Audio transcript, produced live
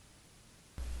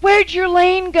Where'd your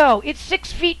lane go? It's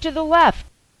 6 feet to the left.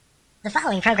 The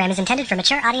following program is intended for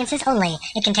mature audiences only.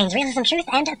 It contains realism, truth,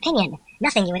 and opinion.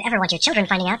 Nothing you would ever want your children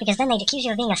finding out, because then they'd accuse you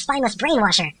of being a spineless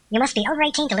brainwasher. You must be over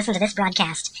 18 to listen to this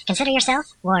broadcast. Consider yourself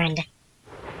warned.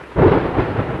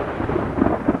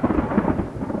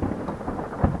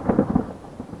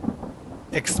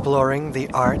 Exploring the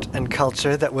art and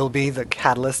culture that will be the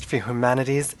catalyst for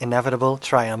humanity's inevitable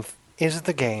triumph is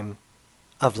the game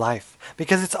of life.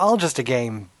 Because it's all just a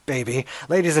game, baby.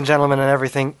 Ladies and gentlemen and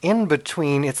everything in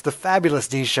between, it's the Fabulous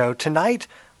D Show. Tonight,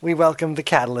 we welcome the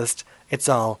catalyst. It's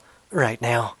all right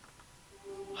now.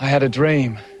 I had a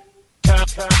dream.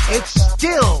 It's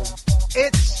still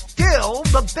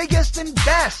the biggest and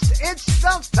best. It's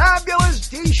the Fabulous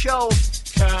D Show.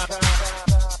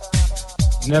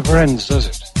 Never ends, does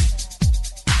it?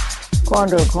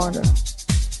 Quando.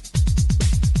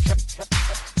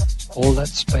 All that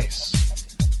space.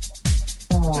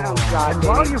 Oh, God.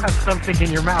 While you have something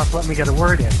in your mouth, let me get a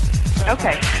word in.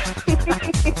 Okay.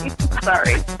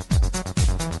 Sorry.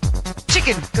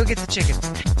 Chicken. Go get the chicken.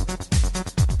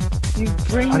 You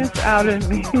bring this out in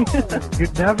me.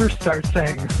 You'd never start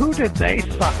saying, who did they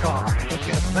suck off to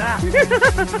get that?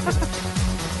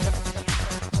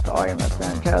 I am a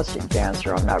fantastic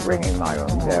dancer. I'm not ringing my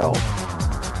own bell.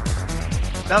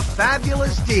 The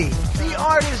Fabulous D, the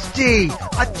Artist D,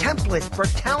 a template for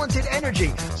talented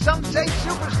energy. Some say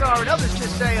superstar, and others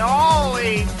just say,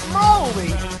 holy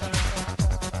moly!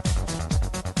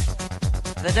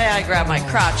 The day I grab my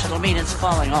crotch, it'll mean it's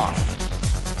falling off.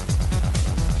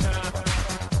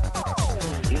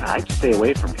 Yeah, I'd stay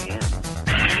away from him.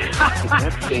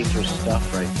 That's dangerous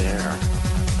stuff right there.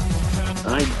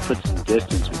 I'd put some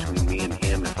distance between me and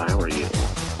him if I were you.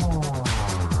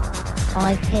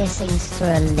 5 piercings through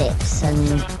her lips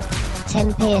and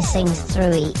 10 piercings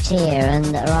through each ear, and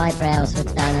her eyebrows were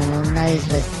done and her nose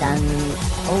was done,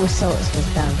 all sorts was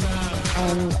done.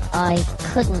 And I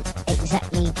couldn't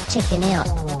exactly chicken out.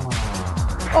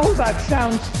 Oh, that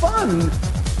sounds fun.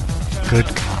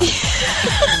 Good God.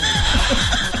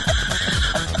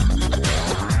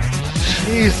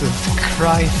 Jesus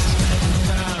Christ.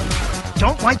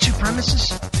 Don't white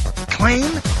supremacists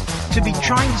claim to be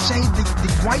trying to save the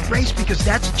white race because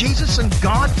that's Jesus and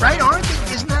God, right? Aren't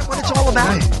they? Isn't that what it's all about?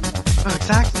 Right. Oh,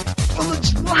 exactly.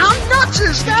 Well, how nuts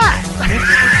is that?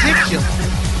 It's ridiculous.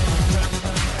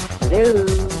 Hello.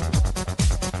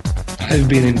 I've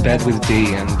been in bed with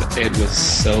D and it was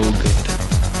so good.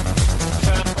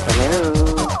 Hello?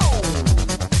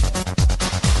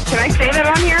 Can I say that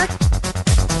on here?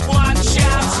 Watch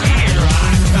out, here I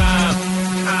come.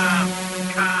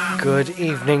 Good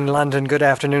evening, London. Good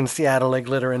afternoon, Seattle. A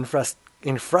glitter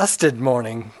encrusted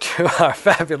morning to our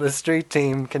fabulous street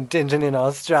team contingent in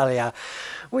Australia.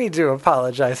 We do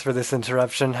apologize for this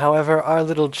interruption. However, our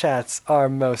little chats are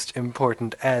most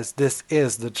important, as this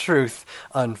is the truth,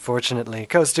 unfortunately.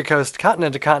 Coast to coast,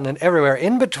 continent to continent, everywhere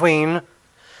in between.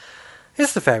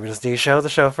 It's the Fabulous D Show, the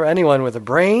show for anyone with a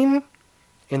brain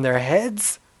in their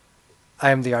heads.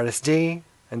 I am the Artist D,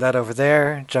 and that over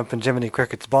there, jumping Jiminy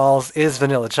Cricket's balls, is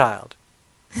Vanilla Child.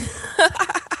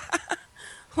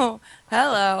 Oh,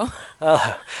 hello.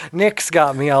 Nick's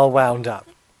got me all wound up.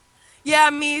 Yeah,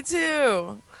 me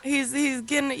too. He's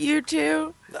getting at you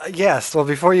too? Yes, well,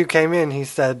 before you came in, he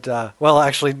said,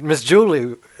 actually, Miss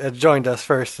Julie joined us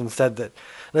first and said that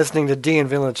listening to D and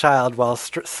Vanilla Child while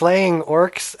slaying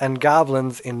orcs and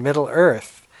goblins in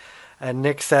Middle-earth. And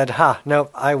Nick said,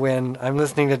 nope, I win. I'm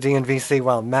listening to D and VC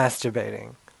while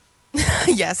masturbating.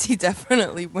 Yes, he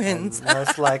definitely wins. And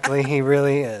most likely he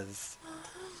really is.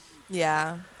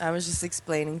 Yeah, I was just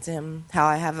explaining to him how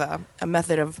I have a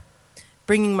method of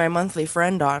bringing my monthly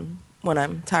friend on when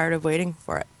I'm tired of waiting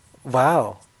for it.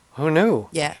 Wow. Who knew?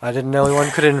 Yeah. I didn't know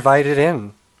anyone could invite it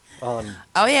in. Oh,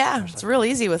 yeah. It's real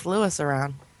easy with Lewis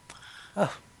around.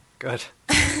 Oh, good.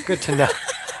 Good to know.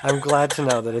 I'm glad to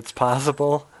know that it's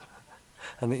possible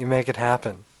and that you make it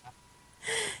happen.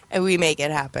 And we make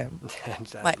it happen.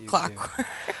 Like clockwork. Do.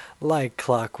 Like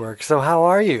clockwork. So how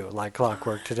are you, like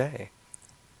clockwork, today?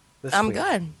 I'm week?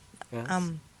 good. Yes.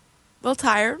 A little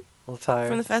tired. A little tired.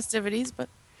 From the festivities, but...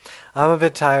 I'm a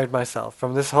bit tired myself.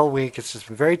 From this whole week, it's just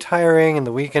been very tiring, and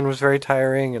the weekend was very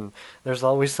tiring, and there's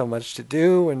always so much to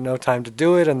do, and no time to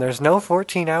do it, and there's no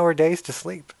 14-hour days to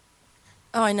sleep.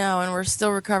 Oh, I know, and we're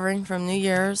still recovering from New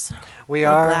Year's. We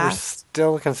are. We're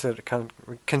still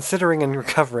considering and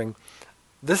recovering.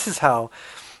 This is how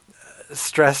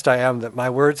stressed I am that my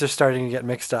words are starting to get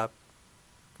mixed up.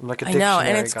 I'm like a dictionary. I know,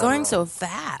 and it's going so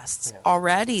fast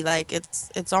already. Like,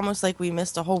 it's almost like we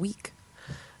missed a whole week.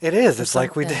 It is. It's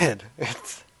like we did.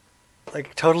 It's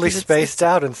like totally spaced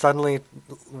out, and suddenly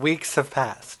weeks have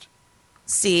passed.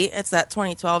 See, it's that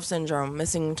 2012 syndrome.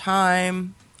 Missing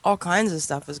time. All kinds of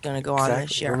stuff is going to go on this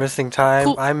Exactly. year. We're missing time.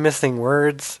 Cool. I'm missing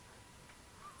words.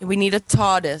 We need a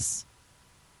TARDIS.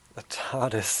 A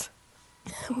TARDIS.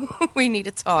 We need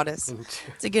a TARDIS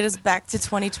to get us back to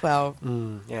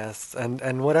 2012. Yes.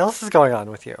 And what else is going on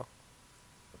with you?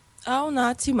 Oh,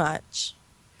 not too much.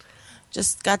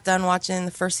 Just got done watching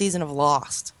the first season of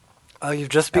Lost. Oh, you've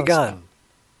just begun.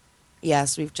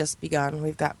 Yes, we've just begun.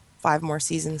 We've got 5 more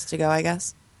seasons to go, I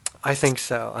guess. I think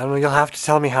so. I mean, you'll have to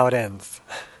tell me how it ends.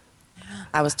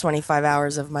 That was 25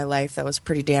 hours of my life. That was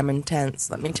pretty damn intense,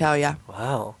 let me tell you.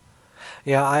 Wow.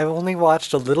 Yeah, I only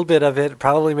watched a little bit of it,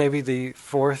 probably maybe the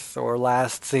 4th or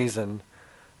last season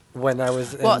when I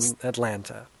was in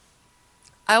Atlanta.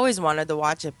 I always wanted to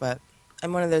watch it, but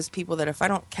I'm one of those people that if I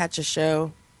don't catch a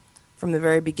show from the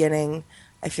very beginning,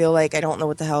 I feel like I don't know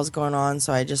what the hell's going on,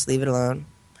 so I just leave it alone.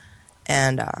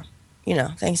 And,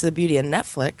 thanks to the beauty of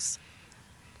Netflix,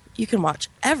 you can watch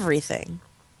everything.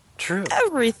 True.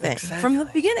 Everything from the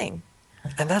beginning.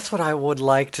 And that's what I would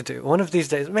like to do. One of these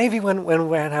days, maybe when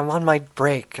I'm on my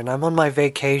break and I'm on my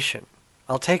vacation,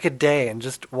 I'll take a day and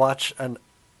just watch a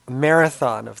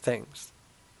marathon of things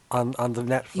on the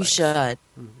Netflix. You should.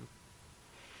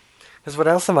 Because what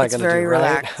else am I going to do, very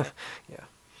right? Yeah.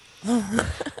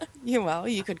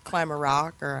 You could climb a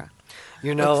rock or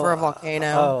look for a volcano.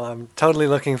 Oh, I'm totally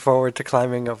looking forward to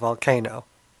climbing a volcano.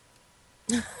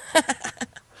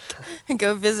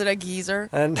 Go visit a geyser.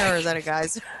 Or is that a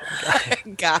geyser?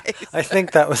 Guys. I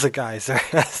think that was a geyser,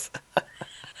 yes.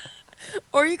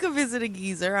 Or you could visit a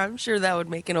geyser. I'm sure that would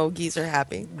make an old geyser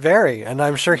happy. Very, and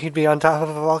I'm sure he'd be on top of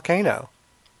a volcano.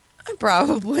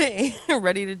 Probably.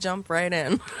 Ready to jump right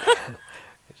in.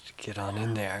 Get on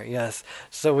in there, yes.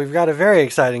 So we've got a very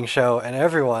exciting show, and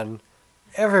everyone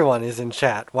is in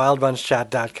chat,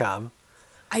 wildbunchchat.com.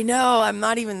 I know, I'm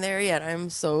not even there yet. I'm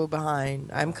so behind.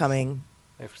 I'm coming.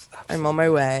 I'm on my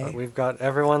way. We've got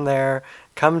everyone there.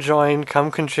 Come join,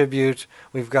 come contribute.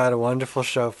 We've got a wonderful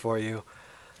show for you.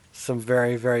 Some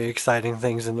very, very exciting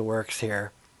things in the works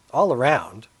here. All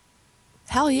around.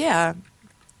 Hell yeah.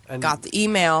 And got the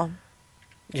email.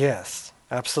 Yes,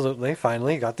 absolutely.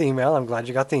 Finally, got the email. I'm glad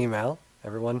you got the email.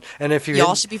 Everyone. And if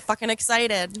y'all should be fucking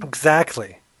excited.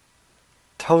 Exactly.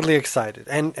 Totally excited.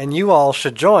 And you all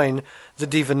should join the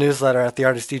Diva newsletter at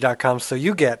theartistd.com so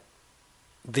you get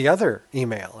the other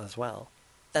email as well.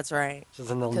 That's right. So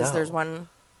then they'll know. Because there's one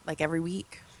like every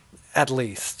week. At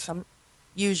least.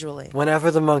 Usually.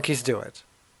 Whenever the monkeys do it.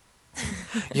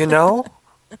 You know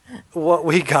what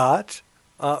we got?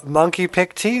 Monkey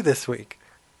pick tea this week.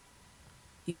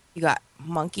 You got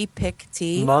monkey pick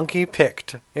tea? Monkey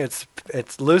picked. It's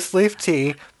loose leaf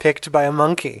tea picked by a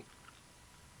monkey.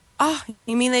 Oh,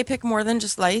 you mean they pick more than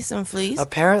just lice and fleas?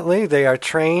 Apparently they are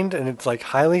trained, and it's like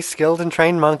highly skilled and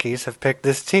trained monkeys have picked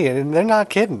this tea, and they're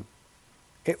not kidding.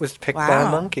 It was picked by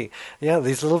a monkey. Yeah,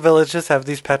 these little villages have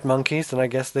these pet monkeys, and I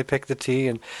guess they pick the tea.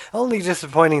 And the only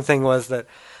disappointing thing was that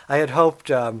I had hoped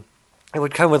it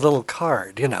would come with a little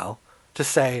card, to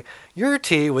say, your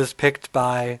tea was picked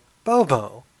by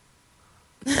Bobo.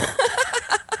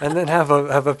 And then have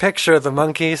a picture of the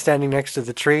monkey standing next to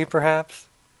the tree, perhaps.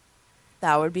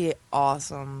 That would be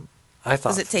awesome. I thought.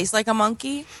 Does it taste like a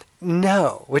monkey?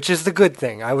 No, which is the good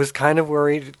thing. I was kind of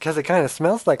worried because it kind of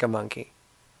smells like a monkey.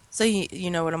 So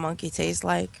you know what a monkey tastes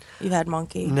like? You've had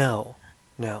monkey? No.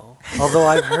 Although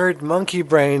I've heard monkey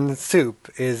brain soup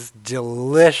is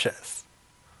delicious.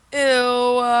 Ew.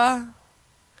 Yes.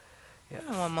 I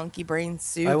don't want monkey brain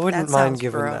soup. I wouldn't mind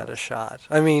giving that a shot.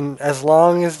 I mean, as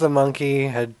long as the monkey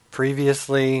had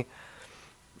previously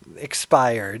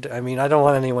expired. I mean, I don't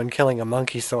want anyone killing a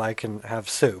monkey so I can have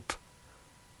soup.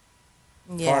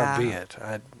 Yeah. Far be it.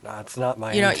 It's not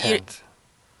my intent.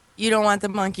 You don't want the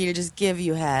monkey to just give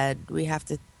you head. We have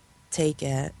to take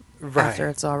it after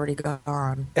it's already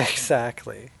gone.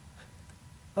 Exactly.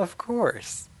 Of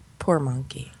course. Poor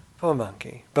monkey. Poor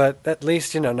monkey. But at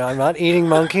least, now I'm not eating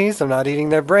monkeys. I'm not eating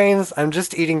their brains. I'm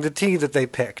just eating the tea that they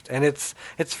picked. And it's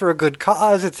for a good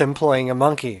cause. It's employing a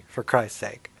monkey, for Christ's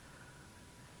sake.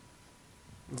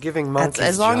 Giving monkeys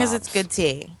as long jobs. as it's good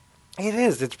tea. It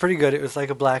is. It's pretty good. It was like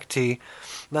a black tea.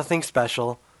 Nothing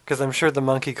special. Because I'm sure the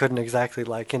monkey couldn't exactly,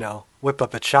 whip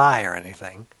up a chai or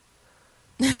anything.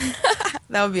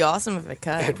 That would be awesome if it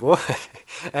could. It would.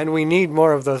 And we need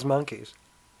more of those monkeys.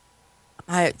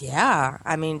 Yeah.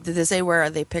 I mean, did they say where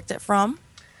they picked it from?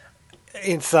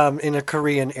 It's in a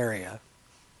Korean area.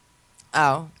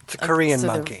 Oh. It's a Korean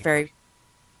monkey. They're very,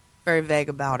 very vague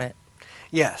about it.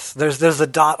 Yes, there's a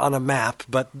dot on a map,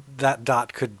 but that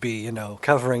dot could be,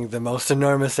 covering the most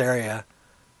enormous area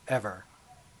ever.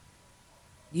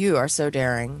 You are so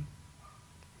daring.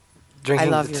 Drinking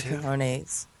I love the your tea.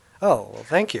 cojones. Oh, well,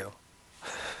 thank you.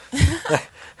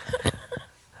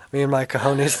 Me and my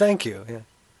cojones, thank you. Yeah.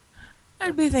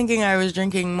 I'd be thinking I was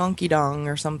drinking monkey dong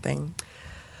or something.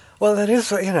 Well, that is,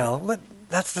 but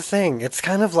that's the thing. It's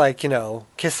kind of like,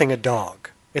 kissing a dog.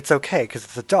 It's okay because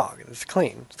it's a dog. It's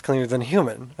clean. It's cleaner than a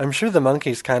human. I'm sure the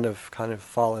monkeys kind of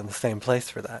fall in the same place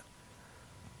for that.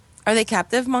 Are they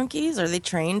captive monkeys? Are they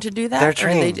trained to do that? They're Or do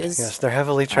trained. they just... Yes, they're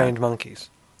heavily trained monkeys.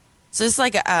 So it's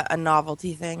like a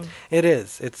novelty thing? It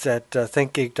is. It's at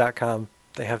thinkgeek.com.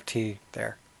 They have tea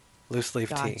there. Loose leaf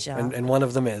tea. Gotcha. And one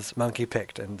of them is monkey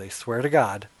picked. And they swear to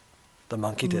God, the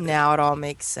monkey did it. Now it all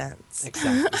makes sense.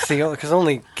 Exactly. See, because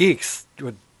only geeks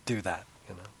would do that,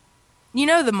 You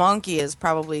know the monkey is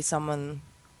probably someone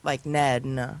like Ned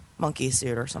in a monkey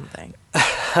suit or something.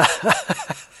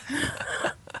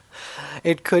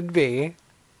 It could be.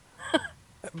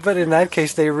 But in that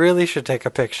case, they really should take a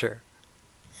picture.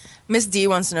 Miss D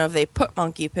wants to know if they put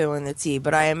monkey poo in the tea,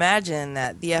 but I imagine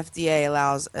that the FDA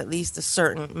allows at least a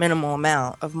certain minimal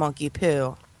amount of monkey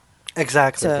poo.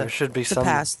 Exactly. There should be to some.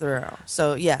 pass through.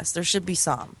 So, yes, there should be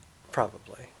some.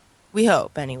 Probably. We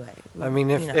hope, anyway. I mean,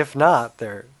 if not,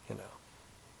 they're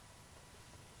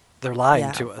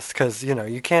lying to us because,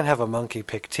 you can't have a monkey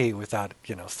pick tea without,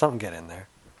 something get in there.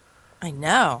 I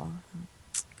know.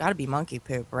 Got to be monkey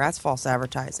poop, or that's false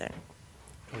advertising.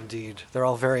 Indeed. They're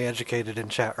all very educated in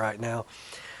chat right now.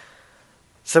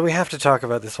 So we have to talk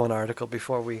about this one article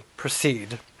before we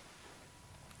proceed.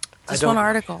 Just one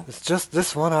article. It's just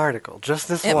this one article. Just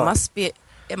this one.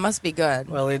 It must be good.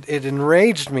 Well, it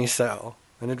enraged me so,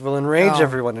 and it will enrage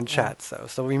everyone in chat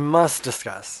so we must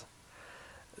discuss.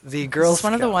 The Girl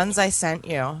Scout. One of the ones I sent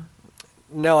you.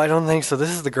 No, I don't think so. This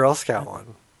is the Girl Scout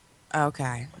one.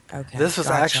 Okay. This was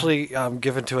actually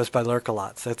given to us by Lurk a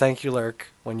lot, so thank you, Lurk,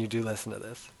 when you do listen to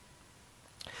this.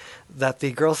 That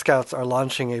the Girl Scouts are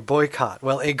launching a boycott.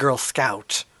 Well, a Girl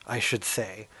Scout, I should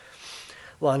say,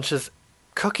 launches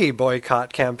cookie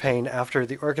boycott campaign after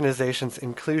the organization's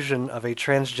inclusion of a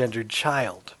transgendered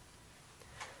child.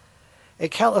 A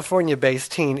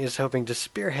California-based teen is hoping to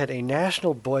spearhead a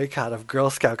national boycott of Girl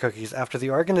Scout cookies after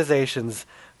the organization's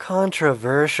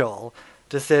controversial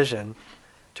decision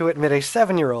to admit a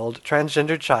 7-year-old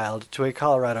transgendered child to a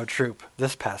Colorado troop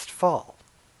this past fall.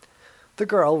 The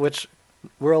girl, which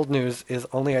World News is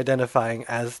only identifying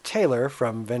as Taylor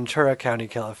from Ventura County,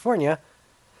 California,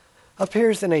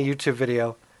 appears in a YouTube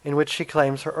video in which she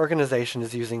claims her organization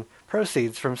is using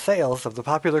proceeds from sales of the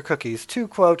popular cookies to,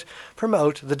 quote,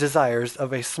 promote the desires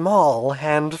of a small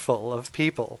handful of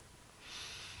people.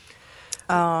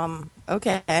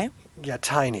 Okay. Yeah,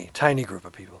 tiny group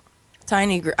of people.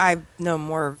 Tiny group. I know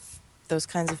more of those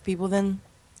kinds of people than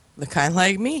the kind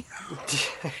like me.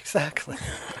 Exactly.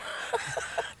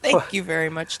 Thank you very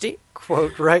much, Dee.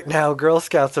 Quote, right now, Girl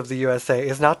Scouts of the USA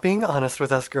is not being honest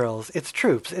with us girls, its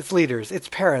troops, its leaders, its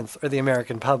parents, or the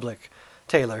American public,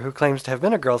 Taylor, who claims to have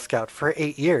been a Girl Scout for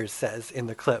 8 years, says in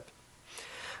the clip.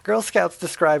 Girl Scouts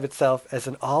describe itself as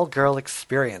an all-girl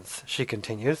experience, she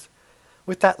continues.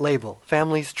 With that label,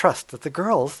 families trust that the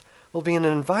girls will be in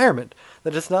an environment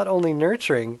that is not only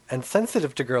nurturing and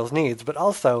sensitive to girls' needs, but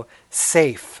also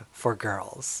safe for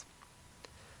girls.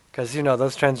 Because,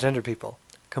 those transgender people,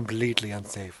 completely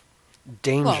unsafe.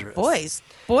 Dangerous. Well,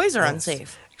 boys are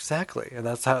unsafe. Exactly, and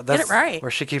that's Get it right.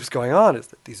 where she keeps going on, is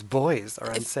that these boys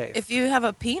are unsafe. If you have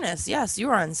a penis, yes, you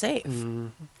are unsafe. Mm-hmm.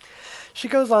 She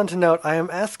goes on to note, I am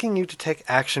asking you to take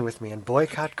action with me and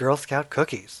boycott Girl Scout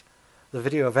cookies. The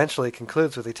video eventually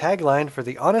concludes with a tagline for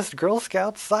the Honest Girl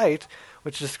Scout site,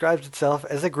 which describes itself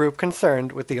as a group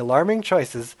concerned with the alarming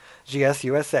choices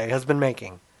GSUSA has been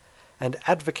making, and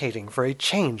advocating for a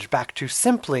change back to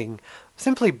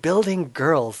simply building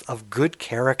girls of good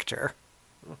character.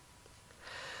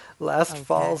 Last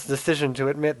fall's decision to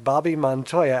admit Bobby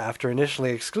Montoya after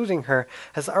initially excluding her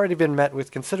has already been met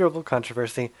with considerable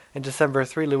controversy. In December,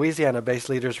 3 Louisiana-based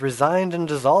leaders resigned and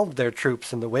dissolved their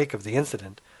troops in the wake of the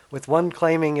incident, with one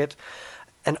claiming it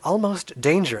an almost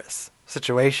dangerous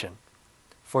situation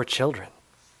for children.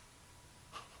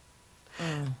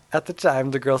 At the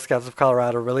time, the Girl Scouts of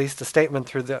Colorado released a statement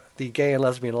through the Gay and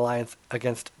Lesbian Alliance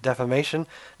Against Defamation,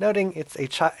 noting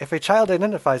if a child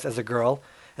identifies as a girl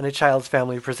and a child's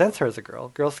family presents her as a girl,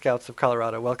 Girl Scouts of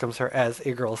Colorado welcomes her as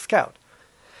a Girl Scout.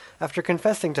 After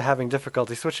confessing to having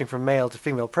difficulty switching from male to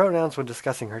female pronouns when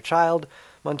discussing her child,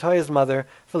 Montoya's mother,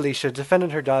 Felicia,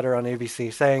 defended her daughter on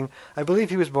ABC, saying, I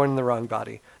believe he was born in the wrong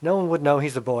body. No one would know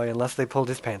he's a boy unless they pulled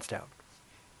his pants down.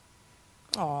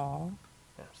 Aww.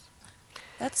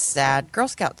 That's sad. Girl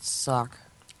Scouts suck.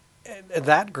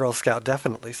 That Girl Scout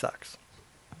definitely sucks.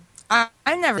 I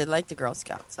never did like the Girl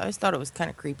Scouts. I always thought it was kind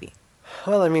of creepy.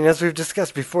 Well, I mean, as we've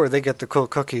discussed before, they get the cool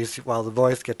cookies while the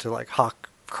boys get to, like, hawk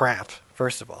crap,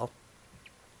 first of all.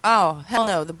 Oh, hell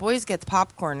no. The boys get the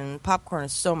popcorn, and the popcorn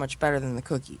is so much better than the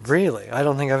cookies. Really? I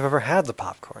don't think I've ever had the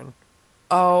popcorn.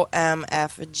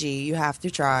 OMFG. You have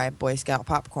to try Boy Scout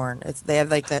popcorn. They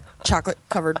have, like, that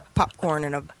chocolate-covered popcorn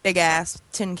in a big-ass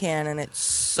tin can, and it's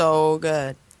so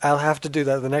good. I'll have to do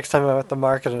that the next time I'm at the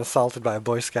market and assaulted by a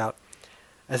Boy Scout.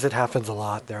 As it happens a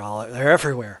lot. They're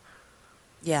everywhere.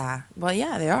 Yeah. Well,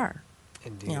 yeah, they are.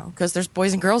 Indeed. You know, because there's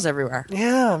boys and girls everywhere.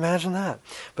 Yeah, imagine that.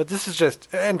 But this is just...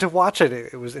 And to watch it,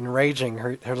 it was enraging,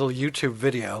 her little YouTube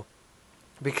video.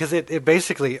 Because it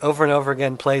basically, over and over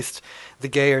again, placed the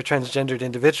gay or transgendered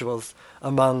individuals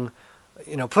among...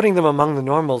 putting them among the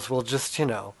normals will just,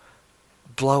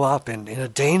 blow up in a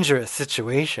dangerous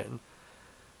situation.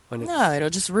 No, it'll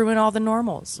just ruin all the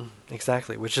normals.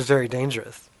 Exactly, which is very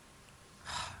dangerous.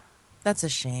 That's a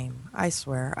shame. I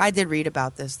swear. I did read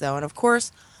about this, though. And, of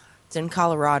course, it's in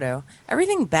Colorado.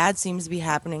 Everything bad seems to be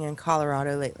happening in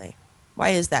Colorado lately. Why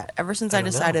is that? Ever since I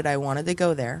decided I wanted to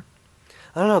go there.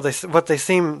 I don't know. They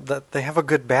seem that they have a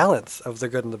good balance of the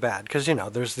good and the bad. Because,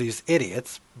 there's these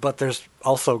idiots, but there's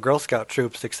also Girl Scout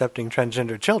troops accepting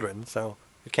transgender children. So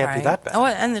it can't be that bad. Oh,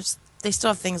 and they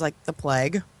still have things like the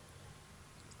plague.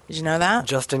 Did you know that?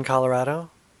 Just in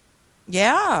Colorado?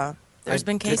 Yeah. There's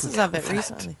been cases of it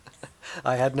recently.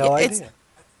 I had no idea.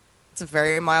 It's a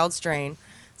very mild strain.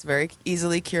 It's very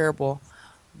easily curable,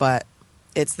 but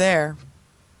it's there.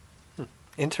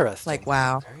 Interesting. Like,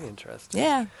 wow. Very interesting.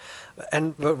 Yeah.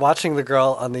 But watching the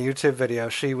girl on the YouTube video,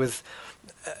 she was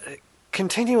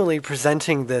continually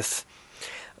presenting this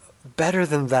better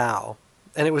than thou.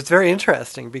 And it was very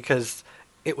interesting because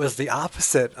it was the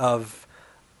opposite of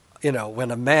when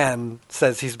a man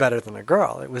says he's better than a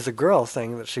girl. It was a girl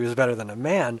saying that she was better than a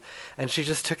man, and she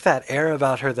just took that air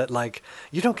about her that, like,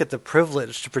 you don't get the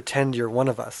privilege to pretend you're one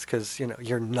of us, because,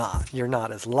 you're not. You're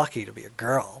not as lucky to be a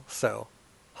girl, so,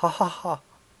 ha ha ha.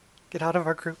 Get out of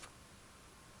our group.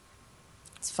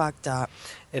 It's fucked up.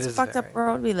 It's a fucked up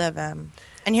world we live in.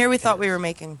 And here we thought we were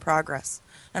making progress,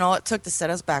 and all it took to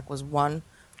set us back was one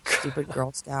stupid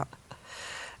Girl Scout.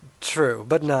 True,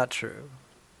 but not true.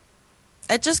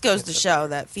 It just goes to show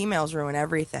that females ruin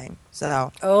everything.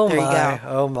 So, there you go.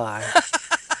 Oh, my.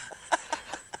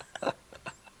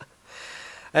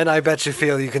 And I bet you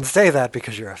feel you can say that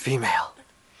because you're a female.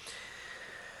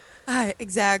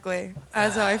 Exactly.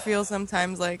 That's how I feel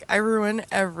sometimes. Like, I ruin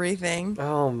everything.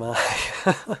 Oh, my.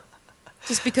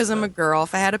 Just because I'm a girl.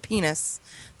 If I had a penis,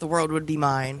 the world would be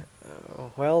mine.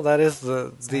 Well, that is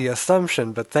the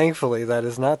assumption, but thankfully that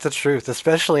is not the truth,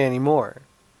 especially anymore.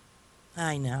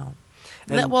 I know.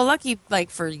 And well, lucky, like,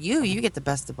 for you, you get the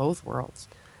best of both worlds.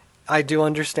 I do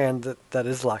understand that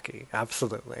is lucky,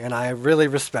 absolutely. And I really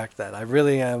respect that. I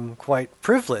really am quite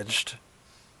privileged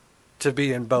to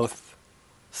be in both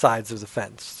sides of the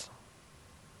fence.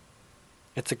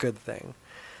 It's a good thing.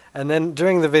 And then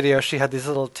during the video, she had these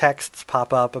little texts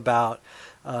pop up about,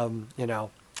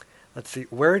 let's see,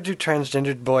 where do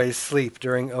transgendered boys sleep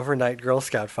during overnight Girl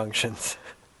Scout functions?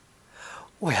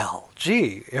 Well,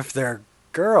 gee, if they're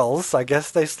girls, I guess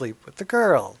they sleep with the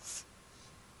girls.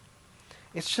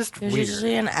 It's just There's weird.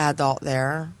 usually an adult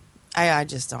there. I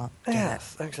just don't get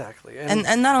Yes, it. exactly. And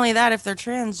not only that, if they're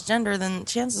transgender, then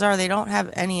chances are they don't have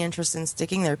any interest in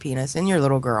sticking their penis in your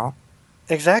little girl.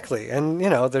 Exactly. And,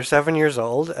 they're 7 years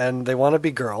old, and they want to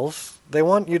be girls. They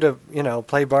want you to,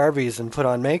 play Barbies and put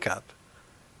on makeup.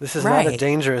 This is not a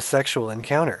dangerous sexual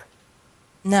encounter.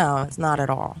 No, it's not at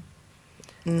all.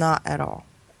 Not at all.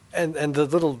 And the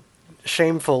little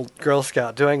shameful Girl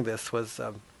Scout doing this was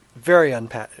very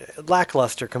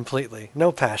lackluster completely.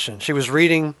 No passion. She was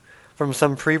reading from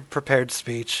some pre-prepared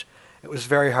speech. It was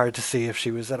very hard to see if she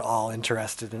was at all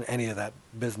interested in any of that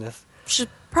business. She's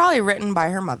probably written by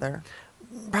her mother.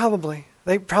 Probably.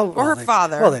 Or her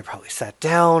father. Well, they probably sat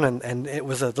down and it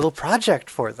was a little project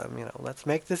for them. Let's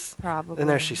make this. Probably. And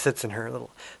there she sits in her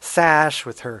little sash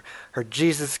with her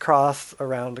Jesus cross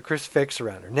around, a crucifix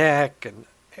around her neck, and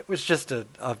it was just a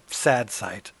sad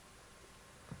sight.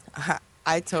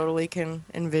 I totally can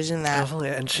envision that. Definitely.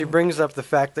 And she brings up the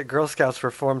fact that Girl Scouts were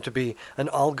formed to be an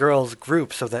all-girls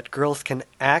group so that girls can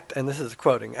act, and this is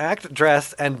quoting, act,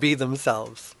 dress, and be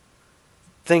themselves.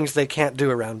 Things they can't do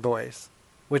around boys.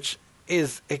 Which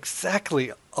is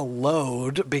exactly a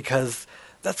load because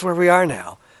that's where we are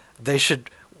now.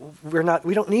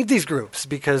 We don't need these groups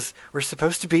because we're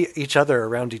supposed to be each other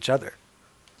around each other.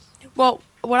 Well,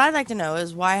 what I'd like to know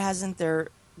is why hasn't there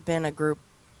been a group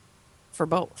for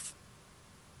both?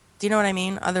 Do you know what I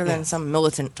mean? Other than some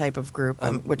militant type of group,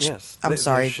 which, yes. I'm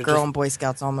sorry, should Girl just- and Boy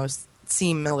Scouts almost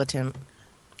seem militant.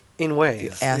 In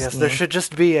ways, ask yes. me. There should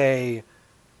just be a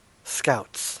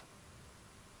Scouts.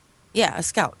 Yeah, a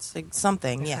Scouts. Like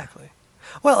something, Exactly.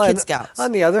 yeah. Well, Kid and Scouts.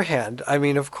 on the other hand, I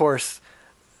mean, of course,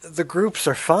 the groups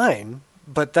are fine,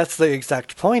 but that's the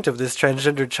exact point of this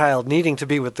transgendered child needing to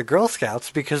be with the Girl Scouts,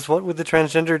 because what would the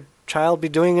transgendered child be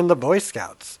doing in the Boy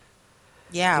Scouts?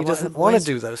 Yeah, He well, doesn't the want to boys-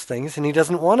 do those things, and he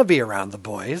doesn't want to be around the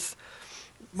boys.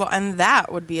 Well, and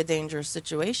that would be a dangerous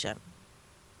situation.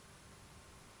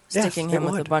 Sticking Yes, him it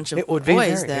with a would. bunch of It would be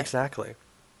boys very, that exactly.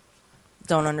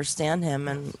 don't understand him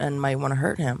and might want to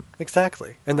hurt him.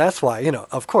 Exactly. And that's why,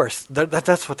 of course,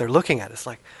 that's what they're looking at. It's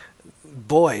like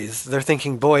boys, they're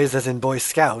thinking boys as in Boy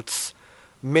Scouts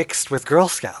mixed with Girl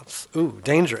Scouts. Ooh,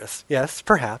 dangerous. Yes,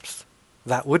 perhaps.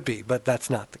 That would be, but that's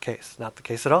not the case. Not the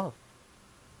case at all.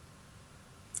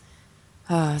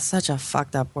 Such a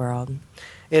fucked up world.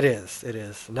 It is. It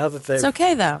is. Now that It's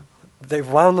okay, though. they've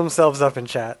wound themselves up in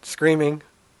chat, screaming.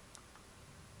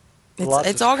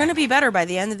 It's all going to be better by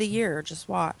the end of the year. Just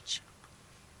watch.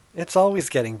 It's always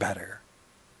getting better.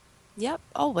 Yep,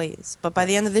 always. But by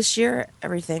the end of this year,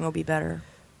 everything will be better.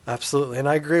 Absolutely. And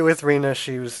I agree with Rena.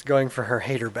 She was going for her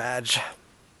hater badge.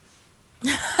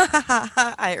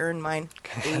 I earned mine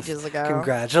ages ago.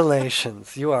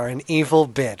 Congratulations. You are an evil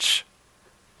bitch.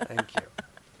 Thank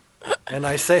you. And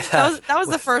I say that. That was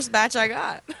the first batch I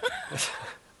got.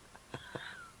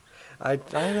 I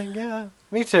think, yeah.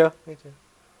 Me too. Me too.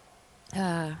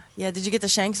 Yeah, did you get the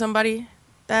shank somebody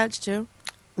badge too?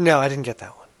 No, I didn't get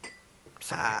that one.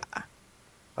 Sorry.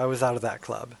 I was out of that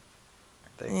club.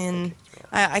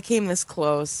 I came this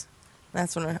close.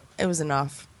 That's when it was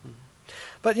enough.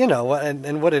 But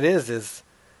and what it is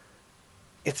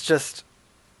it's just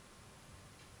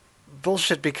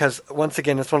bullshit, because once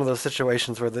again it's one of those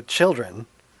situations where the children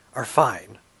are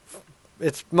fine.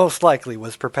 It's most likely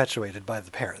was perpetuated by the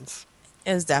parents.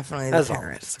 It was definitely the As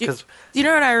parents. always, Do you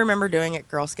know what I remember doing at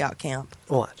Girl Scout camp?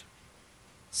 What?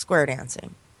 Square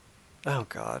dancing. Oh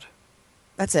God.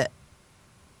 That's it.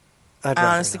 I'd I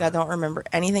rather honestly I don't remember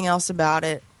anything else about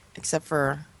it except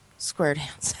for square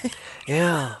dancing.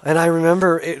 Yeah, and I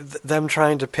remember them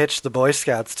trying to pitch the Boy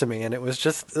Scouts to me, and it was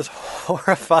just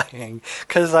horrifying,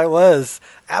 because I was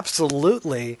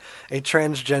absolutely a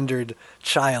transgendered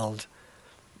child,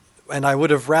 and I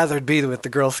would have rather be with the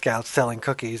Girl Scouts selling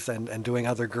cookies and doing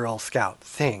other Girl Scout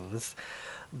things,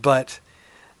 but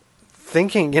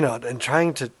thinking, and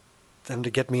trying to them to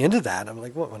get me into that, I'm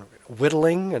like, what,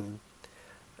 whittling and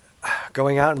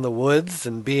going out in the woods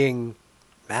and being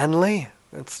manly?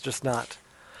 It's just not.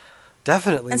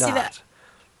 Definitely and not. See,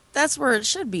 that's where it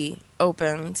should be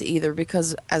open to either,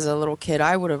 because as a little kid,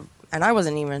 I would have, and I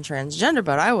wasn't even transgender,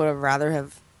 but I would have rather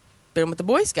have been with the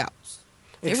Boy Scouts.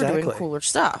 They were doing cooler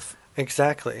stuff.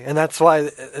 Exactly. And that's why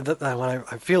when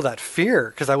I feel that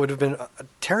fear, because I would have been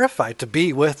terrified to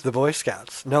be with the Boy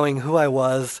Scouts, knowing who I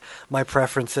was, my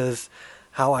preferences,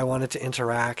 how I wanted to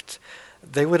interact.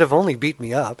 They would have only beat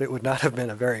me up. It would not have been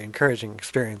a very encouraging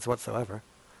experience whatsoever.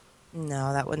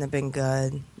 No, that wouldn't have been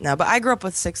good. No, but I grew up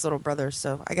with 6 little brothers,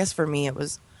 so I guess for me it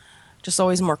was just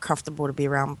always more comfortable to be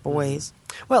around boys.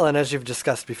 Well, and as you've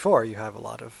discussed before, you have a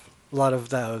lot of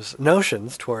those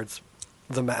notions towards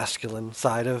the masculine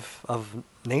side of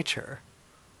nature.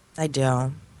 I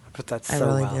do. But that's I so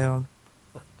really well.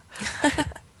 do.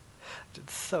 Did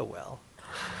so well.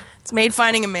 It's made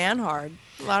finding a man hard.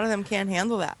 A lot of them can't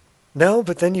handle that. No,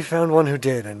 but then you found one who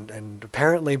did, and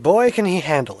apparently, boy, can he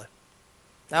handle it.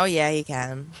 Oh, yeah, he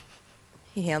can.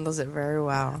 He handles it very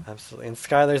well. Absolutely. And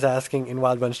Skylar's asking in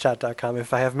wildbunchchat.com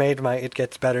if I have made my It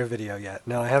Gets Better video yet.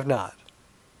 No, I have not.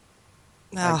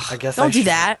 I guess don't I do should.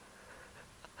 that.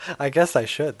 I guess I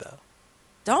should, though.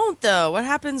 Don't, though. What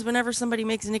happens whenever somebody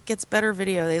makes an It Gets Better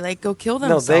video? They, go kill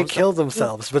themselves. No, they kill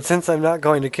themselves. But since I'm not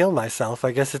going to kill myself,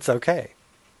 I guess it's okay.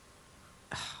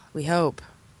 We hope.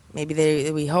 Maybe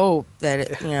we hope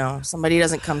that, somebody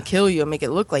doesn't come kill you and make it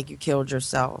look like you killed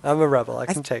yourself. I'm a rebel. I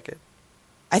can take it.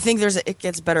 I think there's a It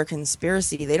Gets Better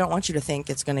conspiracy. They don't want you to think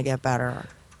it's going to get better.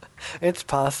 It's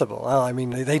possible. Well, I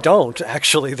mean, they don't,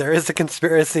 actually. There is a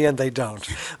conspiracy and they don't.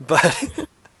 But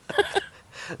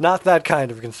not that kind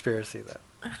of conspiracy,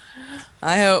 though.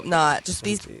 I hope not. Just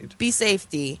be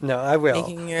safety. No, I will.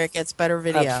 Making your It Gets Better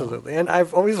video. Absolutely. And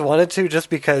I've always wanted to, just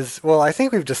because, well, I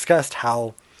think we've discussed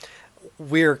how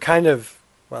we're kind of,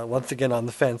 well, once again on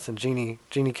the fence, and Jeannie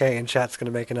K in chat's going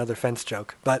to make another fence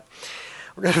joke, but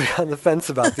we're going to be on the fence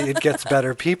about the It Gets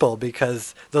Better people,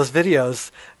 because those videos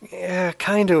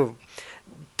kind of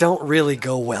don't really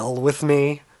go well with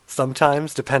me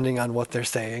sometimes, depending on what they're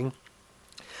saying.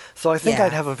 So I think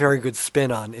I'd have a very good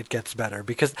spin on It Gets Better,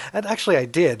 because, and actually I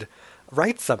did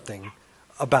write something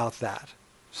about that.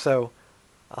 So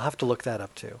I'll have to look that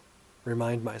up too.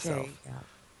 Remind There myself. you go.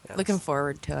 Yes. Looking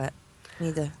forward to it.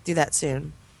 Need to do that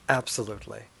soon.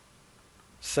 Absolutely.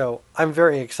 So I'm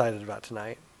very excited about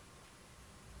tonight.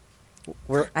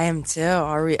 I am too.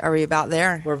 Are we about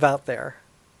there? We're about there.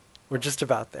 We're just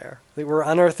about there. We're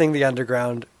unearthing the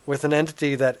underground with an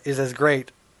entity that is as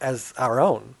great as our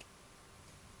own,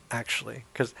 actually.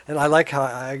 And I like how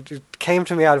it came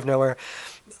to me out of nowhere.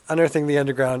 Unearthing the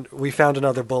underground, we found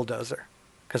another bulldozer.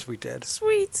 Because we did.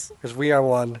 Sweet. Because we are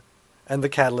one, and the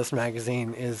Catalyst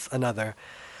magazine is another,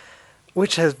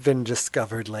 which has been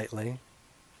discovered lately.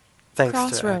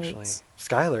 Thanks to actually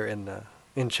Skylar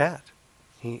in chat.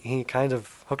 He kind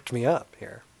of hooked me up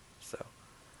here. So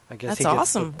I guess he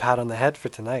gets a pat on the head for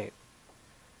tonight.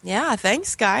 Yeah,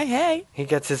 thanks, Guy. Hey. He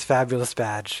gets his fabulous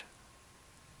badge.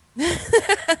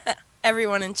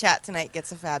 Everyone in chat tonight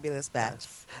gets a fabulous badge.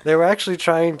 Yes. They were actually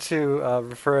trying to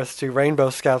refer us to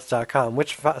rainbowscouts.com,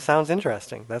 which sounds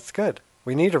interesting. That's good.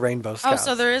 We need a Rainbow Scout. Oh,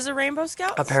 so there is a Rainbow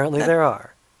Scout? Apparently there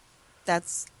are.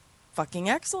 That's fucking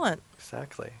excellent.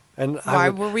 Exactly. And why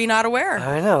were we not aware?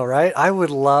 I know, right? I would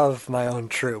love my own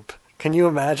troop. Can you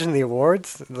imagine the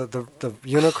awards? The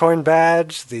unicorn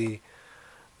badge, the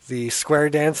square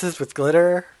dances with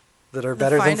glitter that are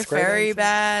better than square Find a Fairy dances?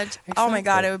 badge. Exactly. Oh my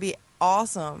god, it would be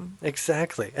awesome.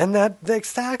 Exactly. And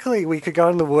we could go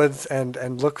in the woods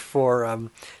and look for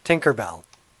Tinkerbell.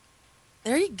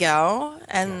 There you go.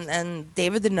 And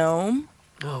David the Gnome.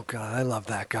 Oh god, I love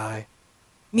that guy.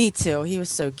 Me too. He was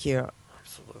so cute.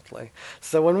 Absolutely.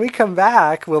 So when we come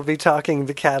back, we'll be talking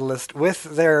The Catalyst with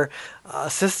their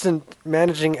assistant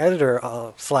managing editor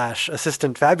 /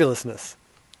 assistant fabulousness,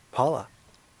 Paula.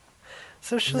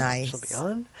 So she'll be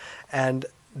on. And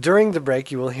during the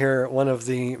break, you will hear one of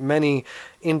the many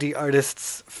indie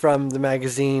artists from the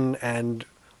magazine and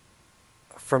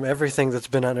from everything that's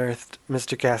been unearthed,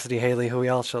 Mr. Cassidy Haley, who we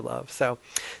also love. So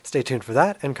stay tuned for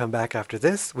that and come back after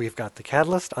this. We've got The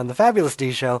Catalyst on The Fabulous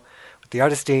D Show with the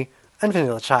Artist D and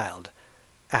Vanilla Child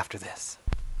after this.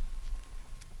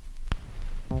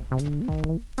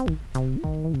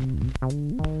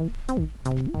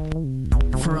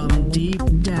 From deep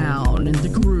down in the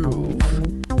groove,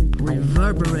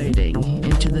 reverberating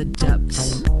into the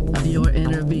depths of your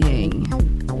inner being,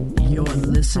 you're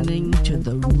listening to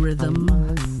the rhythm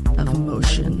of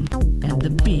motion and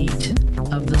the beat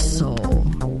of the soul,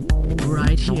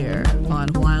 right here on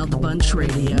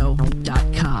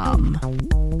wildbunchradio.com.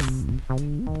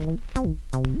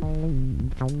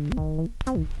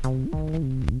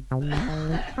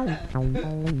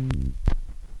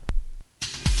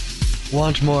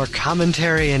 Want more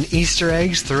commentary and Easter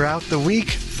eggs throughout the week?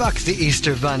 Fuck the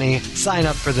Easter Bunny. Sign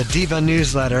up for the Diva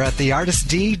newsletter at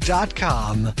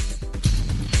theartistd.com.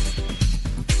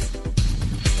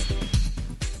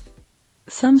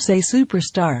 Some say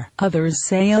superstar, others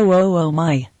say oh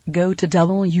my. Go to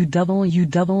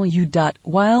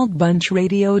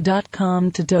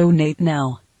www.wildbunchradio.com to donate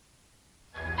now.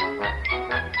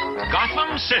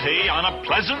 Gotham City on a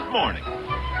pleasant morning.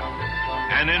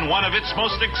 And in one of its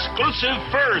most exclusive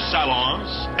fur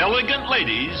salons, elegant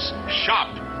ladies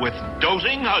shop with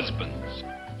doting husbands.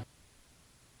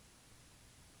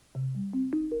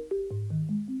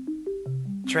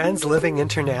 Trans Living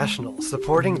International,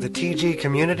 supporting the TG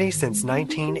community since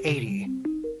 1980.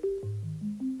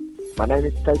 My name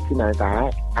is Stacey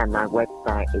Novak, and my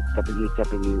website is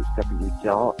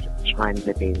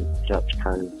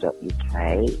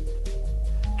www.transliving.co.uk.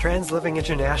 Trans Living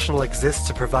International exists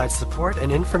to provide support and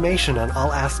information on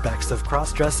all aspects of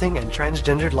cross-dressing and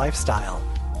transgendered lifestyle.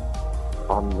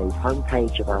 On the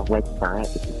homepage of our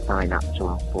website, you can sign up to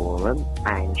our forum,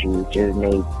 and you do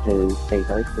need to be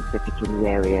very specific in the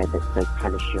area that says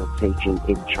tell us your TG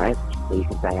interest. So you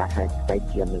can say, I heard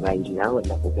Stacey on the radio, and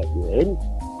that will get you in.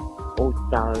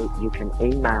 Also, you can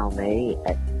email me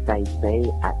at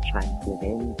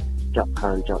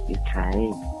stacey@transliving.co.uk.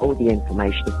 All the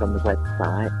information is on the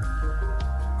website.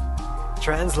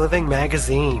 Trans Living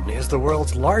Magazine is the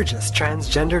world's largest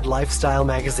transgendered lifestyle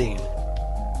magazine.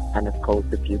 And of course,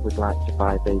 if you would like to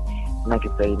buy the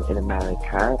magazine in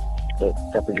America, it's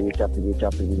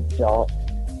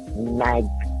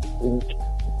www.maginc,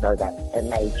 so that's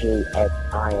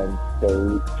maginc.com,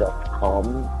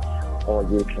 or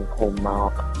you can call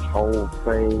Mark toll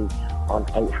free on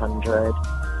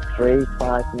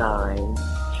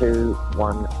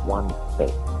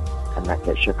 800-359-2116, and that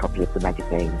gets you a copy of the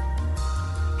magazine.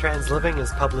 Trans Living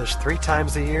is published 3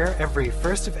 times a year, every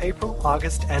 1st of April,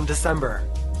 August, and December.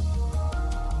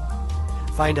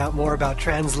 Find out more about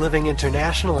Trans Living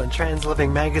International and Trans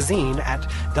Living Magazine at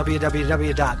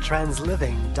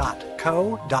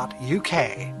www.transliving.co.uk.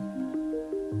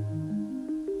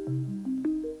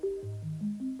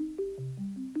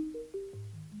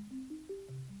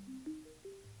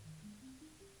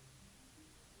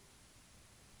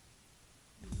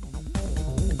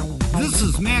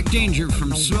 This is Mac Danger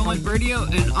from Swelling Radio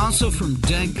and also from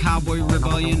Dead Cowboy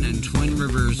Rebellion and Twin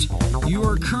Rivers. You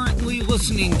are currently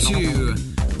listening to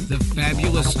The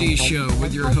Fabulous D Show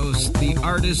with your hosts, the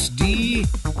artist D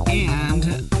and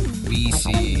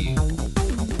BC.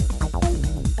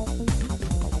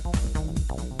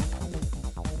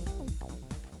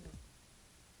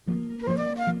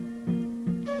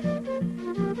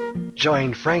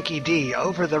 Join Frankie D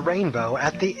over the rainbow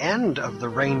at the end of the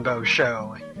Rainbow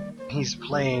Show. He's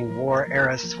playing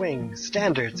war-era swing,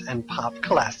 standards, and pop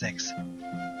classics.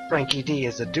 Frankie D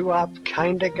is a doo-wop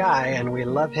kinda guy, and we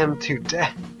love him to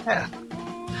death.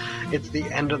 It's the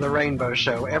end of the Rainbow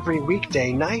Show every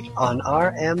weekday night on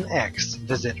RMX.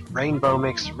 Visit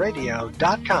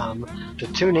rainbowmixradio.com to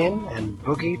tune in and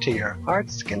boogie to your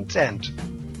heart's content.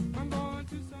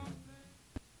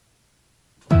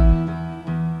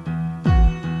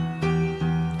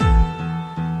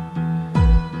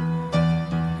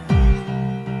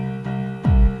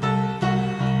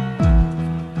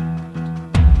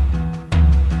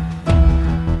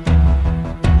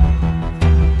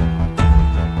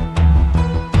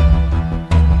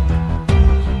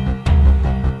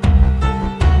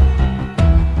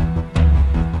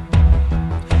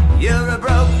 You're a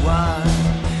broke one,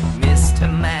 Mr.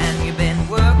 Man. You've been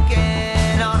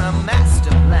working on a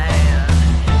master plan.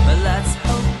 But let's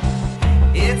hope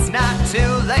it's not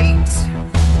too late.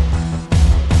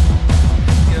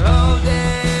 You're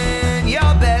holding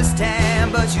your best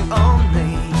hand, but you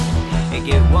only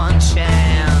get one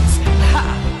chance. Ha!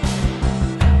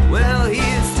 Well,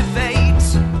 here's to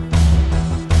fate.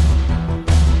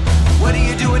 What are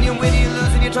you doing? You're winning, you're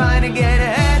losing, you're trying to get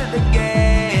ahead of the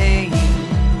game.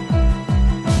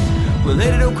 Well,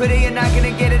 hit it or quit it, you're not gonna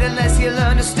get it unless you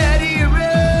learn to steady your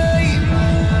aim.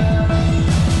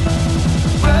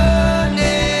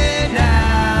 Running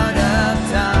out of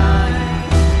time.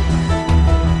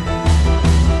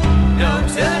 No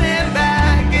turning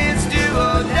back, it's do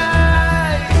or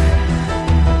die.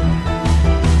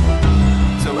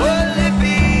 So what'll it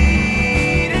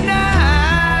be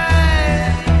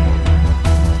tonight?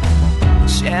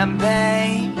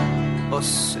 Champagne or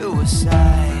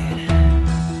suicide?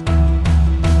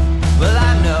 Well,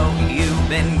 I know you've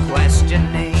been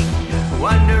questioning,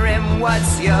 wondering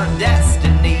what's your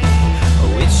destiny,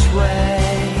 which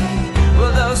way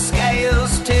will those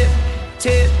scales tip,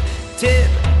 tip, tip,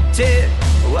 tip?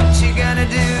 What you gonna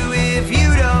do if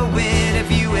you don't win, if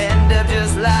you end up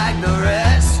just like the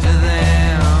rest of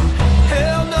them?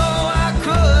 Hell no, I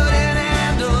couldn't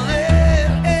handle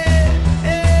it.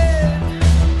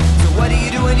 So what are you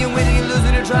doing? You're winning, you're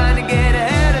losing, you're trying to get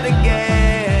ahead of the game.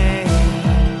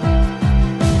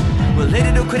 Well, hit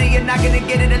it or quit it, you're not gonna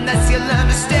get it unless you learn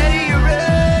to steady your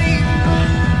aim.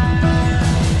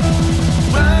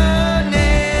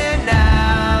 Running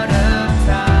out of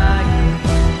time.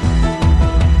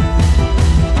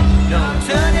 No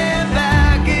turning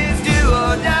back, it's do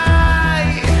or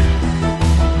die.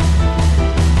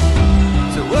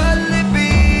 So what'll it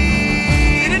be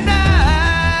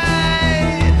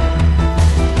tonight?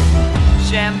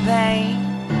 Champagne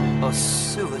or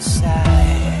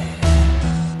suicide?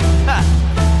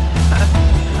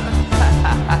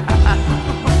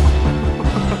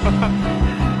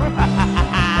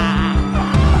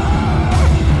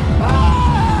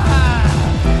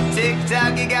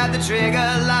 Tick-tock, you got the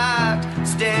trigger locked,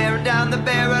 staring down the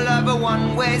barrel of a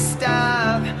one-way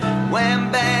stop.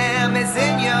 Wham bam, it's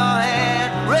in your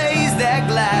hand. Raise that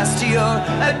glass to your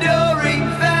adoring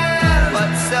fan.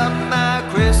 What's up, my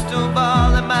crystal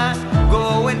ball? Am I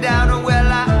going down, or will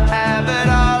I have it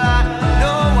all? I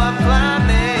know I'm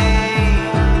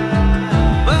climbing,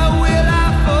 but will I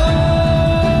fall?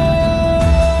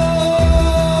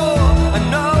 I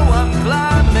know I'm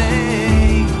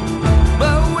climbing,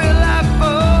 but will I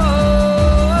fall?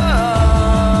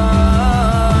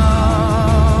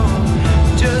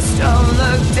 Just don't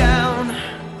look down,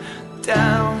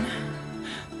 down,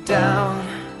 down,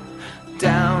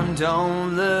 down,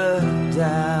 don't look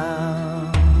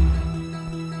down.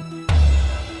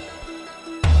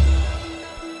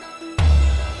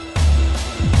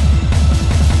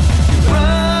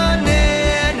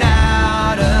 Running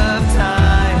out of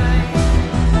time.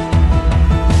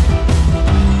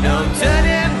 No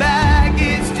turning back,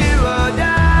 it's do or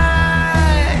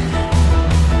die.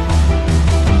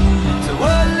 So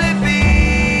what'll it be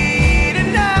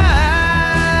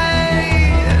tonight?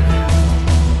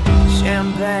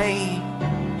 Champagne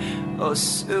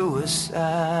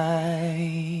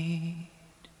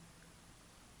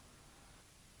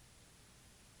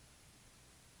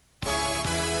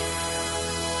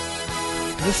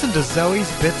Listen to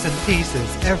Zoe's Bits and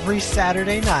Pieces every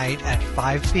Saturday night at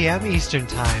 5 p.m. Eastern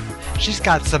Time. She's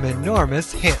got some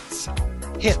enormous hits.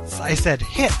 Hits, I said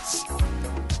hits.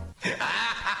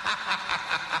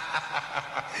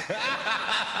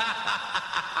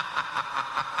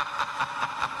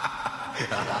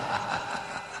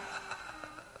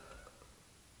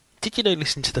 Did you know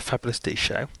listen to the Fabulous D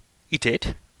Show? You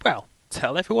did? Well,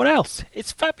 tell everyone else.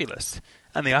 It's fabulous.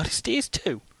 And the Artist D is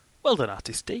too. Well done,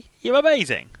 Artist D. You're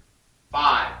amazing.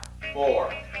 5,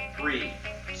 4, 3,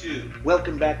 2.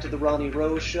 Welcome back to the Ronnie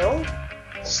Rose Show.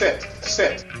 Sit.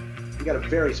 We got a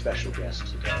very special guest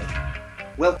today.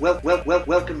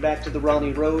 Welcome back to the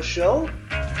Ronnie Rose Show.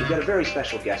 We've got a very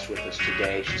special guest with us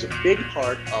today. She's a big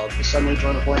part of the Suddenly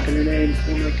Drawing a Blank on Your Name.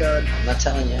 Oh my God. I'm not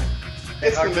telling you.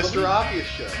 It's the Mr. Obvious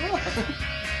Show.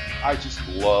 I just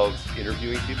love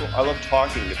interviewing people. I love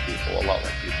talking to people a lot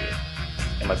like you do.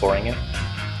 Am I boring you?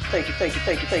 Thank you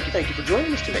for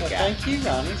joining us today, Kat. Thank you,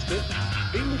 Ronnie. It's good to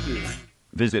be with you.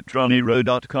 Visit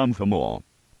ronnierowe.com for more.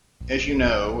 As you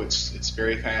know, it's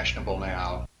very fashionable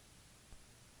now.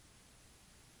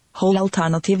 Hold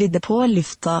Alternativ på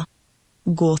lufta.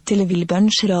 Gå til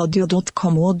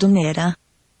villbunchradio.com og donere.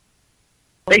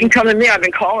 They can come to me. I've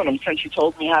been calling them since you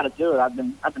told me how to do it. I've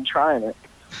been trying it.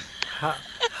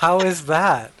 How is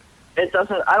that? It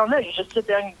doesn't. I don't know. You just sit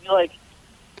there and you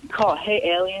call it, "Hey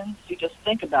aliens." You just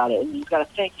think about it, and you gotta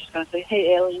think. You just gotta say,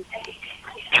 "Hey aliens,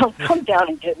 come down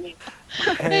and get me."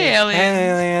 Hey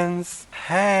aliens.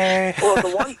 Hey. Well, the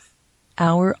one.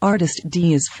 Our Artist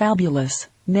D is fabulous.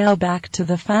 Now back to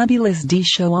the Fabulous D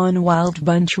Show on Wild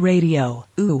Bunch Radio.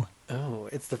 Ooh. Oh,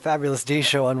 it's the Fabulous D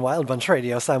Show on Wild Bunch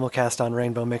Radio, simulcast on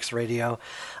Rainbow Mix Radio,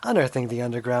 unearthing the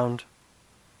underground.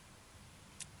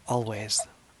 Always.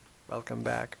 Welcome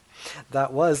back.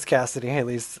 That was Cassidy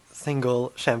Haley's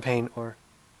single, Champagne or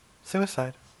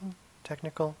Suicide.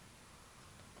 Technical.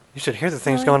 You should hear the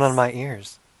things going on in my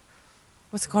ears.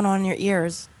 What's going on in your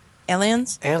ears?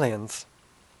 Aliens? Aliens.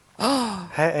 Oh,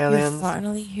 hey, aliens. You're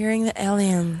finally hearing the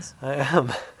aliens. I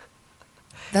am.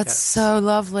 That's so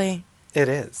lovely. It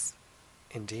is.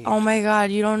 Indeed. Oh my God,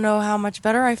 you don't know how much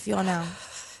better I feel now.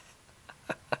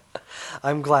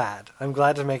 I'm glad. I'm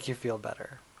glad to make you feel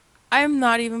better. I'm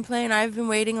not even playing. I've been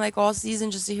waiting all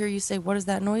season just to hear you say, "What is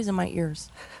that noise in my ears?"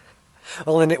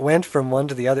 Well, and it went from one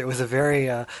to the other. It was a very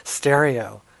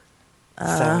stereo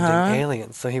sounding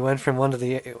alien. So he went from one to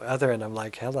the other, and I'm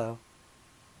like, hello.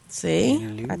 See?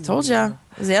 Hello. I told you.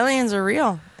 These aliens are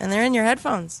real, and they're in your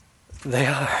headphones. They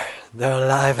are. They're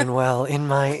alive and well in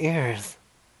my ears.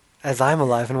 As I'm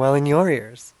alive and well in your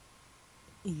ears.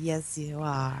 Yes, you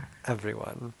are.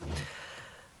 Everyone.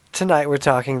 Tonight we're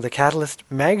talking The Catalyst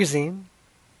magazine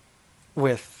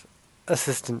with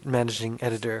assistant managing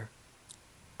editor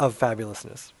of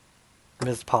Fabulousness,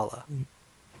 Ms. Paula. And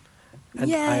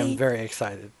Yay. I am very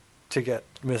excited to get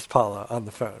Ms. Paula on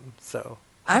the phone. So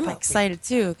I'm excited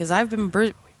too, because I've been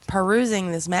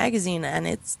perusing this magazine, and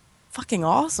it's fucking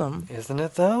awesome. Isn't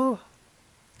it, though?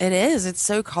 It is. It's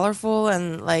so colorful,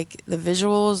 and the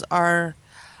visuals are...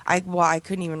 I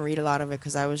couldn't even read a lot of it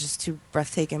because I was just too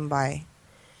breathtaking by...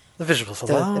 The visuals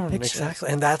alone, the pictures. exactly.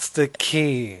 And that's the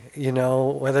key,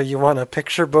 whether you want a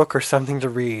picture book or something to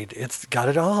read, it's got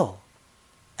it all.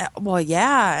 Well,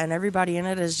 yeah, and everybody in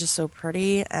it is just so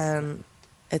pretty, and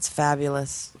it's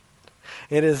fabulous.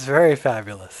 It is very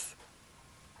fabulous.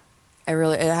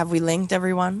 Have we linked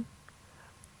everyone?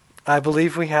 I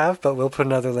believe we have, but we'll put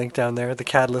another link down there,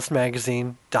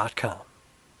 thecatalystmagazine.com.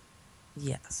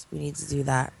 Yes, we need to do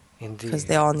that. Indeed. Because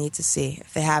they all need to see,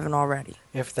 if they haven't already.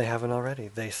 If they haven't already,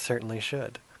 they certainly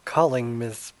should. Calling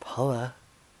Ms. Paula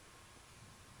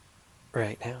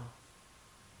right now.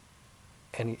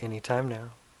 Any time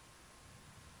now.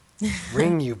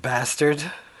 Ring, you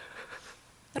bastard.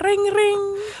 Ring,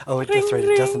 ring. Oh, that's right.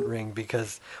 It doesn't ring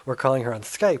because we're calling her on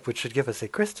Skype, which should give us a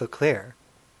crystal clear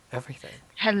everything.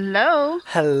 Hello.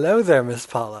 Hello there, Miss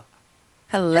Paula.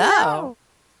 Hello.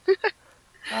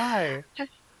 Hi.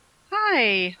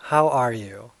 Hi. How are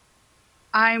you?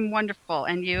 I'm wonderful.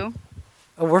 And you?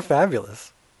 Oh, we're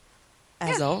fabulous.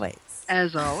 As always.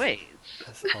 As always.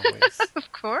 As always.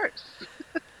 Of course.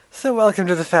 So welcome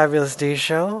to the Fabulous D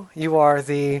Show. You are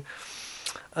the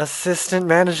assistant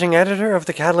managing editor of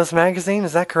the Catalyst magazine,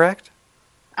 is that correct?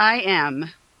 I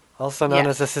am. Also known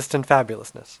as Assistant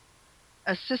Fabulousness.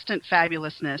 Assistant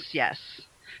Fabulousness, yes.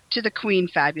 To the Queen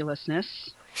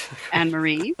Fabulousness,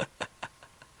 Anne-Marie.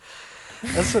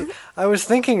 That's what I was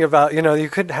thinking about. You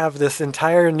could have this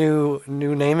entire new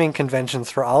naming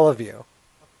conventions for all of you.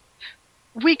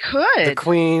 We could. The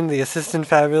Queen, the Assistant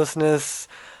Fabulousness.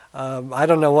 I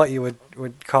don't know what you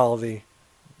would call the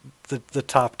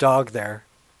top dog there.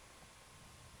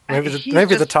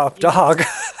 maybe the top dog.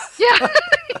 Yeah,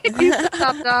 he's the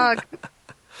top dog.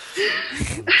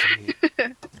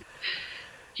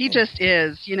 He just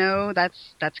is,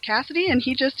 that's Cassidy, and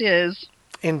he just is.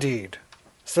 Indeed.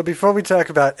 So before we talk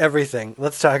about everything,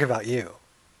 let's talk about you.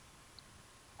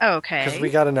 Okay. Because we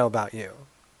got to know about you.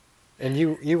 And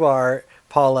you are,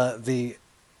 Paula, the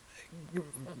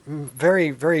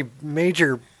very, very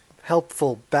major,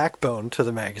 helpful backbone to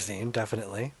the magazine,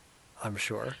 definitely, I'm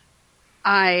sure.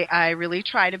 I really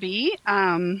try to be.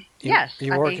 Yes.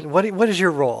 You work. What is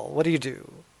your role? What do you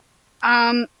do?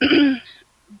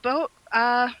 Both.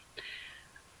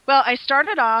 Well, I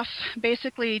started off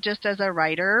basically just as a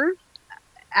writer.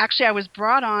 Actually, I was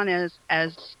brought on as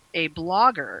a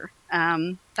blogger.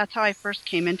 That's how I first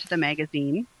came into the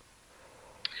magazine.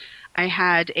 I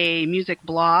had a music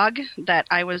blog that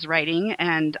I was writing,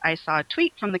 and I saw a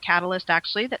tweet from the Catalyst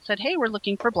actually that said, "Hey, we're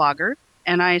looking for bloggers,"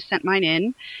 and I sent mine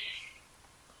in.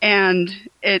 And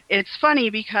it's funny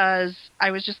because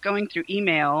I was just going through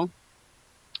email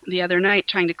the other night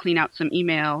trying to clean out some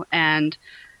email and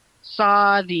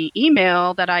saw the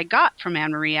email that I got from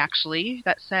Anne-Marie actually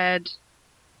that said,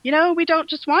 we don't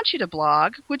just want you to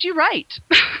blog. Would you write?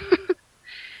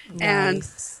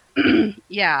 Nice. And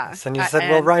yeah. And you said,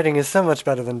 well, writing is so much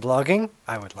better than blogging.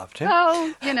 I would love to.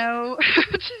 Well,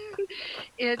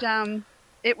 it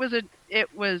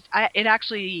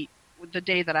actually, the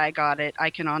day that I got it, I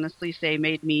can honestly say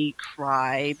made me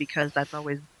cry because that's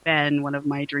always been one of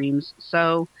my dreams.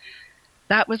 So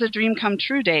that was a dream come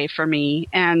true day for me.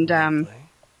 And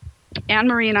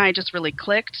Anne-Marie and I just really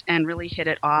clicked and really hit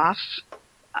it off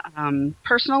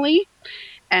personally.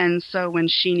 And so when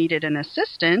she needed an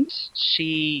assistant,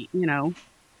 she,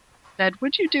 said,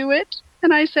 "Would you do it?"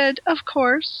 And I said, "Of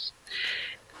course."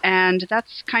 And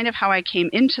that's kind of how I came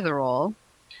into the role.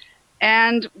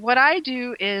 And what I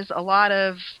do is a lot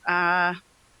of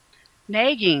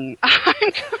nagging.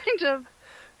 I'm kind of...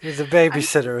 You're the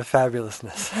babysitter of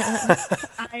fabulousness.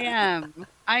 I am.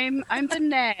 I'm the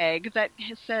nag that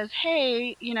says,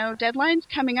 "Hey, deadline's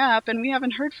coming up and we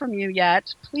haven't heard from you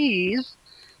yet. Please."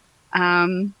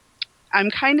 I'm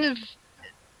kind of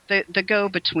the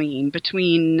go-between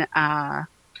between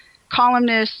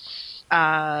columnists,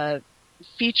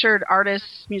 featured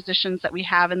artists, musicians that we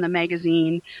have in the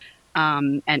magazine,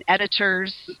 and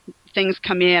editors. Things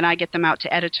come in, I get them out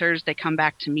to editors, they come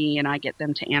back to me, and I get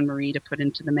them to Anne-Marie to put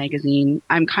into the magazine.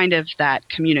 I'm kind of that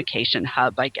communication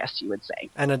hub, I guess you would say.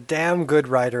 And a damn good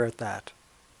writer at that.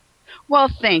 Well,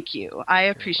 thank you. I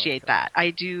appreciate that.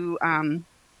 I do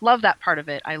love that part of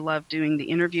it. I love doing the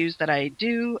interviews that I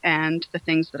do and the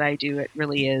things that I do. It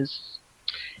really is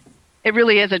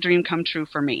a dream come true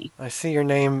for me. I see your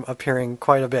name appearing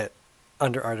quite a bit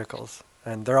under articles,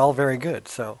 and they're all very good,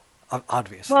 so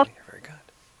obviously you're very good.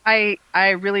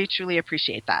 I really, truly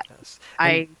appreciate that. Yes.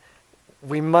 And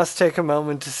we must take a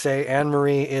moment to say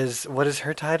Anne-Marie is, what is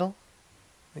her title?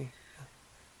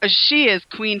 She is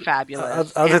Queen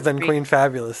Fabulous. Other than Queen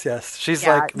Fabulous, yes. She's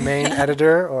like main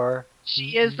editor, or...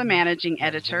 She is the managing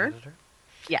editor.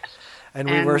 Yes. And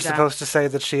we were supposed to say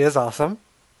that she is awesome.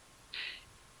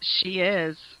 She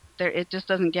is. It just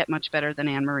doesn't get much better than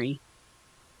Anne-Marie.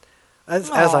 As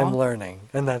I'm learning,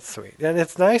 and that's sweet. And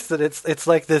it's nice that it's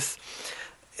like this...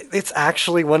 It's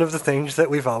actually one of the things that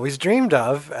we've always dreamed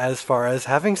of as far as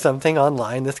having something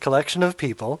online, this collection of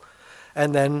people,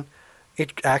 and then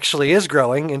it actually is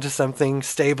growing into something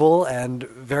stable and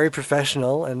very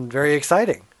professional and very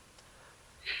exciting.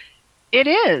 It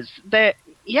is.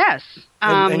 Yes.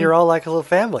 And you're all like a little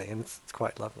family, and it's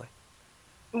quite lovely.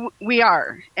 We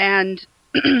are. And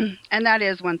and that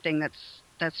is one thing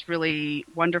that's really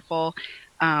wonderful.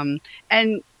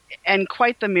 And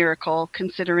quite the miracle,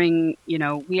 considering,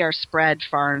 we are spread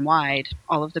far and wide,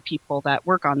 all of the people that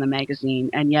work on the magazine,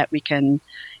 and yet we can,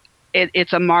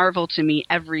 it's a marvel to me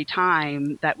every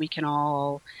time that we can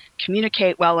all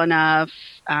communicate well enough,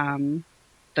 the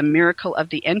miracle of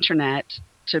the internet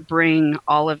to bring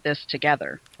all of this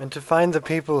together. And to find the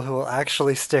people who will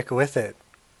actually stick with it.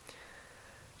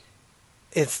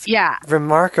 It's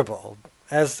remarkable.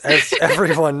 As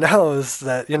everyone knows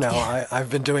that, I've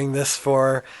been doing this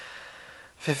for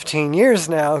 15 years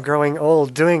now, growing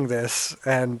old doing this,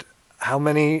 and how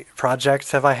many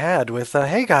projects have I had with,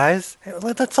 hey guys,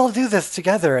 let's all do this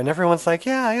together, and everyone's like,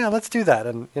 yeah, let's do that,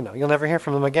 and, you'll never hear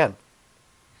from them again.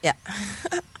 Yeah.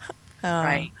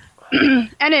 Right.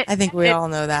 And I think we all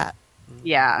know that.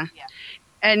 Yeah.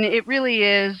 And it really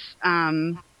is,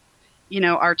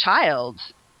 our child.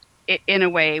 In a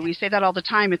way, we say that all the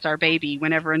time, it's our baby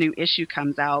whenever a new issue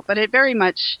comes out, but it very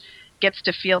much gets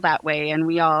to feel that way, and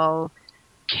we all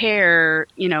care,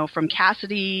 from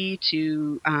Cassidy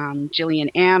to Jillian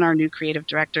Ann, our new creative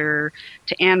director,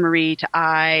 to Anne Marie, to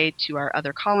our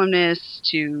other columnists,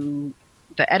 to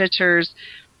the editors.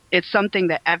 It's something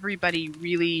that everybody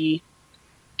really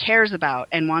cares about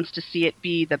and wants to see it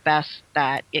be the best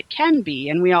that it can be.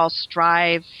 And we all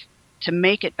strive to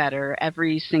make it better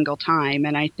every single time.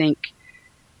 And I think,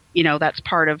 that's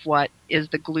part of what is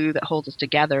the glue that holds us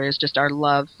together, is just our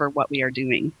love for what we are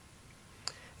doing.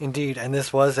 Indeed, and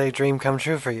this was a dream come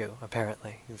true for you,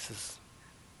 apparently. This is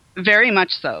very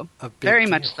much so. Very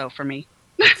deal. much so for me.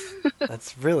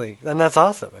 That's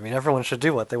awesome. I mean, everyone should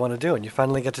do what they want to do, and you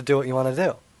finally get to do what you want to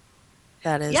do.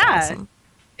 That is awesome.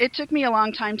 It took me a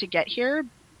long time to get here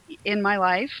in my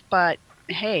life, but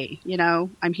hey,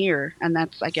 I'm here, and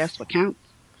that's, I guess, what counts.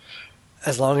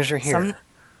 As long as you're here.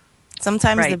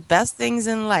 Sometimes the best things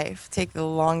in life take the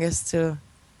longest to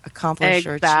accomplish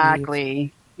or achieve.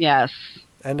 Exactly. Yes.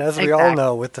 And as we all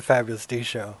know with the Fabulous D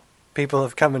Show, people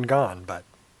have come and gone, but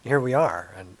here we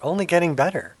are, and only getting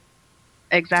better.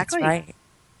 Exactly. That's right.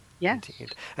 Yeah.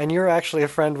 Indeed. And you're actually a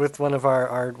friend with one of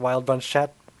our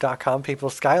wildbunchchat.com people,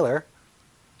 Skylar.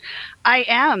 I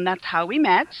am. That's how we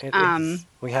met.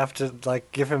 We have to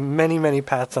give him many, many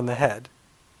pats on the head.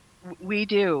 We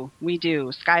do.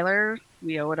 Skylar,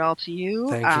 we owe it all to you.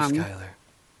 Thank you, Skylar.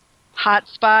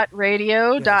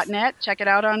 Hotspotradio.net. Yes. Check it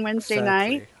out on Wednesday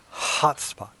night.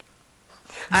 Hotspot.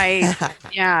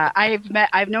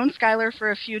 I've known Skylar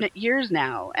for a few years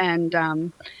now,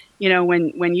 and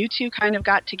when you two kind of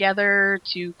got together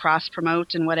to cross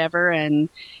promote and whatever, and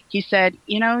he said,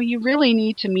 you really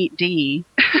need to meet Dee.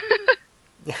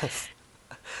 Yes.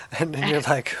 And then you're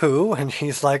like, who? And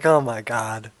he's like, oh my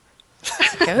God.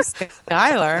 Go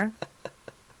Skylar.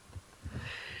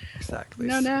 Exactly.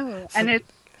 No. And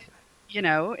it's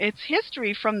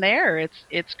history from there.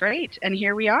 It's great. And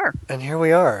here we are.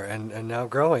 And now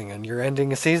growing, and you're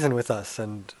ending a season with us,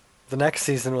 and the next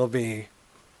season will be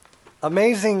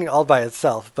amazing all by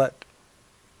itself, but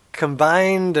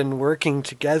combined and working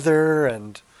together,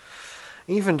 and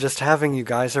even just having you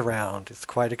guys around, it's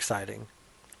quite exciting.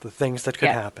 The things that could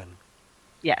happen.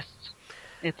 Yes.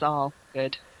 It's all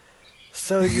good.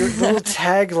 So your little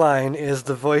tagline is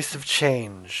the voice of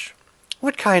change.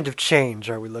 What kind of change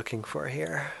are we looking for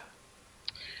here?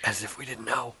 As if we didn't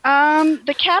know.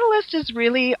 The catalyst is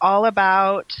really all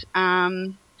about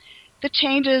the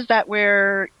changes that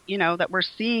we're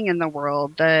seeing in the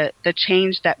world, the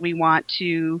change that we want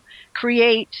to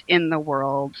create in the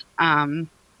world.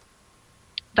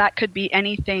 That could be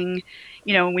anything.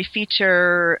 We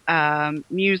feature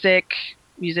music,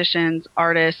 musicians,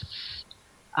 artists,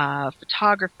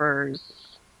 photographers,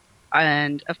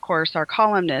 and of course our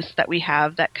columnists that we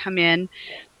have that come in,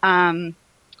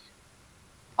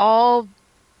 all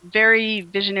very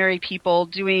visionary people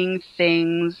doing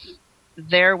things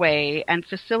their way and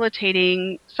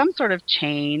facilitating some sort of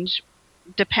change,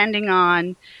 depending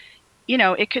on,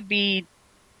 it could be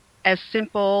as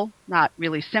simple, not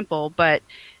really simple, but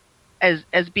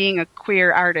as being a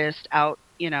queer artist out,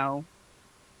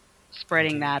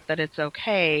 spreading that it's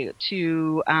okay,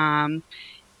 to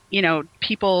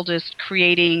people just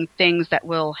creating things that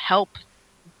will help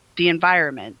the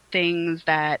environment, things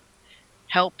that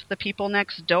help the people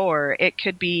next door. It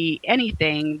could be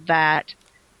anything that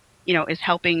is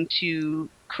helping to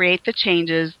create the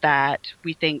changes that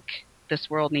we think this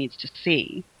world needs to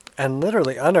see. And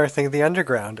literally unearthing the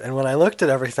underground. And when I looked at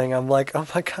everything, I'm like, oh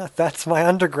my God, that's my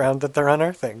underground that they're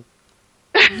unearthing.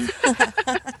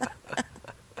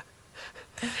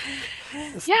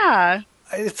 Yeah.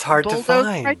 It's hard to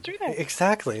find. Right through that.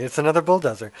 Exactly. It's another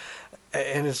bulldozer.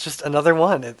 And it's just another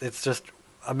one. It's just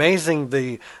amazing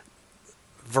the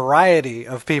variety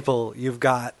of people you've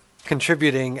got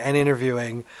contributing and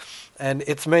interviewing. And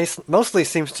it's mostly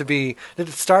seems to be, did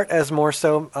it start as more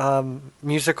so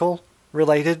musical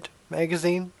related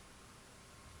magazine?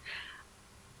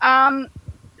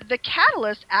 The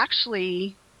Catalyst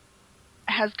actually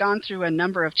has gone through a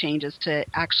number of changes to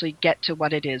actually get to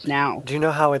what it is now. Do you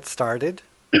know how it started?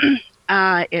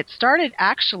 It started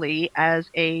actually as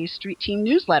a street team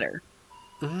newsletter.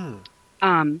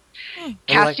 Cassie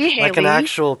Haley, like an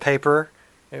actual paper.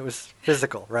 It was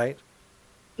physical, right?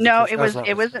 No, it was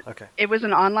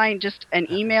an online, just an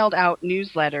emailed out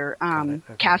newsletter.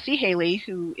 Cassie Haley,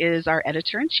 who is our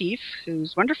editor in chief,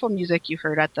 whose wonderful music you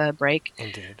heard at the break.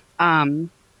 Indeed.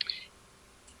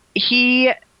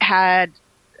 He had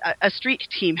a street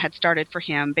team had started for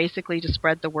him, basically to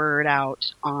spread the word out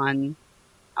on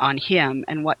him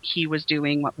and what he was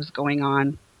doing, what was going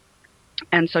on.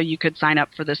 And so you could sign up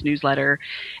for this newsletter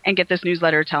and get this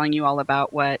newsletter telling you all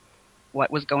about what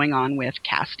was going on with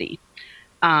Cassidy.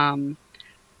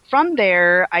 from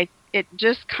there, it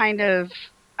just kind of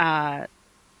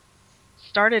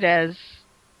started as,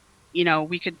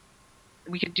 we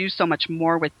could do so much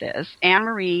more with this. Anne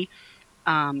Marie,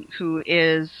 who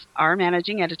is our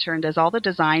managing editor and does all the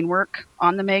design work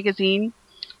on the magazine,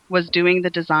 was doing the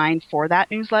design for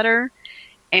that newsletter.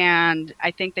 And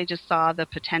I think they just saw the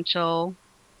potential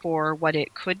for what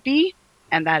it could be,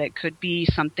 and that it could be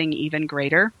something even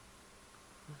greater.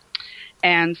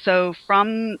 And so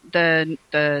from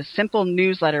the simple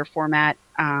newsletter format,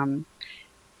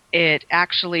 it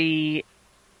actually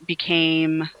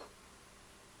became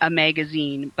a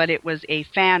magazine, but it was a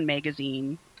fan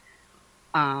magazine,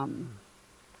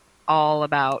 all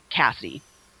about Cassidy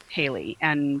Haley,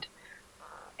 and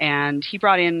he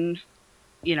brought in,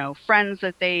 friends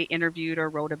that they interviewed or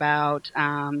wrote about.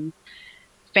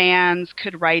 Fans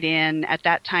could write in. At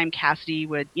that time, Cassidy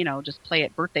would, just play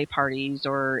at birthday parties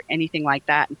or anything like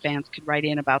that, and fans could write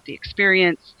in about the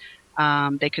experience.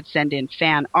 They could send in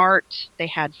fan art. They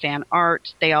had fan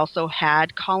art. They also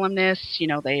had columnists.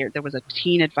 There was a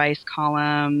teen advice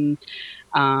column,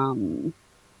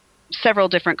 several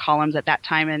different columns at that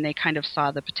time, and they kind of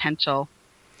saw the potential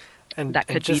that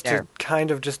could be there. To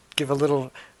kind of just give a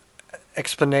little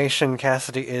explanation,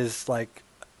 Cassidy is like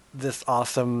this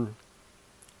awesome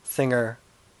singer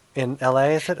in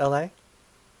L.A. Is it L.A.?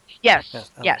 Yes.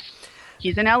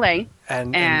 He's in L.A.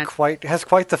 and has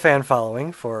quite the fan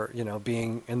following for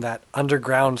being in that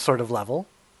underground sort of level.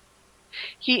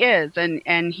 He is,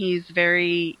 and he's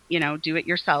very do it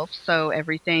yourself. So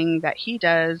everything that he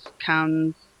does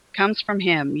comes from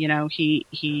him.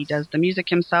 He does the music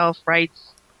himself,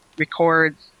 writes,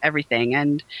 records everything,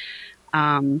 and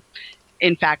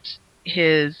in fact,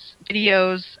 his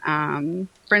videos.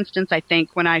 For instance, I think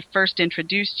when I first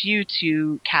introduced you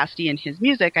to Cassidy and his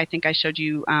music, I think I showed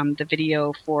you the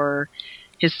video for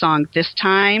his song "This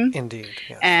Time." Indeed,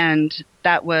 yes. And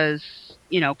that was,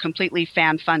 completely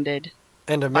fan-funded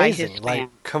and amazing, like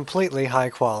completely high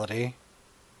quality.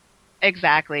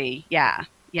 Exactly. Yeah.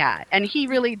 And he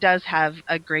really does have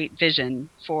a great vision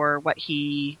for what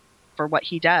he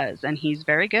does, and he's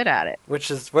very good at it.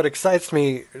 Which is what excites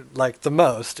me like the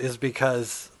most, is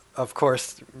because, of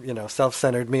course,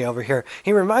 self-centered me over here,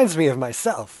 he reminds me of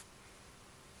myself.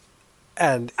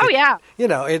 And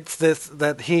it's this,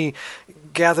 that he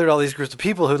gathered all these groups of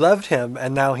people who loved him,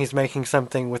 and now he's making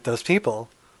something with those people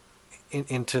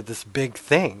into this big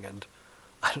thing. And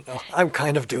I don't know, I'm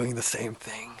kind of doing the same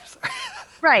thing.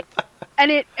 Right. And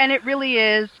it really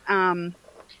is,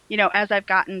 as I've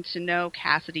gotten to know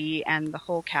Cassidy and the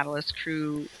whole Catalyst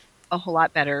crew a whole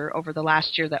lot better over the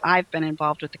last year that I've been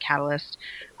involved with the Catalyst,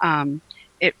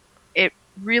 it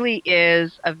really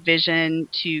is a vision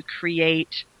to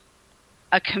create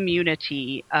a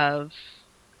community of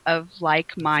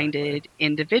like-minded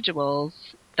individuals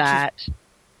that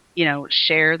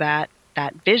share that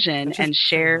vision and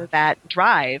share that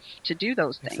drive to do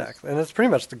those things. Exactly, and that's pretty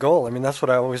much the goal. I mean, that's what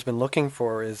I've always been looking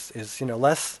for. Is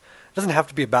less. It doesn't have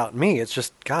to be about me. It's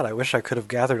just, God, I wish I could have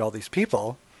gathered all these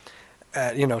people,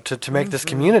 to make this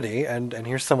community. And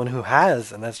here's someone who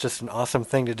has, and that's just an awesome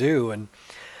thing to do. And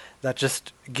that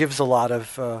just gives a lot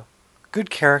of good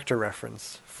character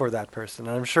reference for that person.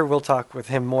 And I'm sure we'll talk with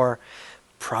him more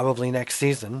probably next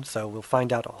season. So we'll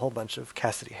find out a whole bunch of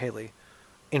Cassidy Haley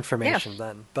information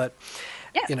then. But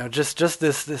just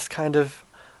this kind of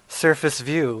surface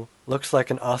view looks like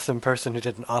an awesome person who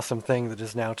did an awesome thing that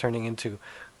is now turning into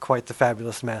quite the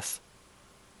fabulous mess.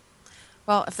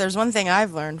 Well, if there's one thing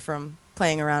I've learned from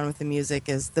playing around with the music,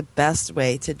 is the best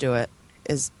way to do it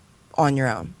is on your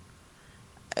own,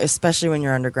 especially when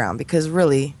you're underground, because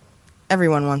really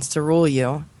everyone wants to rule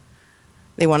you.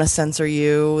 They want to censor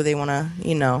you. They want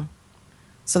to,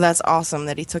 So that's awesome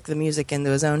that he took the music into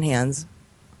his own hands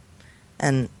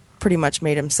and pretty much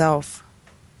made himself.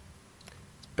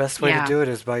 Best way to do it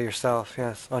is by yourself,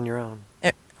 yes, on your own.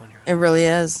 It really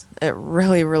is. It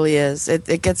really, really is.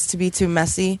 It gets to be too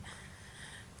messy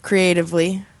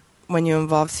creatively when you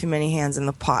involve too many hands in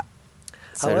the pot.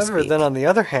 However, then on the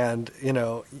other hand,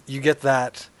 you get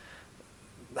that,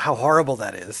 how horrible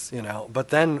that is, But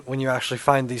then when you actually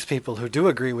find these people who do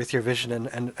agree with your vision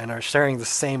and are sharing the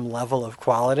same level of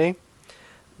quality,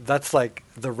 that's like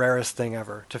the rarest thing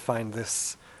ever, to find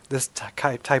this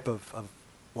type of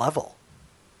level.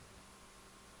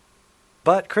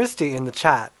 But Christy in the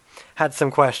chat had some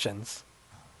questions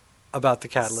about the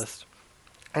Catalyst,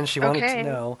 and she wanted to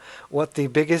know what the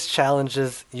biggest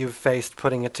challenges you've faced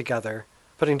putting together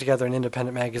an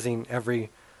independent magazine every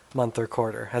month or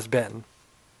quarter has been.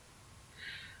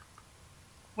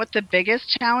 What the biggest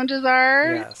challenges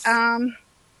are? Yes.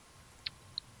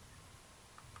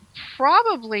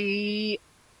 Probably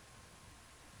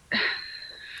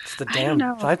the I don't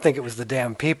damn. know. I think it was the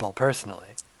damn people, personally.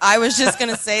 I was just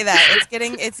gonna say that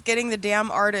it's getting the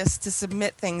damn artists to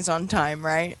submit things on time,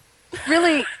 right?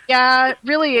 Really, yeah,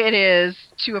 really it is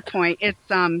to a point.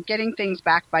 It's getting things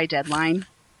back by deadline.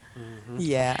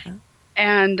 Yeah.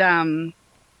 And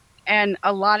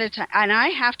a lot of time, and I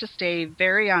have to stay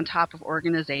very on top of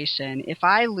organization. If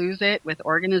I lose it with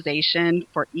organization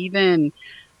for even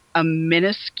a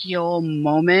minuscule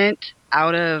moment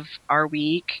out of our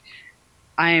week,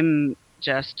 I'm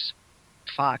just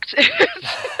fucked.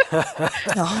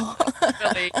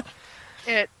 Really,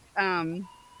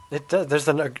 It does. There's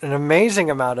an amazing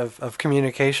amount of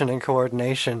communication and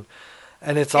coordination,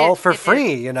 and it's all for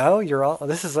free. You know, you're all.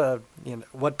 This is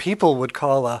what people would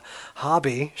call a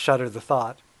hobby. Shudder the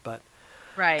thought, but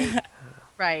right,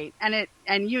 right,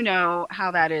 and you know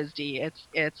how that is, Dee.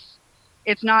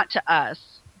 It's not to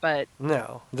us, but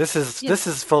no, this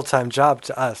is full-time job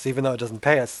to us, even though it doesn't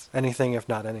pay us anything, if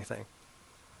not anything.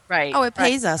 Right. Oh, it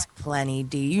pays us plenty,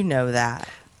 D. You know that.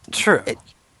 True. It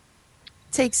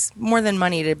takes more than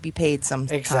money to be paid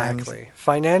sometimes. Exactly.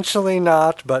 Financially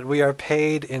not, but we are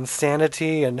paid in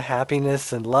sanity and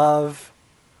happiness and love.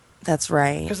 That's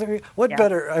right. Because, I mean, what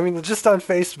better... I mean, just on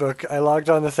Facebook, I logged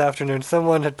on this afternoon,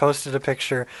 someone had posted a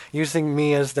picture using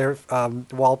me as their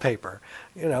wallpaper.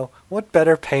 You know, what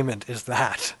better payment is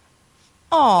that?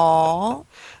 Aww.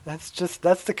 That's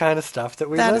the kind of stuff that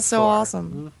we live for. That is so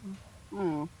awesome.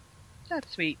 Oh,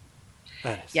 that's sweet.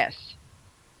 That is. Yes.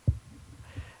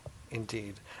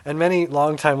 Indeed. And many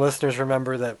longtime listeners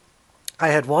remember that I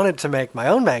had wanted to make my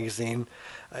own magazine.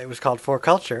 It was called For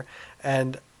Culture,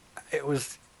 and I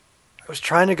was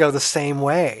trying to go the same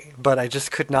way, but I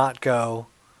just could not go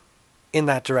in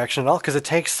that direction at all because it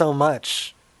takes so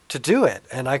much to do it,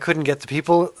 and I couldn't get the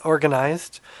people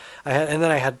organized. And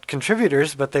then I had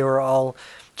contributors, but they were all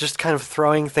just kind of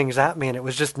throwing things at me, and it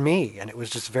was just me, and it was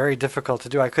just very difficult to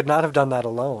do. I could not have done that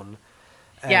alone.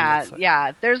 And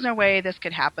yeah. There's no way this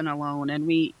could happen alone, and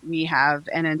we have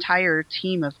an entire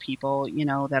team of people, you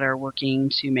know, that are working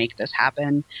to make this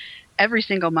happen every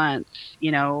single month.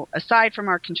 You know, aside from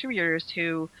our contributors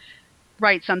who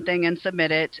write something and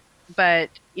submit it, but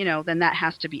you know, then that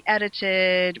has to be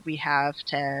edited. We have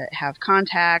to have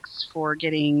contacts for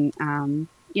getting,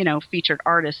 you know, featured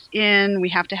artists in. We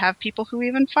have to have people who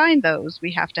even find those.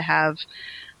 We have to have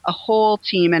a whole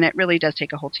team, and it really does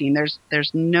take a whole team.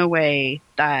 There's no way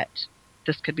that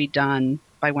this could be done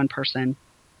by one person.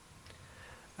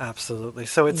 Absolutely.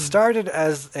 So it started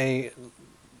as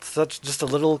just a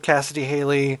little Cassidy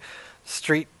Haley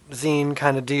street zine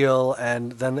kind of deal,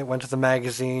 and then it went to the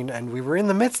magazine, and we were in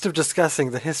the midst of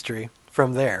discussing the history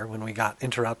from there when we got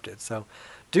interrupted. So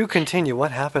do continue.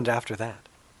 What happened after that?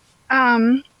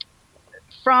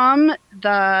 From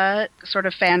the sort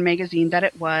of fan magazine that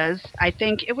it was, I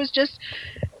think it was just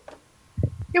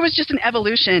an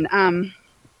evolution.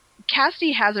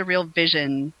 Cassidy has a real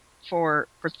vision for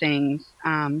things,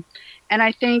 and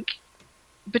I think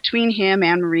between him,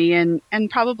 Anne Marie, and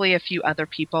probably a few other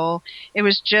people, it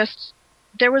was just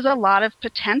there was a lot of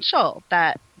potential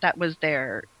that was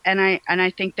there, and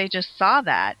I think they just saw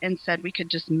that and said we could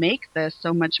just make this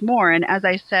so much more. And as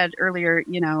I said earlier,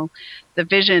 you know, the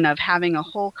vision of having a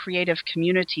whole creative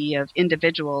community of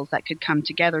individuals that could come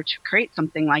together to create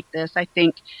something like this, I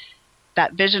think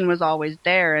that vision was always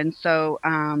there. And so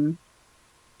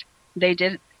they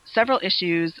did several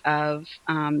issues of,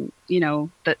 you know,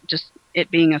 just it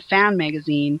being a fan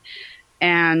magazine,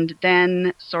 and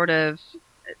then sort of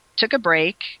took a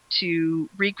break to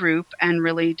regroup and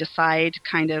really decide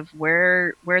kind of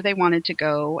where they wanted to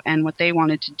go and what they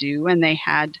wanted to do. And they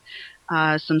had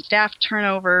some staff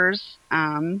turnovers,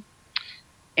 and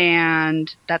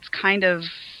that's kind of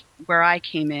where I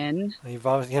came in. You've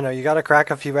always, you know, you got to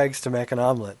crack a few eggs to make an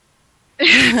omelet.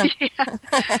 Yeah,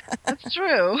 that's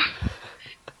true.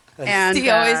 And he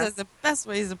always has the best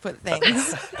ways to put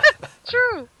things.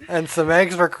 True. And some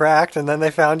eggs were cracked, and then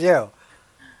they found you.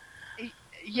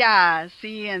 Yeah,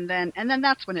 see, and then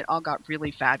that's when it all got really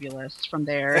fabulous from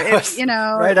there. You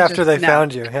know, right after they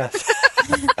found you, yes.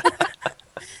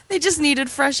 They just needed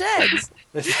fresh eggs.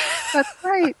 That's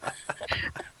right.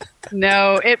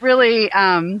 No, it really.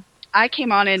 I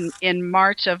came on in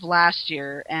March of last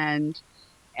year, and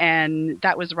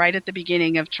that was right at the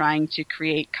beginning of trying to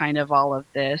create kind of all of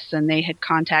this. And they had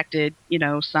contacted, you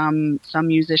know, some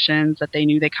musicians that they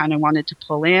knew they kind of wanted to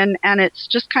pull in, and it's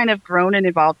just kind of grown and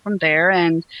evolved from there.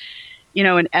 And, you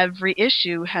know, and every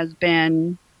issue has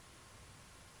been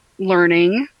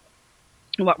learning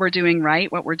what we're doing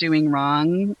right, what we're doing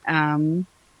wrong,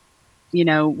 you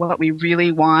know, what we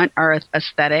really want our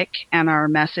aesthetic and our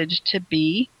message to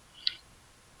be.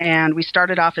 And we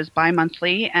started off as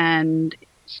bi-monthly, and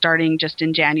starting just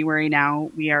in January now,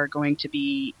 we are going to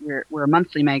be, we're a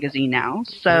monthly magazine now.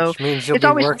 So which means you'll it's be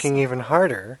always working even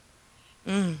harder.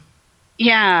 Yeah.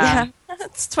 Yeah,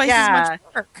 it's twice as much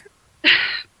work.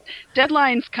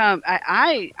 Deadlines come.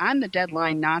 I'm the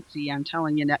deadline Nazi, I'm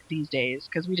telling you these days,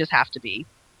 because we just have to be.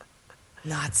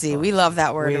 Nazi. We love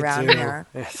that word We around do. here.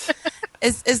 Yes.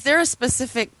 Is there a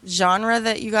specific genre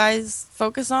that you guys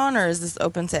focus on, or is this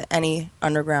open to any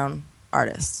underground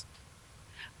artists?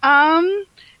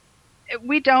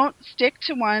 We don't stick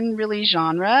to one really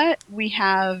genre. We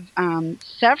have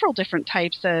several different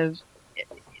types of.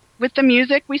 With the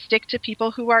music, we stick to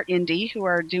people who are indie, who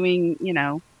are doing,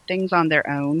 things on their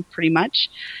own, pretty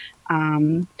much.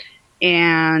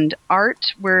 And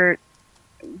art,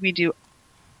 we do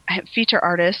feature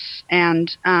artists, and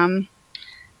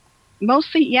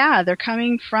mostly, they're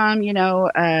coming from,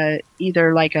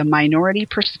 either like a minority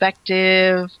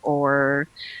perspective or,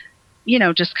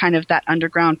 just kind of that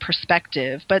underground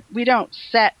perspective. But we don't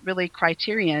set really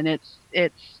criterion. It's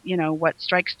what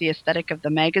strikes the aesthetic of the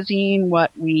magazine,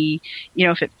 what we,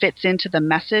 if it fits into the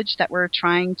message that we're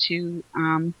trying to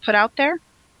put out there.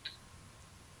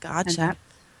 Gotcha.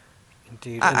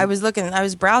 Indeed. I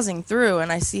was browsing through,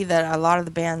 and I see that a lot of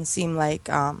the bands seem like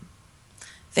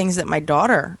things that my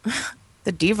daughter,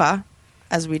 the diva,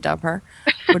 as we dub her,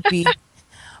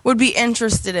 would be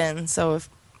interested in. So if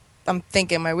I'm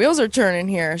thinking my wheels are turning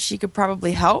here, she could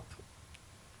probably help.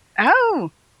 Oh,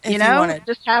 If you wanted.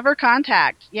 just have her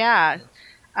contact. Yeah.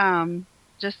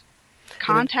 Just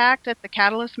contact at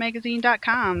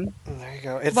thecatalyst.magazine.com. There you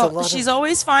go. She's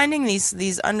always finding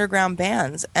these underground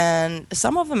bands, and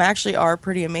some of them actually are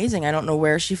pretty amazing. I don't know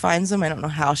where she finds them. I don't know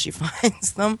how she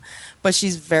finds them, but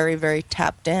she's very, very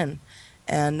tapped in,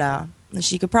 and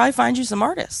she could probably find you some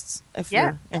artists if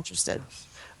you're interested.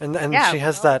 And she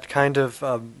has that kind of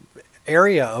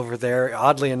area over there.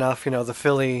 Oddly enough, the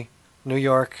Philly, New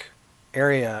York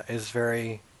area is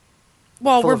very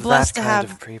full we're of blessed that to kind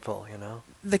have of people,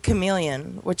 the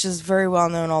Chameleon, which is very well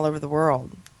known all over the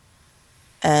world.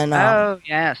 And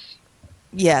yes.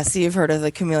 Yeah, so you've heard of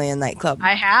the Chameleon nightclub.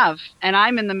 I have, and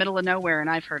I'm in the middle of nowhere, and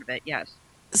I've heard of it, yes.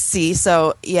 See,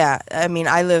 so, yeah, I mean,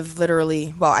 I live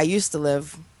literally, I used to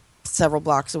live several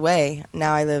blocks away.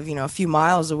 Now I live, a few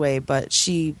miles away, but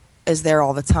she is there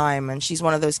all the time, and she's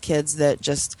one of those kids that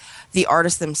just, the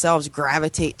artists themselves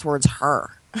gravitate towards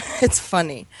her. It's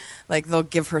funny. Like, they'll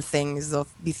give her things. They'll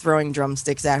be throwing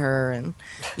drumsticks at her and,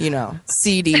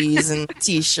 CDs and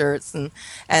T-shirts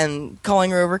and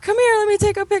calling her over, come here, let me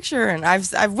take a picture. And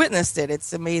I've witnessed it.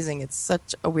 It's amazing. It's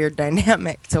such a weird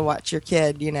dynamic to watch your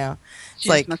kid, It's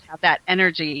She must have that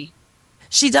energy.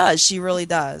 She does. She really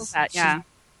does. Yeah.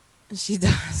 She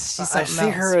does. She's I something see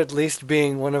else. her at least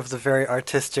being one of the very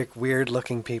artistic,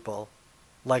 weird-looking people.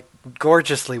 Like,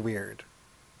 gorgeously weird.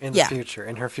 In the future,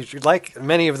 in her future, like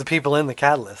many of the people in the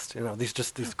Catalyst,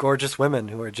 these gorgeous women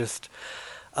who are just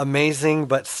amazing,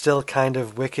 but still kind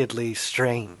of wickedly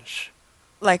strange.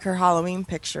 Like her Halloween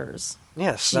pictures.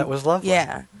 Yes, that was lovely.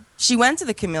 Yeah, she went to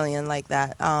the Chameleon like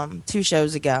that 2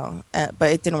 shows ago,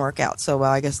 but it didn't work out so well.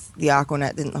 I guess the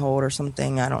Aquanet didn't hold or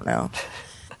something. I don't know.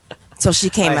 So she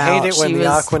came out. I hate it when the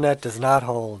Aquanet does not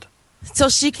hold. So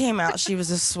she came out. She was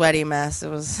a sweaty mess.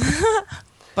 It was,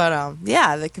 but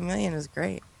yeah, the Chameleon is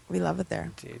great. We love it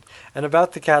there. Indeed. And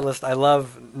about the Catalyst, I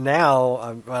love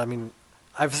now,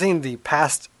 I've seen the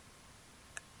past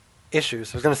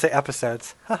issues. I was going to say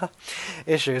episodes.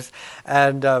 Issues.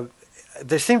 And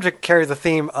they seem to carry the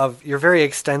theme of you're very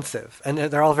extensive. And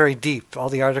they're all very deep. All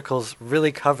the articles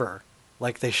really cover,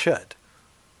 like they should,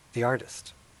 the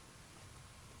artist.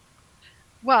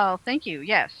 Well, thank you.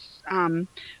 Yes.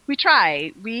 We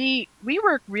try. We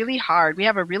work really hard. We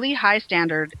have a really high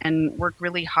standard and work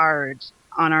really hard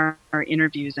on our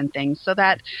interviews and things so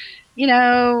that,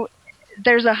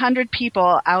 there's 100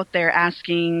 people out there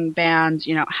asking bands,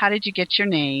 how did you get your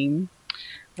name?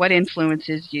 What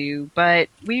influences you? But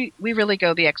we really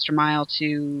go the extra mile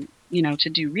to, to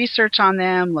do research on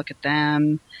them, look at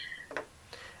them.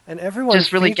 And everyone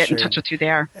just really get in touch with who they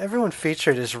are. Everyone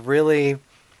featured is really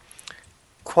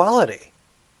quality.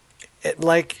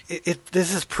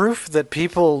 This is proof that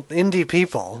indie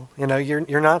people,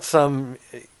 you're not some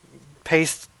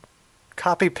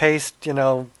copy paste,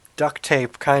 duct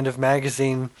tape kind of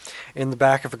magazine in the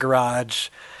back of a garage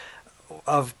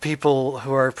of people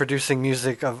who are producing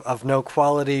music of no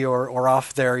quality or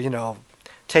off their,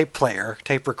 tape player,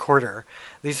 tape recorder.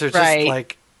 These are just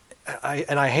like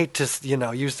I hate to,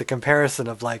 use the comparison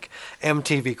of like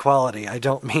MTV quality. I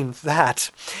don't mean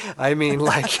that. I mean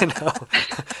like,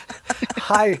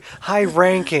 high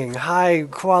ranking, high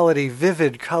quality,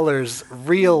 vivid colors,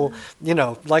 real,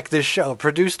 like this show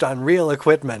produced on real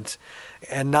equipment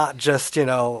and not just,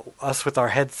 us with our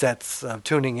headsets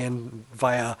tuning in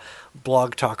via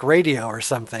Blog Talk Radio or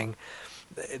something.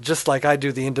 Just like I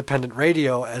do the independent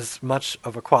radio as much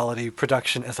of a quality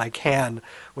production as I can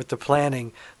with the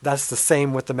planning, that's the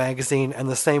same with the magazine, and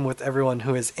the same with everyone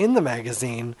who is in the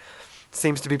magazine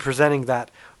seems to be presenting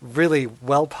that really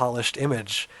well-polished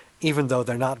image, even though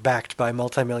they're not backed by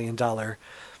multi-million-dollar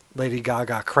Lady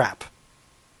Gaga crap.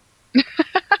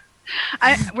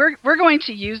 We're going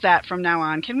to use that from now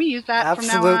on. Can we use that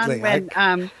Absolutely. from now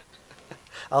on?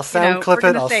 I'll sound clip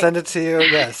it. I'll send it to you.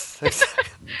 Yes.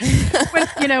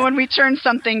 when we turn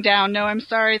something down, no, I'm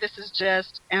sorry, this is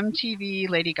just MTV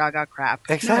Lady Gaga crap.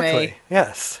 Exactly. No way.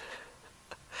 Yes.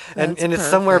 And it's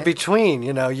somewhere between,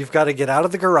 you've got to get out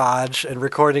of the garage and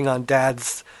recording on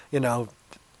Dad's,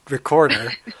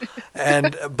 recorder,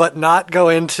 but not go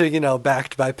into,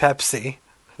 backed by Pepsi,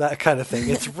 that kind of thing.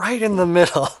 It's right in the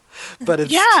middle. But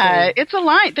it's it's a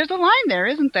line. There's a line there,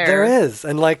 isn't there? There is.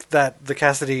 And like the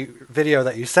Cassidy video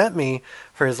that you sent me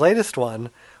for his latest one,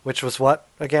 which was what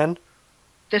again?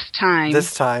 This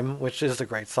Time, which is a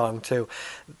great song too.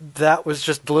 That was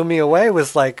just blew me away.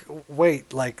 Was like,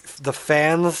 wait, like the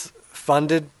fans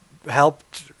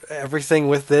helped everything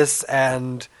with this,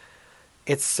 and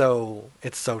it's so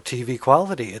TV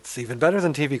quality. It's even better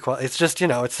than TV quality. It's just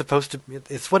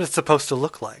it's what it's supposed to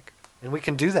look like. And we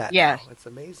can do that now. It's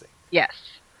amazing. Yes.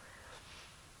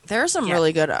 There are some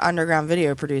really good underground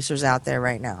video producers out there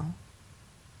right now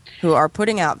who are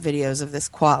putting out videos of this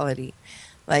quality.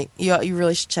 Like, you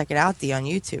really should check it out, on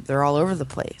YouTube. They're all over the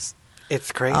place.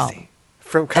 It's crazy.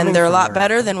 And they're a lot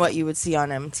better than what you would see on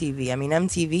MTV. I mean,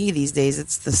 MTV these days,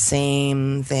 it's the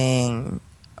same thing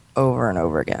over and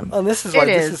over again. Well, and this is why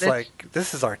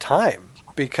this is our time,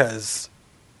 because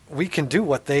we can do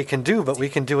what they can do, but we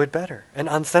can do it better and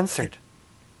uncensored.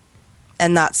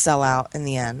 And not sell out in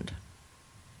the end.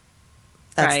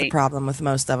 That's the problem with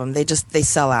most of them. They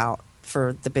sell out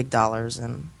for the big dollars,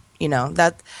 and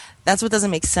that's what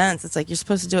doesn't make sense. It's like you're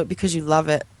supposed to do it because you love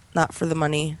it, not for the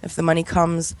money. If the money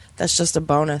comes, that's just a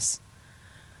bonus.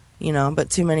 But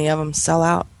too many of them sell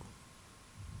out.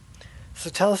 So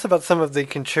tell us about some of the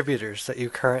contributors that you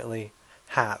currently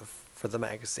have for the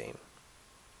magazine.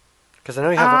 Because I know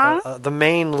you have the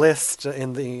main list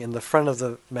in the front of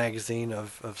the magazine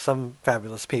of some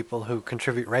fabulous people who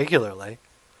contribute regularly.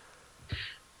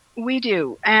 We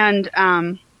do, and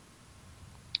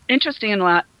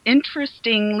interestingly,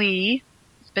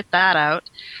 spit that out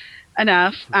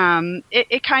enough.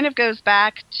 It kind of goes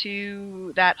back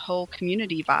to that whole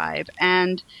community vibe,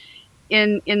 and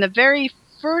in the very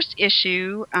first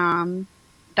issue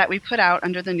that we put out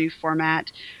under the new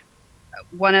format,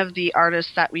 one of the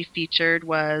artists that we featured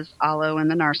was Aloe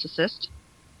and the Narcissist.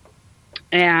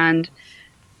 And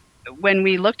when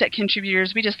we looked at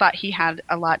contributors, we just thought he had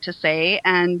a lot to say.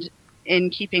 And in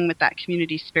keeping with that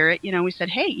community spirit, we said,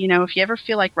 hey, if you ever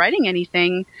feel like writing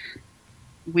anything,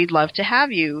 we'd love to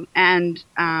have you. And,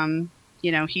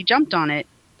 he jumped on it.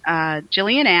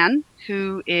 Jillian Ann,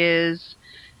 who is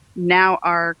now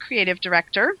our creative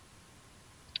director,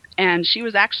 and she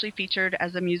was actually featured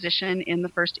as a musician in the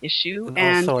first issue.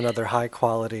 And also another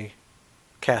high-quality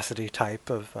Cassidy type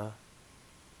of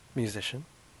musician.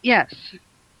 Yes.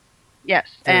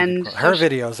 And cool. Her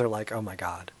videos are like, oh my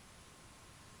God.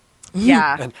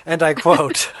 Yeah. And I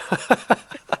quote,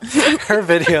 her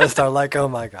videos are like, oh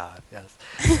my God. Yes.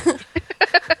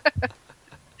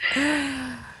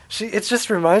 It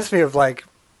just reminds me of like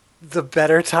the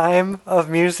better time of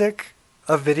music.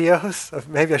 Of videos,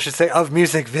 maybe I should say of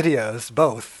music videos,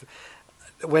 both.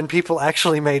 When people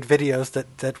actually made videos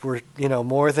that were,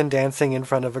 more than dancing in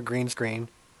front of a green screen.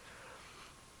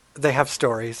 They have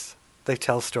stories. They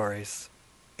tell stories.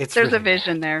 There's a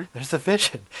vision there. There's a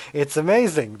vision. It's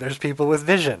amazing. There's people with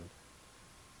vision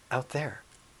out there.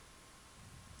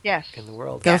 Yes. In the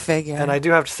world. Go figure. And I do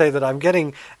have to say that I'm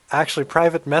getting actually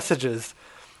private messages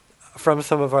from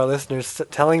some of our listeners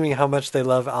telling me how much they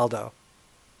love Aldo.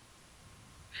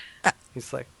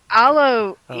 He's like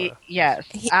Aloe. Yes,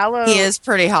 Aloe. He is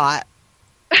pretty hot.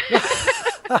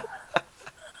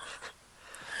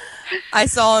 I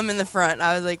saw him in the front.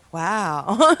 I was like,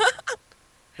 wow.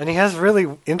 And he has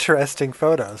really interesting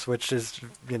photos, which is,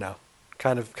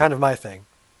 kind of my thing.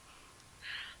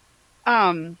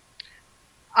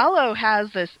 Alo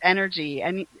has this energy,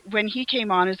 and when he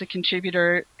came on as a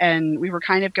contributor, and we were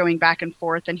kind of going back and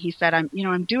forth, and he said, I'm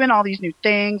doing all these new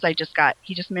things.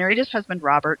 He just married his husband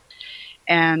Robert,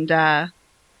 and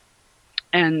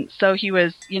so he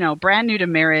was, brand new to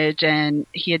marriage, and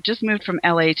he had just moved from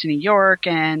LA to New York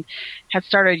and had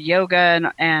started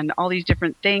yoga and all these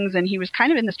different things. And he was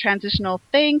kind of in this transitional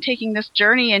thing, taking this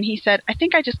journey. And he said, I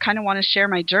think I just kind of want to share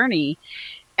my journey.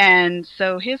 And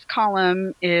so his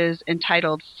column is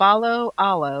entitled Follow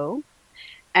Alo.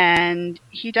 And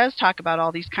he does talk about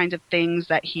all these kinds of things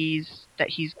that he's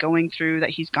going through, that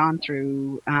he's gone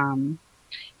through,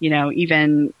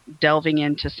 even delving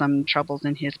into some troubles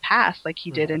in his past, like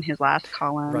he did in his last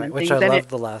column. Right, and which things. I loved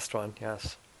the last one,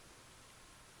 yes.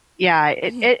 Yeah,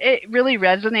 it really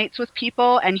resonates with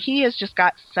people, and he has just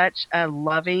got such a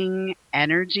loving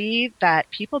energy that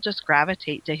people just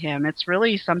gravitate to him. It's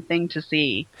really something to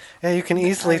see. Yeah, you can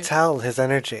easily tell his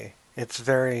energy. It's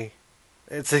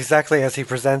exactly as he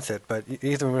presents it, but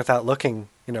even without looking,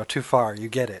 too far, you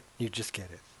get it. You just get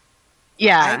it.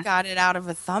 Yeah. I got it out of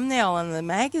a thumbnail in the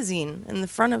magazine, in the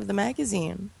front of the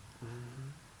magazine.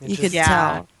 You could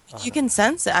tell. You can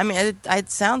sense it. I mean, it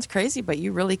sounds crazy, but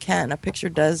you really can. A picture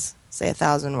does say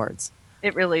 1,000 words.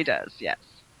 It really does, yes.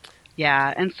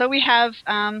 Yeah, and so we have,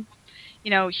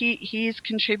 he's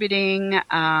contributing.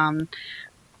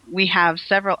 We have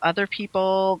several other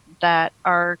people that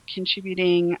are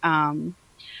contributing.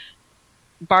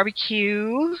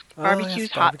 Barbecue's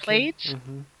Hot Plate.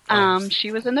 Mm-hmm.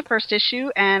 She was in the first issue,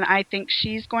 and I think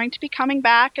she's going to be coming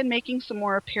back and making some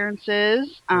more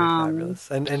appearances. Fabulous.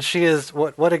 And she is,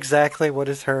 what exactly, what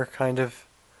is her kind of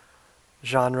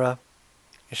genre?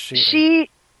 Is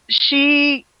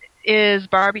she is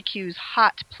Barbecue's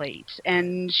Hot Plate,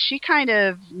 and she kind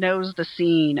of knows the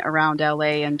scene around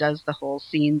LA and does the whole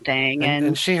scene thing.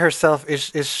 And she herself,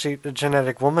 is she a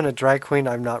genetic woman, a drag queen?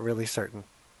 I'm not really certain.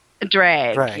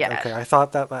 Drag, yes. Okay. I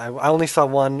thought that, I only saw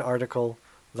one article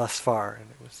thus far, and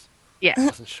it was, I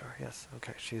wasn't sure. Yes,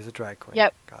 okay, she's a drag queen.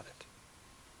 Yep. Got it.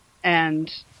 And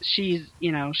she's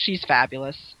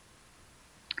fabulous.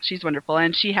 She's wonderful,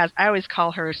 and I always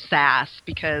call her Sass,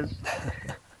 because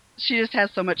she just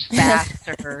has so much sass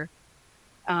to her.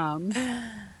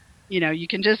 You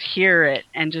can just hear it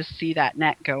and just see that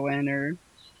neck going, or...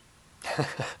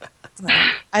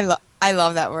 I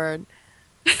love that word.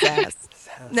 Sass.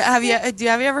 Now, have you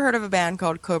ever heard of a band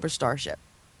called Cobra Starship?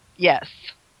 Yes.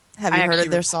 Have you heard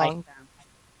of their song?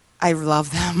 I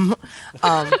love them.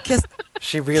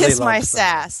 She really Kiss My loves them.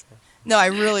 Sass. No, I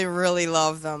really, really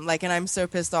love them. And I'm so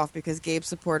pissed off because Gabe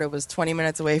Saporta was 20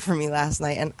 minutes away from me last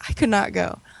night, and I could not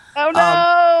go. Oh,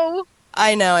 no!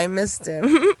 I know, I missed him.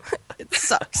 It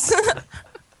sucks.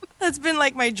 That's been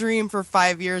my dream for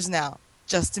 5 years now,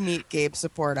 just to meet Gabe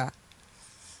Saporta.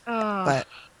 Oh. But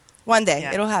one day,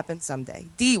 it'll happen someday.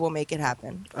 Dee will make it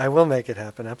happen. I will make it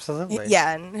happen, absolutely.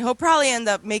 Yeah, and he'll probably end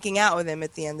up making out with him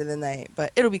at the end of the night,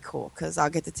 but it'll be cool because I'll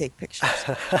get to take pictures.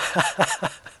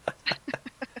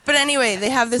 But anyway,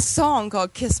 they have this song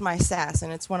called Kiss My Sass,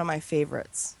 and it's one of my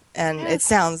favorites. And it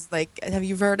sounds like, have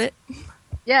you heard it?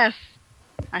 Yes,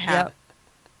 I have. Yep.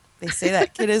 They say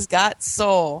that kid has got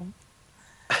soul.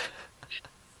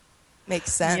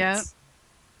 Makes sense.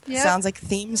 Yep. Sounds like a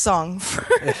theme song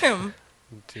for him.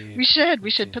 Indeed.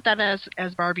 We should put that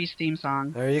as Barbie's theme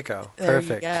song. There you go. There you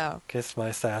Perfect. go. Kiss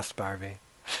My Sass, Barbie.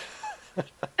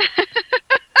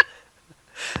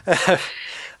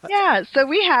 Yeah, so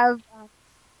we have...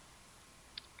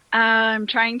 I'm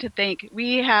trying to think.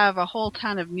 We have a whole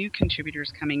ton of new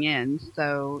contributors coming in,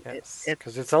 so yes,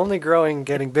 because it's only growing,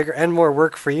 getting bigger, and more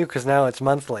work for you because now it's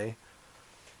monthly.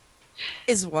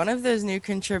 Is one of those new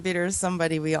contributors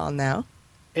somebody we all know?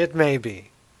 It may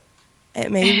be.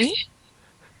 It may be?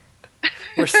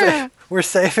 We're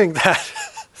saving that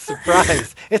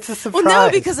surprise. It's a surprise. Well,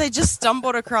 no, because I just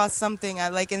stumbled across something I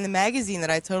like in the magazine that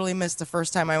I totally missed the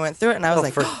first time I went through it, and I was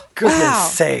like, for goodness wow.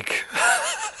 sake.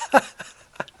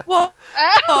 Well,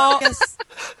 I guess,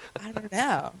 I don't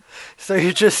know. So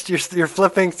you're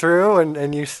flipping through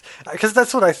and you, because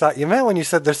that's what I thought you meant when you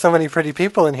said there's so many pretty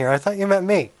people in here. I thought you meant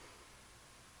me.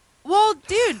 Well,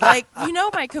 dude, my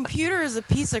computer is a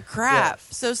piece of crap.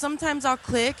 Yes. So sometimes I'll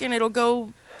click and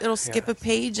it'll skip a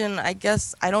page, and I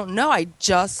guess, I don't know. I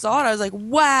just saw it. I was like,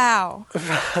 wow.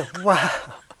 Wow.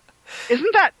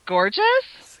 Isn't that gorgeous?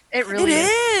 It really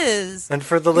is. And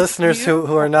for the listeners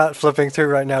who are not flipping through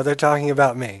right now, they're talking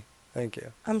about me. Thank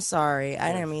you. I'm sorry.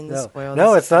 I didn't mean to spoil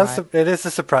No, this. it's not. It is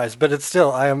a surprise, but it's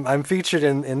still. I'm featured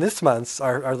in this month's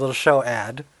our little show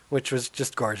ad, which was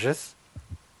just gorgeous.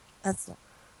 That's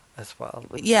as well.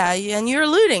 Yeah, and you're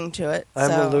alluding to it.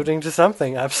 I'm alluding to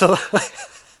something. Absolutely.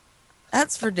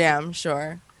 That's for damn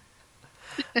sure.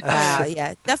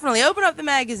 Yeah, definitely open up the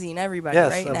magazine, everybody,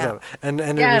 Yes, right now. and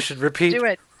we Yes, should repeat do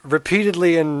it.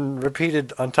 repeatedly and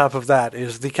repeated on top of that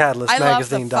is I love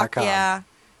the fuck thecatalystmagazine.com. yeah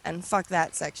and fuck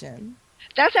that section.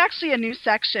 That's actually a new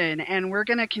section, and we're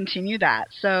going to continue that.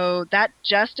 So that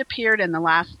just appeared in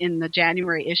the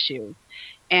January issue,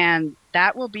 and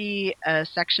that will be a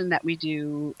section that we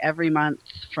do every month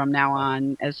from now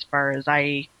on, as far as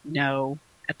I know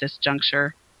at this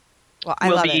juncture. Well, I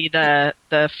will love be it.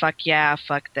 the fuck yeah,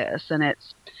 fuck this, and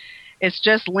it's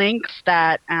just links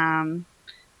that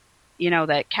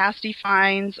that Cassidy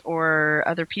finds or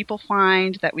other people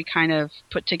find that we kind of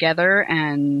put together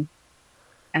and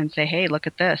say, hey, look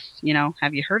at this.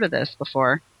 Have you heard of this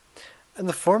before? And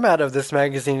the format of this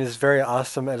magazine is very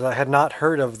awesome, as I had not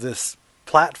heard of this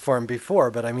platform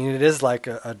before, but I mean, it is like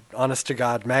a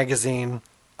honest-to-God magazine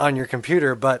on your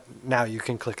computer, but now you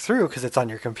can click through because it's on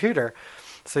your computer.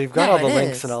 So you've got all the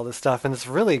links and all this stuff, and it's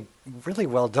really, really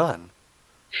well done.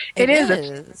 It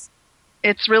is.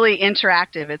 It's really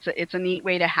interactive. It's a neat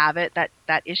way to have it.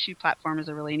 That issue platform is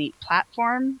a really neat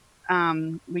platform.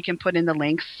 We can put in the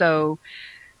links, so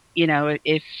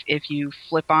if you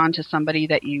flip on to somebody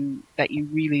that you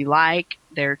really like,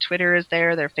 their Twitter is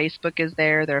there, their Facebook is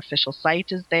there, their official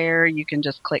site is there. You can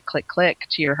just click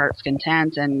to your heart's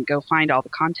content and go find all the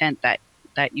content that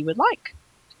you would like.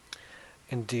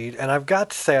 Indeed. And I've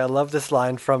got to say, I love this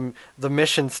line from the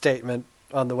mission statement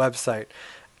on the website.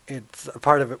 It's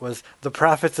part of it was, the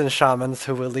prophets and shamans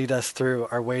who will lead us through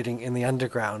are waiting in the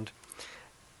underground.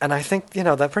 And I think,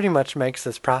 that pretty much makes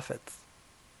us prophets.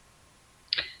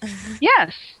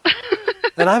 Yes.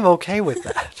 And I'm okay with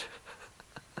that.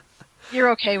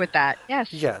 You're okay with that,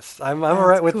 yes. Yes, I'm all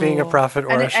right with being a prophet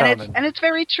or a shaman. And it's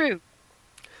very true.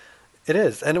 It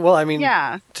is. And, well, I mean,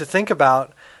 yeah. To think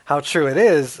about how true it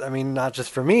is, I mean, not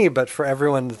just for me, but for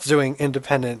everyone that's doing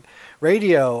independent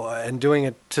radio and doing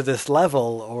it to this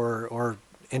level, or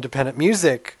independent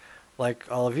music, like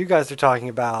all of you guys are talking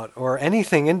about, or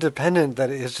anything independent that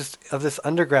is just of this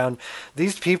underground,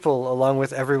 these people, along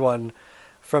with everyone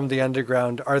from the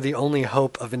underground, are the only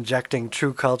hope of injecting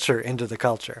true culture into the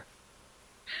culture.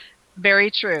 Very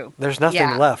true. There's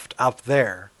nothing left out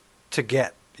there to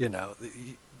get,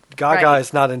 Gaga Right.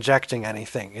 is not injecting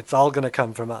anything. It's all going to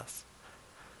come from us.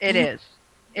 It is.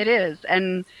 It is.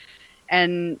 And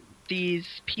these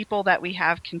people that we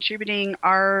have contributing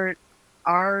are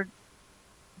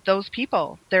those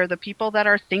people. They're the people that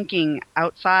are thinking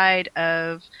outside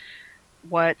of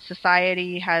what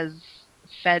society has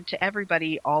fed to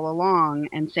everybody all along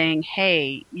and saying,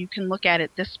 hey, you can look at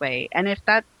it this way. And if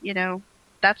that,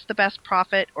 that's the best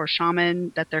prophet or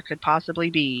shaman that there could possibly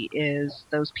be, is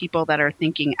those people that are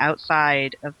thinking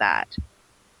outside of that.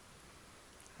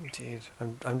 Indeed.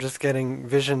 I'm just getting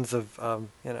visions of,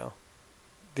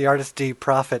 the Artist D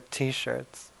Prophet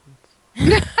t-shirts.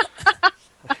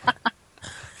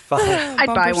 I'd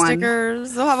buy one.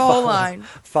 Stickers. They'll have a whole line.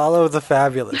 Follow the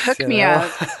fabulous. Hook me up.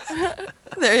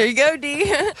 There you go, D.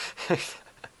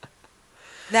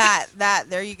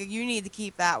 There you go. You need to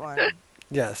keep that one.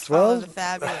 Yes, Follow well, the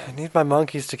fabulous. I need my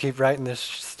monkeys to keep writing this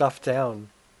stuff down.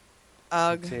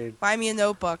 Ugh. Indeed. Buy me a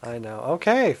notebook. I know.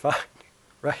 Okay, fine.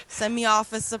 Right. Send me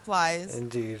office supplies.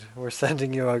 Indeed. We're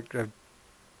sending you a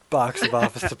box of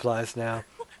office supplies now.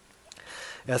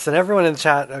 Yes, and everyone in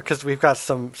chat, because we've got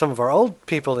some of our old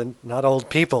people, and not old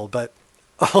people, but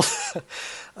old...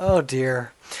 Oh,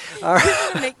 dear.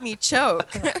 Make me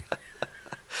choke.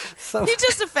 You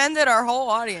just offended our whole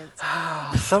audience.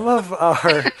 Some of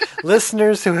our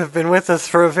listeners who have been with us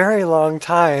for a very long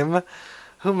time,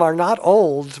 whom are not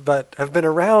old, but have been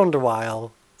around a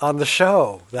while on the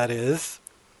show, that is.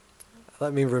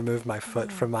 Let me remove my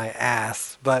foot from my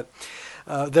ass. But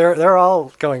they're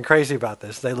all going crazy about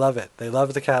this. They love it. They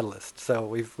love the Catalyst. So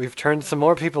we've turned some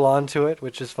more people onto it,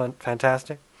 which is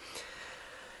fantastic.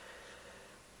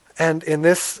 And in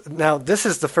this, now this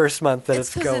is the first month that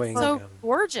it's going. It's so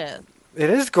gorgeous. It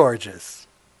is gorgeous.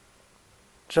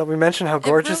 Shall we mention how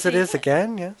gorgeous it really is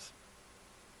again? Yes.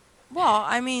 Well,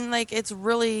 I mean, like, it's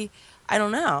really, I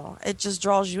don't know. It just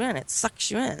draws you in. It sucks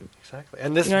you in. Exactly.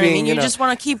 And this you know being, what I mean? You just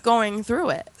want to keep going through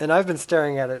it. And I've been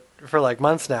staring at it for like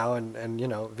months now, and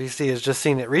VC has just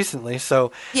seen it recently,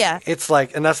 so yeah, it's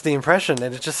like, and that's the impression,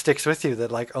 and it just sticks with you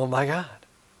that like, oh my god,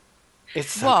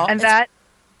 it's so well, good. and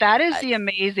that is the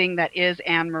amazing that is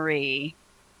Anne Marie.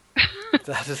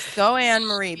 That is go Anne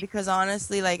Marie, because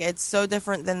honestly, like, it's so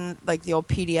different than like the old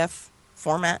PDF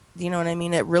format. Do you know what I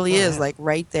mean? It really is like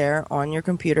right there on your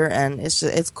computer, and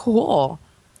it's cool.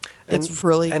 It's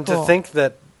really cool. And to think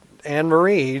that Anne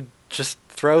Marie just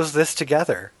throws this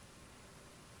together.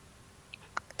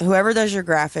 whoever does your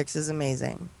graphics is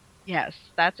amazing. Yes,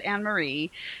 that's Anne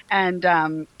Marie,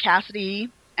 and Cassidy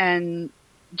and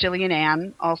Jillian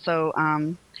Ann also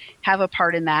have a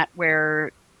part in that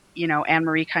where, you know, Anne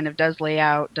Marie kind of does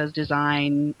layout, does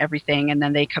design, everything, and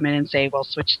then they come in and say, well,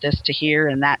 switch this to here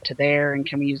and that to there, and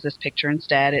can we use this picture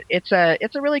instead? It's a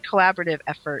really collaborative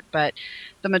effort, but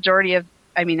the majority of,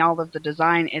 all of the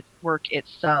design work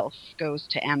itself goes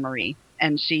to Anne Marie,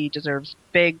 and she deserves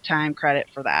big time credit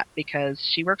for that because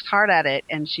she works hard at it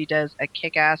and she does a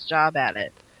kick-ass job at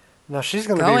it. Now she's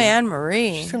going to Go be Anne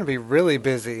Marie. She's going to be really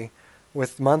busy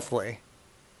with monthly.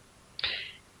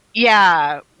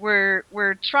 Yeah, we're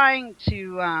trying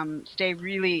to stay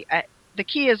really. The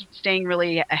key is staying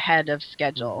really ahead of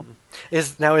schedule.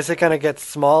 Is it going to get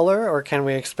smaller, or can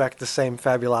we expect the same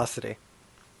fabulosity?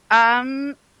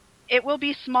 It will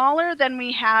be smaller than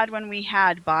we had when we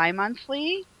had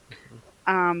bi-monthly.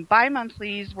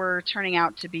 Bi-monthlies were turning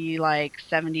out to be like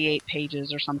 78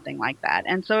 pages or something like that,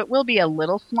 and so it will be a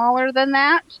little smaller than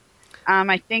that.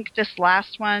 I think this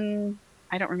last one,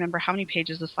 I don't remember how many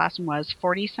pages this last one was,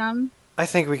 40-some? I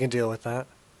think we can deal with that.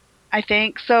 I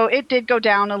think. So it did go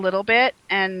down a little bit,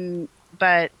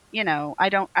 but you know, I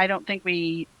don't think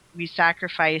we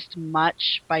sacrificed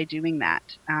much by doing that.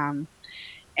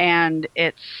 And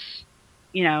it's,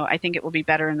 you know, I think it will be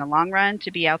better in the long run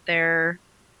to be out there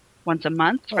once a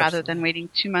month rather than waiting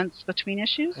 2 months between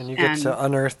issues. And you get to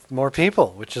unearth more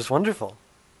people, which is wonderful.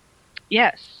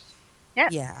 Yes.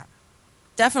 Yes. Yeah.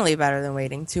 Definitely better than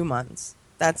waiting 2 months.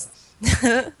 That's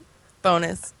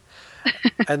bonus.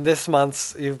 And this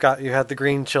month's you had the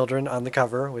green children on the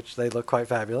cover, which they look quite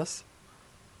fabulous.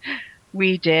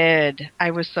 We did. I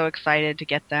was so excited to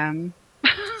get them.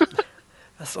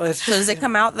 So does it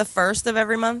come out the 1st of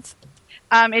every month?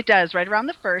 It does, right around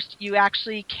the 1st. You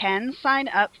actually can sign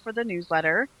up for the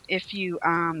newsletter if you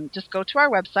just go to our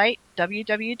website,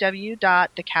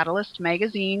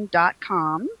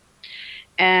 www.thecatalystmagazine.com.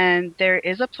 And there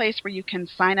is a place where you can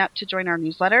sign up to join our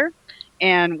newsletter.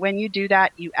 And when you do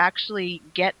that, you actually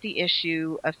get the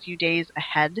issue a few days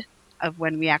ahead of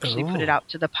when we actually put it out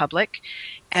to the public.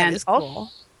 That is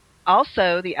cool.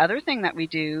 Also, the other thing that we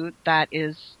do that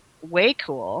is way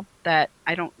cool that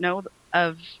I don't know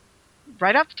of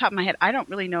right off the top of my head, I don't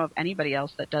really know of anybody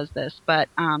else that does this, but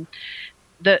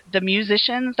the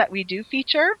musicians that we do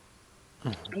feature,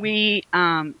 we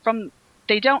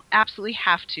they don't absolutely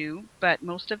have to, but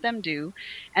most of them do,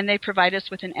 and they provide us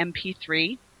with an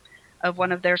MP3 of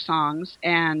one of their songs,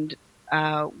 and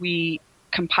we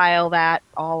compile that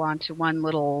all onto one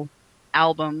little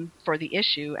album for the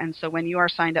issue. And so when you are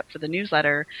signed up for the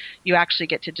newsletter, you actually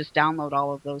get to just download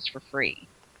all of those for free.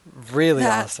 Really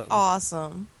That's awesome.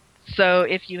 Awesome. So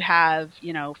if you have,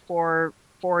 you know, four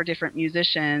different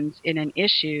musicians in an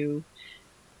issue,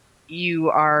 you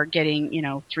are getting, you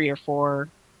know, 3 or 4,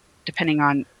 depending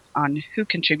on who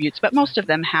contributes. But most of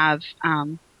them have,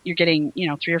 you're getting, you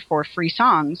know, 3 or 4 free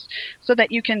songs so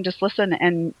that you can just listen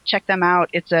and check them out.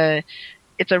 It's a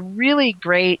really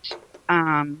great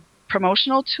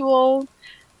promotional tool,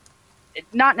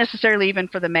 not necessarily even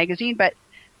for the magazine, but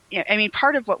I mean,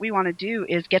 part of what we want to do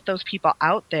is get those people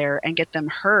out there and get them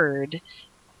heard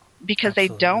because Absolutely.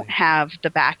 They don't have the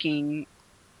backing,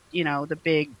 you know, the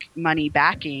big money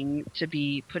backing to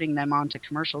be putting them onto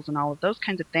commercials and all of those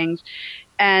kinds of things.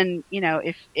 And, you know,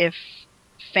 if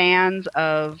fans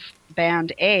of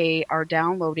Band A are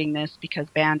downloading this because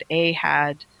Band A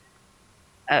had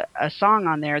a song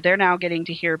on there, they're now getting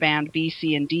to hear Band B,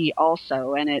 C, and D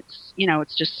also, and it's, you know,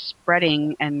 it's just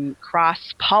spreading and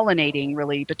cross-pollinating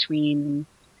really between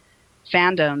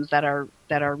fandoms that are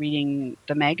reading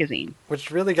the magazine.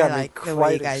 Which really got me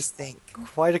quite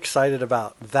excited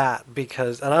about that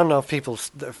because, and I don't know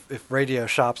if radio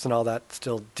shops and all that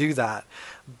still do that,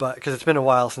 but because it's been a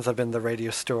while since I've been to the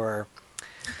radio store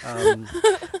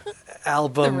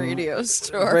album. The radio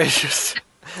store.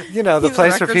 You know, the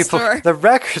place where people, the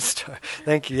record store.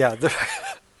 Thank you. Yeah.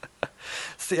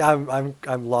 See, I'm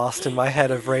lost in my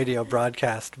head of radio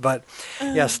broadcast, but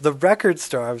yes, the record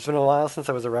store. It's been a while since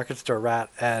I was a record store rat,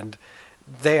 and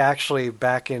they actually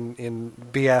back in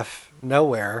BF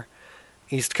nowhere,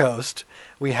 East Coast,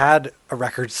 we had a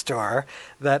record store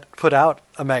that put out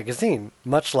a magazine,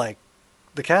 much like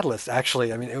the Catalyst.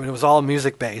 Actually, I mean, it was all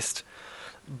music based.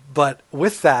 But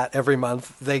with that, every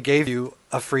month, they gave you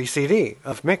a free CD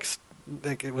of mixed.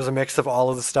 It was a mix of all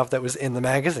of the stuff that was in the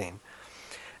magazine.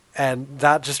 And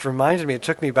that just reminded me, it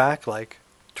took me back like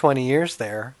 20 years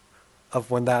there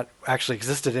of when that actually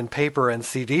existed in paper and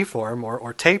CD form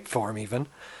or tape form even.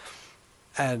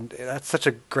 And that's such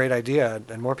a great idea,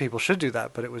 and more people should do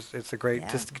that. But it's a great,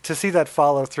 to see that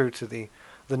follow through to the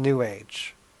new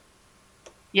age.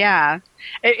 Yeah,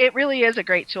 it really is a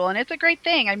great tool, and it's a great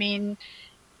thing. I mean,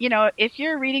 if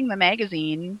you're reading the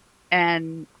magazine,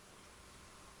 and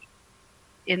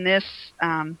in this,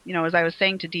 as I was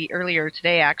saying to Dee earlier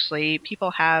today, actually,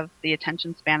 people have the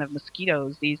attention span of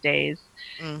mosquitoes these days.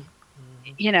 Mm.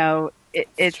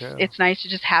 It's nice to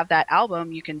just have that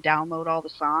album. You can download all the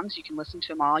songs. You can listen to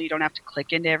them all. You don't have to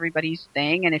click into everybody's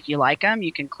thing. And if you like them,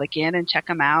 you can click in and check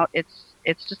them out.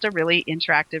 It's just a really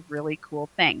interactive, really cool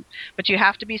thing. But you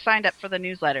have to be signed up for the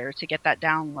newsletter to get that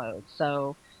download.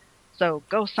 So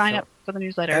go sign up for the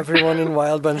newsletter. Everyone in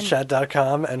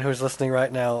wildbunchchat.com and who's listening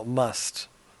right now must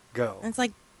go. It's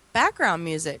like background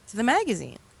music to the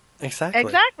magazine.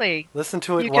 Exactly. Listen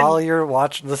to it while you're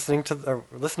listen to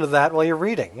that while you're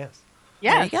reading. Yes.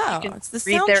 Yeah, There you go. can It's the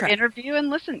read their soundtrack. interview and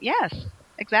listen. Yes,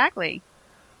 exactly.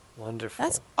 Wonderful.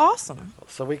 That's awesome.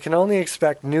 So we can only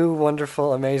expect new,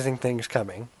 wonderful, amazing things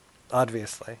coming,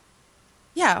 obviously.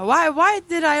 Yeah, why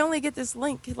did I only get this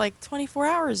link like 24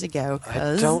 hours ago?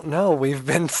 I don't know. We've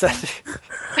been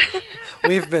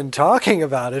talking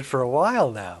about it for a while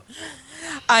now.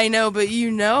 I know, but you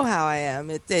know how I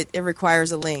am. It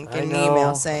requires a link and an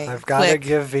email saying I've got to click.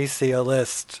 give VC a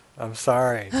list. I'm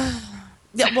sorry.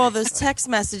 Yeah, well, those text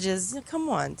messages. Come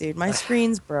on, dude. My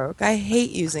screen's broke. I hate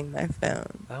using my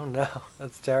phone. Oh no,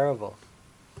 that's terrible.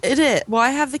 It is. Well, I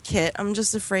have the kit. I'm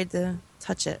just afraid to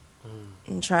touch it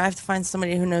and try. I have to find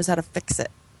somebody who knows how to fix it.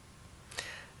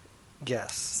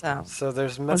 Yes. So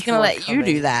there's much I was going to more let you coming.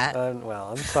 do that. Well,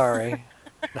 I'm sorry.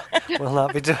 We'll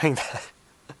not be doing that.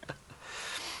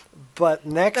 But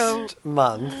next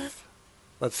month,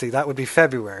 let's see, that would be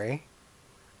February.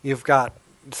 You've got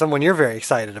someone you're very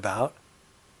excited about.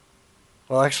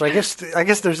 Well, actually, I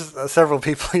guess there's several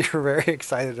people you're very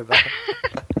excited about.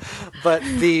 But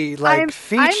the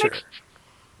feature.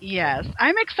 Yes,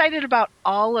 I'm excited about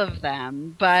all of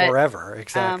them, but Forever,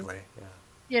 exactly.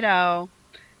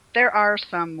 There are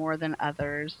some more than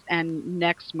others, and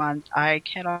next month I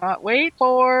cannot wait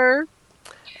for.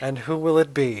 And who will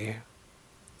it be?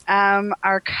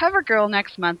 Our cover girl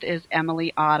next month is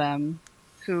Emily Autumn,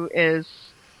 who is,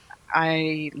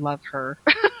 I love her.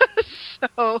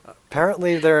 So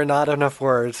Apparently there are not enough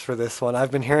words for this one.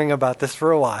 I've been hearing about this for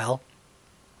a while,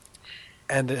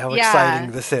 and how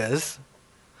exciting this is.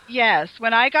 yes,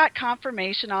 when I got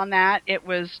confirmation on that, it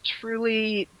was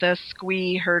truly the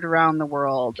squee heard around the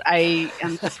world. I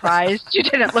am surprised you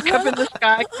didn't look up in the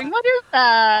sky going, what is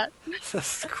that? The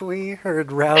squee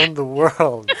heard round the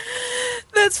world.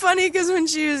 That's funny because when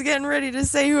she was getting ready to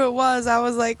say who it was, I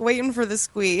was like waiting for the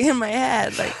squee in my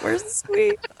head. Like, where's the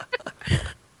squee?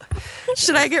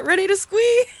 Should I get ready to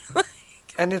squee?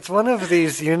 And it's one of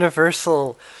these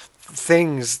universal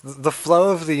things, the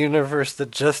flow of the universe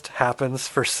that just happens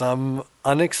for some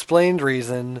unexplained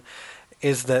reason,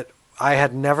 is that I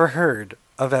had never heard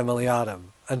of Emily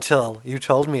Autumn until you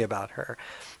told me about her.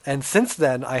 And since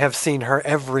then, I have seen her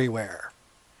everywhere.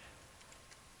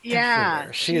 Yeah.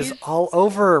 Everywhere. She is all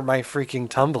over my freaking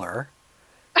Tumblr.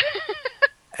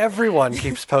 Everyone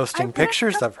keeps posting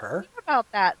pictures of her. About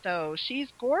that though, she's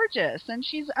gorgeous and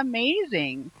she's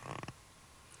amazing.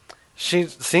 She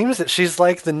seems that she's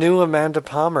like the new Amanda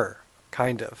Palmer,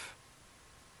 kind of.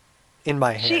 In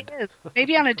my head. She is.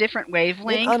 Maybe on a different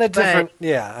wavelength. On a different,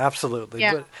 yeah, absolutely.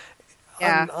 Yeah. But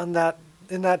Yeah. on that,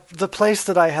 the place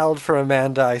that I held for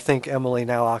Amanda, I think Emily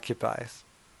now occupies.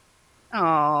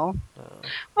 Oh.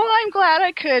 Well, I'm glad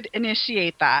I could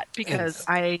initiate that because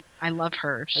I love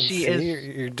her. She is.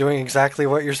 You're doing exactly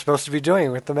what you're supposed to be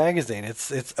doing with the magazine.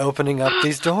 It's opening up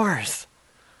these doors.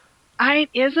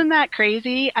 Isn't that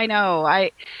crazy? I know.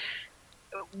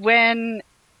 When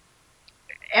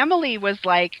Emily was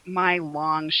like my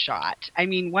long shot. I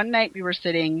mean, one night we were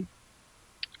sitting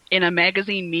in a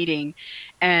magazine meeting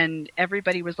and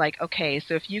everybody was like, okay,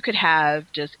 so if you could have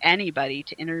just anybody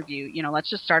to interview, let's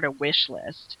just start a wish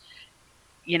list.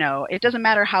 It doesn't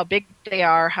matter how big they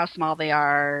are, how small they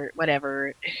are,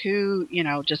 whatever, who,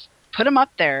 just put them up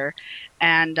there.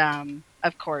 And,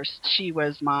 of course, she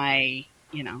was my,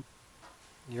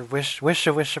 Your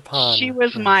wish upon. She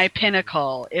was my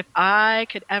pinnacle. If I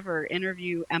could ever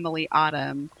interview Emily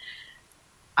Autumn,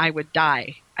 I would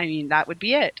die. I mean, that would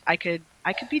be it. I could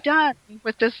be done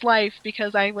with this life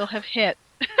because I will have hit.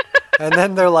 And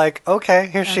then they're like, okay,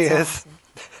 here she is.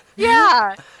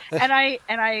 Yeah. And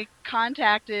I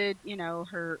contacted,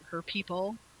 her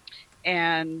people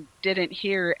and didn't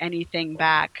hear anything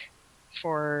back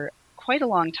for quite a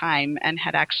long time and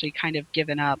had actually kind of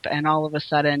given up, and all of a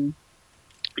sudden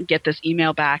get this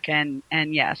email back and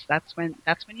yes, that's when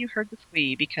you heard the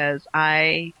squee because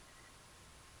I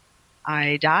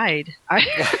died.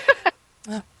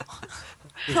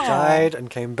 You died and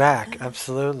came back.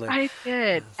 Absolutely. I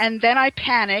did. And then I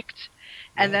panicked,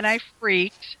 and then I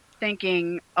freaked,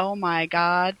 thinking, oh my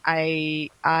God, I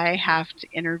have to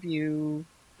interview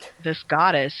this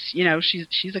goddess. You know,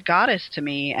 she's a goddess to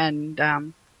me. And,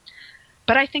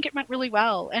 but I think it went really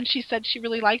well. And she said she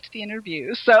really liked the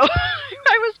interview. So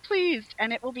I was pleased.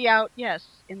 And it will be out, yes,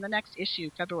 in the next issue,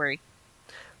 February.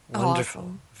 Wonderful.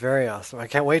 Awesome. Very awesome. I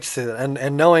can't wait to see that.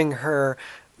 And knowing her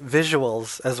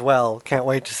visuals as well, can't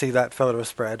wait to see that photo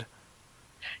spread.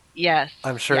 Yes.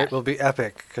 I'm sure yes. it will be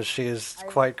epic because she is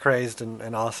quite crazed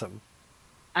and awesome.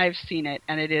 I've seen it,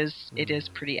 and it is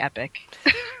pretty epic.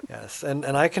 Yes, and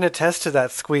I can attest to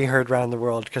that squee heard around the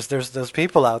world because there's those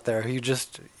people out there who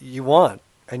you want,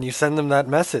 and you send them that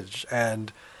message,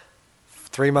 and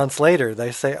 3 months later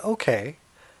they say, okay,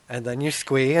 and then you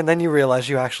squee, and then you realize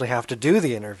you actually have to do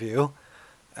the interview,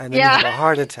 and then you have a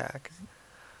heart attack.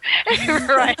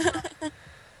 Right.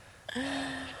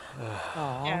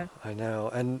 Yeah. I know.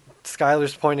 And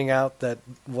Skylar's pointing out that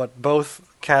what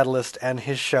both Catalyst and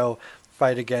his show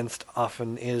fight against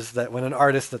often is that when an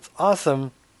artist that's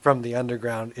awesome from the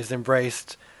underground is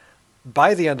embraced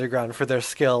by the underground for their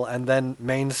skill, and then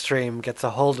mainstream gets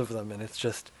a hold of them, and it's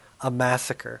just a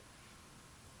massacre.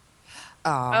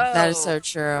 Oh, that is so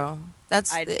true.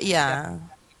 That's, yeah.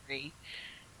 Agree.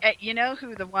 You know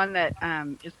who the one that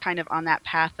is kind of on that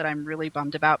path that I'm really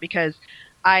bummed about, because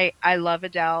I love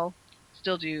Adele,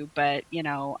 still do, but you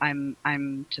know I'm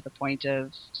to the point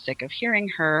of sick of hearing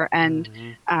her.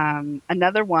 And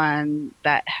another one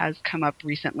that has come up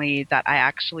recently that I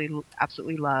actually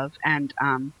absolutely love, and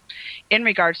in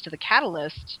regards to the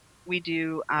Catalyst, we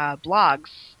do blogs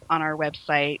on our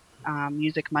website,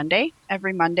 Music Monday.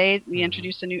 Every Monday we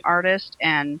introduce a new artist,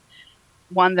 and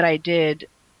one that I did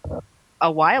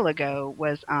a while ago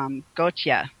was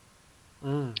Gotye,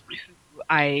 who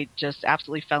I just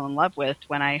absolutely fell in love with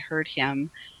when I heard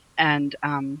him. And,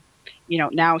 you know,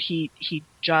 now he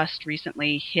just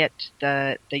recently hit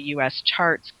the U.S.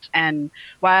 charts. And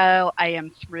while I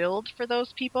am thrilled for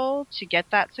those people to get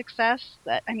that success,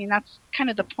 that's kind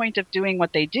of the point of doing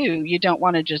what they do. You don't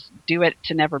want to just do it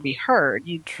to never be heard.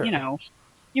 You know,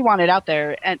 you want it out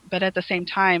there. But at the same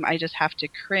time, I just have to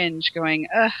cringe going,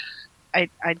 ugh.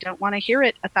 I don't want to hear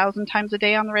it 1,000 times a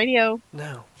day on the radio.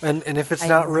 No. And if it's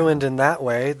not ruined in that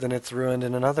way, then it's ruined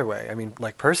in another way. I mean,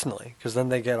 like personally, because then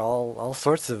they get all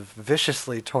sorts of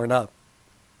viciously torn up.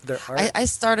 I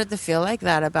started to feel like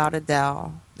that about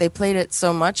Adele. They played it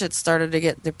so much it started to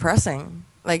get depressing.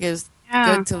 Like, it was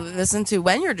good to listen to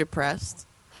when you're depressed,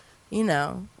 you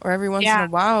know, or every once in a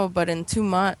while, but in too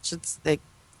much,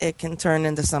 it can turn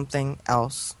into something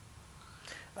else.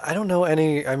 I don't know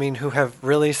any, who have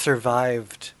really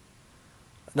survived.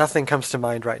 Nothing comes to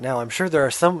mind right now. I'm sure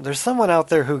there's someone out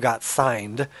there who got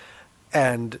signed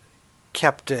and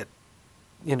kept it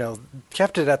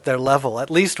at their level,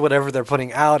 at least whatever they're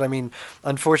putting out. I mean,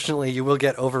 unfortunately, you will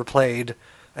get overplayed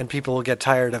and people will get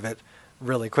tired of it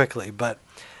really quickly. But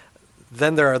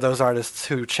then there are those artists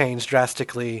who change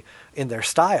drastically in their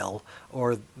style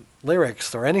or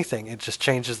lyrics or anything. It just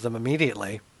changes them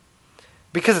immediately.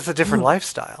 Because it's a different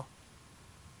lifestyle.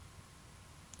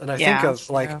 And I think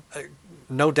of,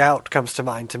 No Doubt comes to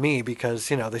mind to me because,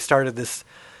 you know, they started this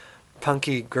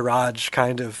punky garage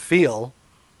kind of feel.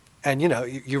 And, you know,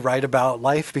 you write about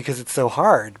life because it's so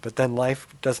hard, but then life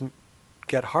doesn't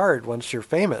get hard once you're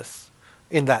famous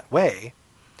in that way.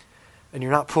 And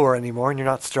you're not poor anymore and you're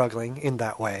not struggling in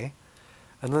that way.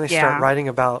 And then they start writing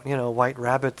about, you know, white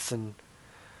rabbits and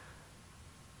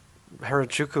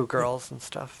Harajuku girls and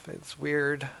stuff. It's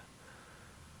weird.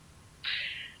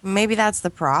 Maybe that's the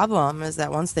problem, is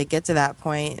that once they get to that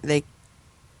point, they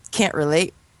can't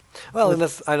relate. Well,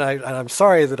 and I'm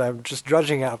sorry that I'm just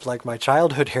drudging up like my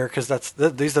childhood here, because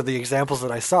these are the examples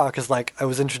that I saw. Because like I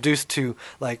was introduced to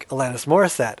like Alanis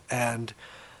Morissette, and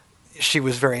she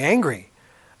was very angry,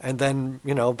 and then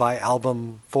you know by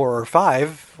album 4 or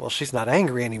 5, well, she's not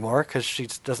angry anymore because she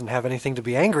doesn't have anything to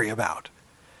be angry about.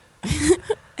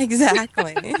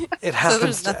 Exactly. It happens. So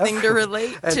there's nothing to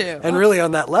relate to. And really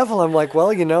on that level, I'm like,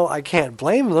 well, you know, I can't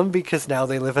blame them because now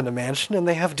they live in a mansion and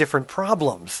they have different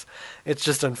problems. It's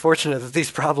just unfortunate that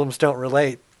these problems don't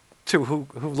relate to who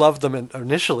loved them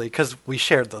initially because we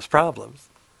shared those problems.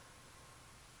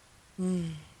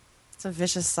 It's a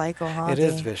vicious cycle, huh? It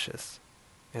is vicious.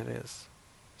 It is.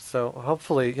 So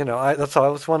hopefully, you know, that's all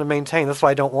I just want to maintain. That's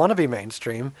why I don't want to be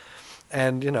mainstream.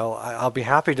 And, you know, I'll be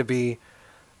happy to be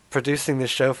producing this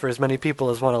show for as many people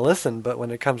as want to listen, but when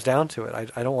it comes down to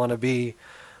it, I don't want to be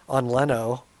on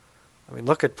Leno. I mean,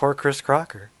 look at poor Chris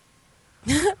Crocker.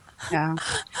 Yeah.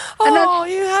 Oh,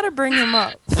 you had to bring him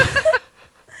up. I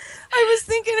was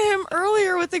thinking of him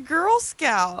earlier with the Girl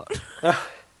Scout.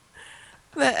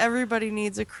 That everybody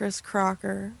needs a Chris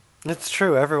Crocker. It's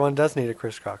true. Everyone does need a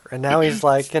Chris Crocker. And now he's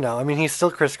like, I mean, he's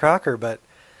still Chris Crocker, but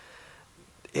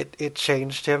it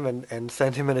changed him and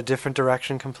sent him in a different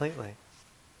direction completely.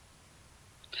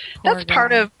 That's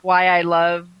part of why I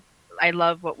love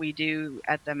what we do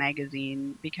at the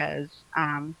magazine, because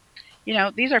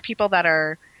these are people that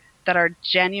are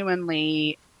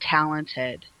genuinely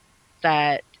talented,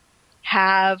 that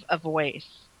have a voice,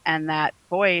 and that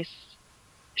voice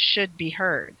should be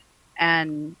heard.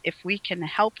 And if we can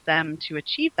help them to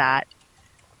achieve that,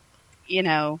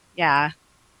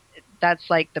 that's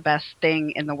like the best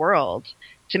thing in the world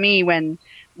to me. When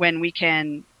we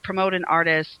can promote an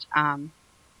artist, and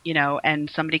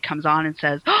somebody comes on and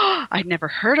says, "Oh, I'd never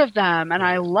heard of them, and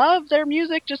I love their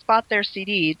music. Just bought their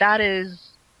CD."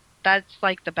 That's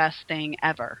like the best thing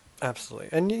ever. Absolutely.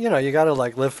 And, you got to,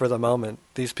 live for the moment.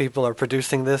 These people are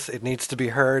producing this. It needs to be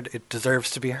heard. It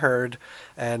deserves to be heard.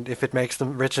 And if it makes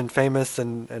them rich and famous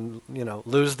and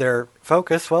lose their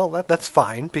focus, well, that's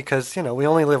fine, because, we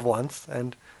only live once,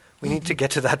 and we need to get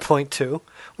to that point, too.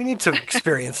 We need to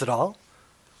experience it all.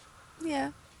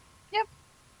 Yeah. Yep.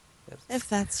 If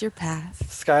that's your path.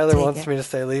 Skylar wants me to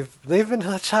say, leave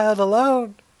the child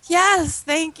alone. Yes,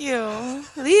 thank you.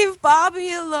 Leave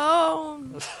Bobby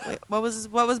alone. Wait, what was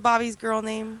Bobby's girl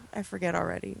name? I forget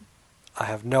already. I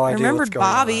have no idea what's going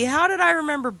Bobby. on. How did I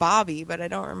remember Bobby, but I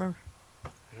don't remember.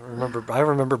 I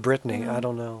remember Brittany. I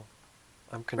don't know.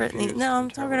 I'm confused. Brittany. No, I'm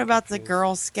talking about the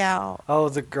Girl Scout. Oh,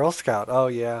 the Girl Scout. Oh,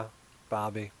 yeah.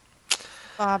 Bobby.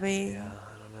 Bobby. Yeah,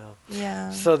 I don't know.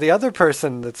 Yeah. So the other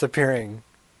person that's appearing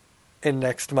in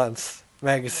next month's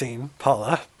magazine,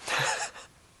 Paula.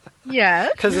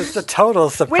 Yes. Because it's a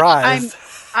total surprise. Which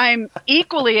I'm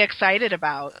equally excited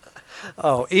about.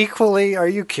 Oh, equally? Are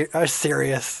you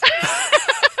serious?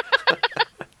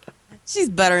 She's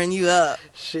buttering you up.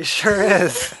 She sure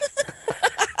is.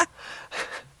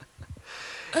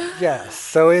 Yes,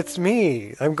 so it's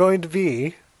me. I'm going to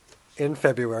be in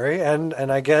February, and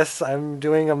I guess I'm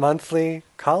doing a monthly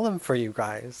column for you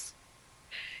guys.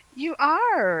 You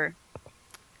are.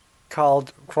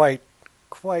 Called quite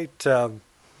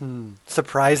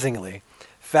surprisingly,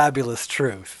 Fabulous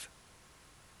Truth.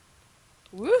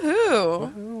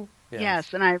 Woohoo!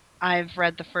 Yes, and I've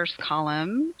read the first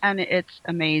column, and it's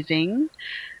amazing.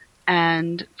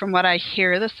 And from what I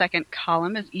hear, the second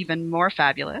column is even more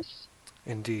fabulous.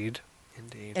 Indeed.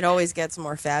 It always gets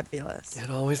more fabulous.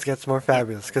 It always gets more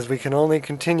fabulous, because we can only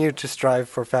continue to strive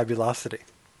for fabulosity.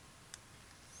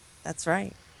 That's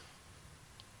right.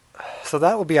 So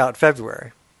that will be out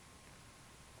February.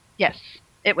 Yes,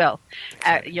 it will.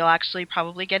 You'll actually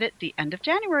probably get it the end of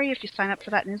January if you sign up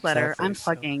for that newsletter. Exactly. I'm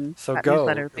plugging So that go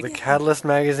newsletter.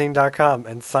 thecatalystmagazine.com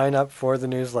and sign up for the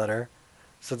newsletter,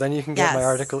 so then you can get my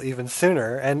article even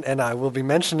sooner. And I will be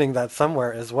mentioning that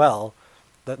somewhere as well,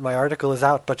 that my article is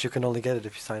out, but you can only get it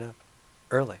if you sign up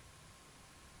early.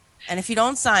 And if you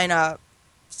don't sign up,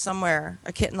 somewhere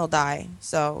a kitten will die.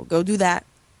 So go do that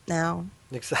now.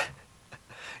 Exactly.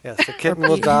 Yes, a kitten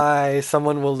will die,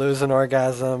 someone will lose an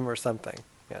orgasm or something.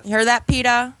 Yes. You heard that,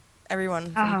 PETA?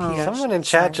 Everyone from PETA. Someone in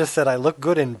chat just said I look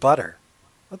good in butter.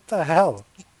 What the hell?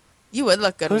 You would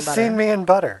look good Who's in butter. seen me in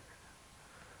butter?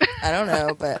 I don't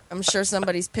know, but I'm sure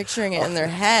somebody's picturing it in their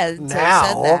head. So Now,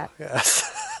 said that.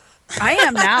 yes. I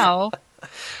am now.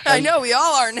 I know, we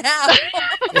all are now.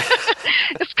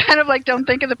 It's kind of like Don't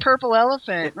Think of the Purple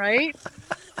Elephant, right?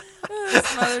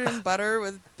 Smothered in butter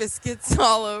with biscuits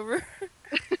all over.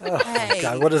 Oh, my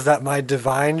God. What is that, my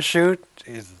divine shoot?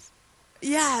 Jesus.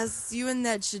 Yes, you and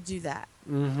Ned should do that.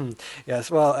 Mm-hmm. Yes,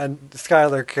 well, and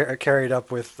Skylar carried up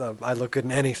with I look good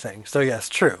in anything. So, yes,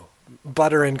 true.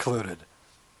 Butter included.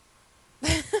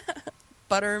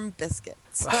 Butter and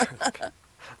biscuits.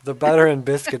 The butter and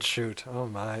biscuit shoot. Oh,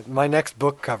 my. My next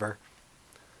book cover.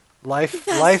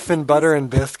 Life in butter and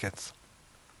biscuits.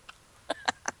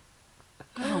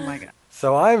 Oh, my God.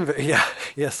 So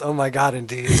yes, oh my God,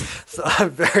 indeed. So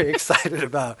I'm very excited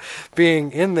about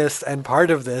being in this and part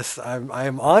of this. I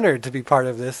am honored to be part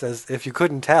of this, as if you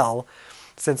couldn't tell,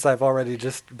 since I've already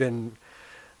just been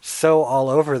so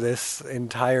all over this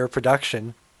entire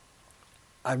production.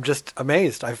 I'm just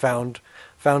amazed. I found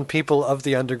people of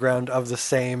the underground of the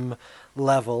same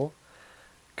level,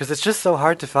 because it's just so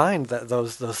hard to find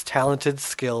those talented,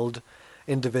 skilled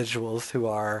individuals who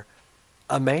are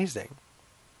amazing.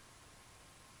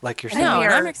 Like yourself. No,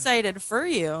 and I'm excited for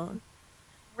you.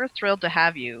 We're thrilled to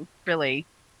have you, really.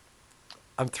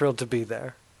 I'm thrilled to be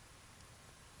there.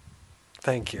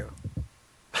 Thank you.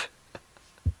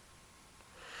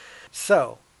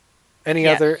 So, any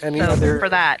other for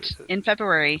that in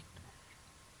February.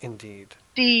 Indeed.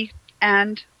 Dee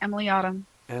and Emily Autumn.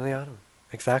 Emily Autumn.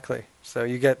 Exactly. So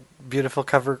you get beautiful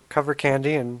cover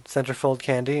candy and centerfold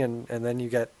candy, and then you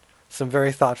get some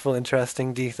very thoughtful,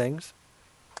 interesting D things.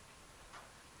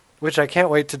 Which I can't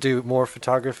wait to do more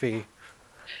photography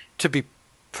to be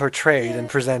portrayed and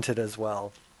presented as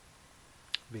well.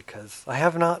 Because I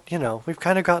have not, we've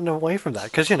kind of gotten away from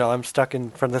that. Because, I'm stuck in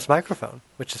front of this microphone,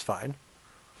 which is fine.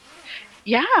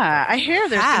 Yeah, I hear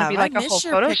there's going to be like I a whole miss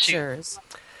your photo pictures.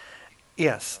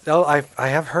 Yes. Oh, I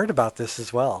have heard about this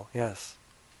as well. Yes.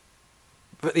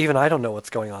 But even I don't know what's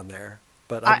going on there.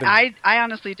 But I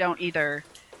honestly don't either.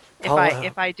 Paula,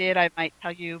 If I did, I might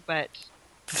tell you. But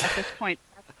at this point,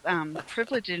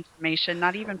 privileged information,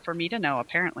 not even for me to know,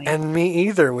 apparently. and me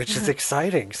either, which is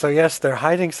exciting. So yes, they're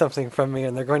hiding something from me,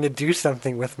 and they're going to do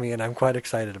something with me, and I'm quite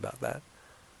excited about that.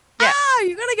 Yeah. Ah,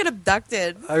 you're gonna get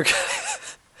abducted. Okay.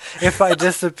 If I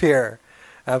disappear,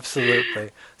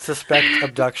 absolutely. Suspect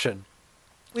abduction.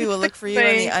 We will look for you on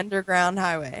the underground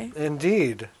highway.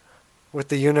 Indeed, with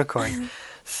the unicorn.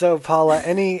 So, Paula,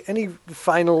 any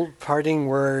final parting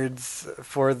words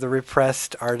for the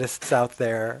repressed artists out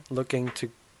there looking to,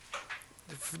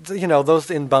 those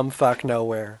in bumfuck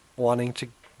nowhere, wanting to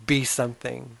be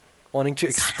something, wanting to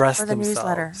express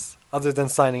themselves, other than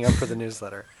signing up for the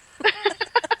newsletter?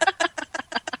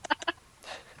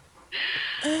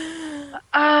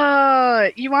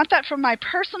 You want that from my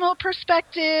personal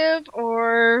perspective,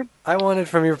 or? I want it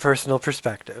from your personal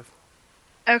perspective.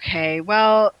 Okay,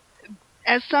 well,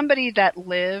 as somebody that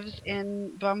lives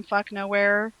in bumfuck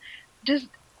nowhere, just,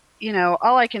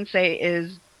 all I can say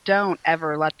is don't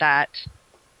ever let that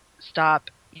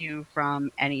stop you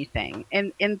from anything.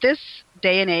 In this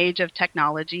day and age of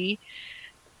technology,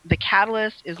 the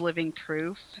Catalyst is living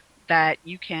proof that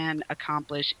you can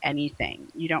accomplish anything.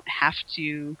 You don't have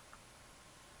to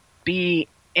be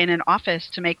in an office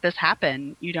to make this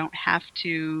happen. You don't have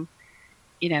to,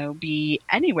 be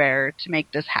anywhere to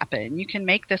make this happen. You can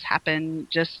make this happen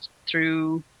just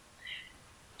through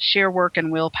sheer work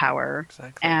and willpower.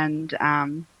 Exactly. And,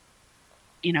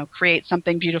 create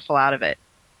something beautiful out of it.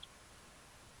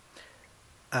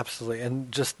 Absolutely.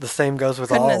 And just the same goes with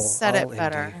Couldn't all. have said all it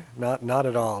better. Indie. Not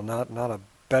at all. Not a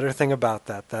better thing about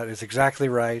that. That is exactly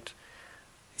right.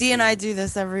 Dee and I do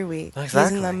this every week. Exactly.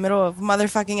 He's in the middle of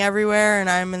motherfucking everywhere, and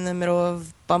I'm in the middle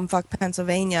of bumfuck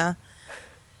Pennsylvania.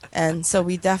 And so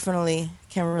we definitely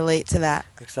can relate to that.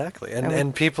 Exactly.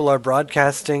 And people are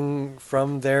broadcasting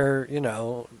from their,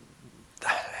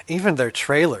 even their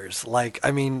trailers. Like,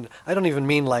 I don't even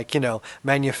mean like,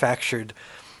 manufactured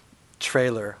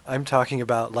trailer. I'm talking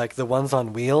about like the ones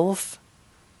on wheels.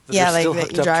 Yeah, like still that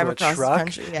hooked you up drive to a across the truck.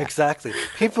 country. Yeah. Exactly.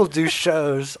 People do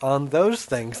shows on those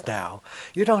things now.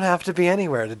 You don't have to be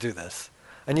anywhere to do this.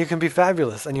 And you can be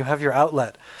fabulous, and you have your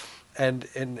outlet. And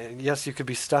yes, you could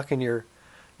be stuck in your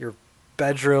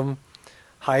bedroom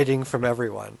hiding from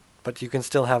everyone, but you can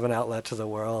still have an outlet to the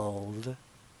world.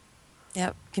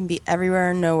 Yep, can be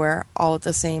everywhere and nowhere all at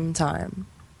the same time.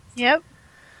 Yep.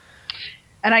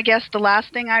 And I guess the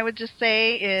last thing I would just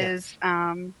say is,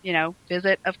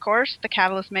 visit, of course,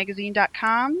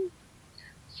 thecatalystmagazine.com.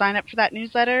 Sign up for that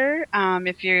newsletter.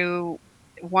 If you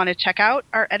want to check out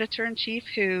our editor-in-chief,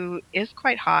 who is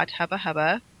quite hot, Hubba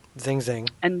Hubba. Zing Zing.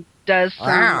 And does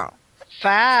some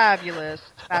fabulous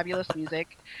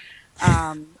music.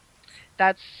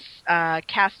 That's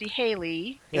Cassie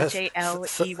Haley, Yes. Haley.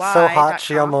 So hot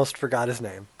she almost forgot his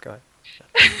name. Go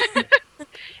ahead.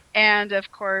 And,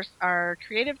 of course, our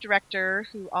creative director,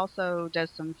 who also does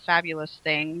some fabulous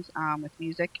things with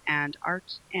music and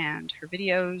art and her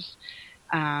videos,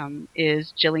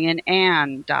 is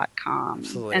JillianAnn.com.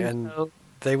 Absolutely. And so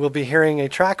they will be hearing a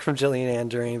track from Jillian Ann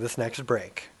during this next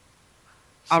break.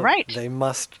 So all right. They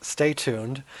must stay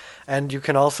tuned. And you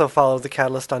can also follow The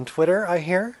Catalyst on Twitter, I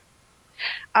hear?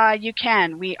 You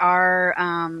can. We are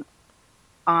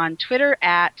on Twitter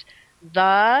at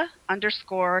 _catalyst_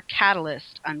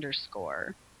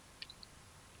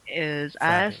 is Fabulous.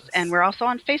 us, and we're also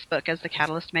on Facebook as The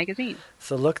Catalyst Magazine.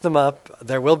 So look them up.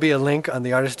 There will be a link on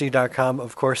theartistd.com,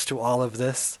 of course, to all of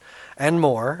this and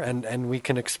more, and we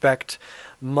can expect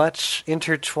much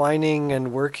intertwining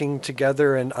and working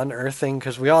together and unearthing,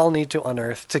 because we all need to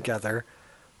unearth together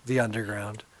the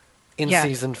underground, in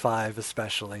Season 5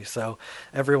 especially. So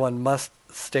everyone must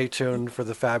stay tuned for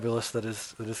the fabulous that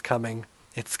is coming.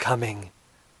 It's coming.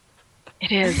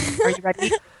 It is. Are you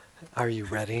ready? Are you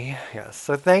ready? Yes.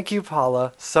 So thank you,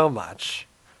 Paula, so much.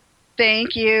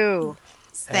 Thank you.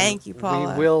 Thank you,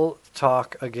 Paula. We will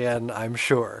talk again, I'm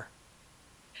sure.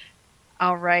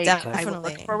 All right. Definitely. I will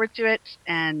look forward to it,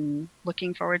 and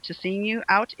looking forward to seeing you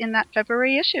out in that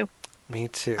February issue. Me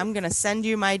too. I'm going to send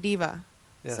you my diva.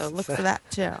 Yes. So look for that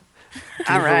too. All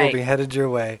Diva right. will be headed your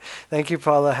way. Thank you,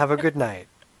 Paula. Have a good night.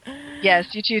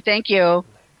 Yes, you too. Thank you.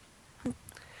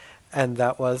 And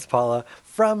that was Paula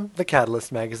from the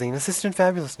Catalyst magazine, Assistant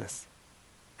Fabulousness,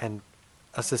 and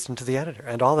assistant to the editor,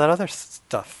 and all that other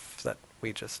stuff that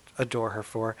we just adore her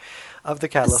for, of the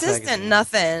Catalyst Assistant magazine.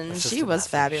 nothing. Assistant She was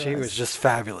nothing. fabulous. She was just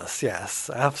fabulous, yes,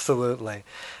 absolutely.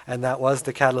 And that was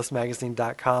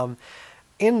thecatalystmagazine.com.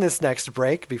 In this next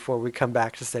break, before we come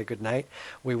back to say goodnight,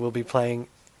 we will be playing...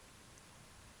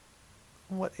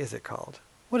 What is it called?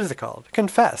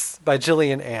 Confess by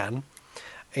Jillian Ann,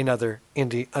 another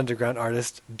indie underground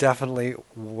artist, definitely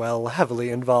heavily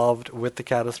involved with the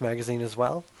Catalyst magazine as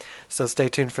well. So stay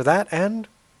tuned for that and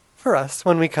for us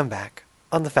when we come back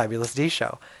on the Fabulous D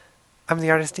Show. I'm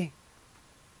the Artist D.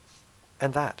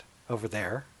 And that, over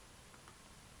there,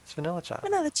 is Vanilla Child.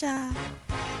 Vanilla Child.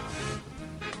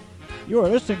 You are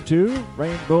listening to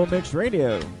Rainbow Mix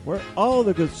Radio, where all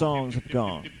the good songs have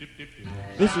gone.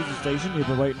 This is the station you've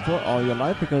been waiting for all your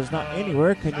life, because not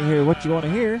anywhere can you hear what you want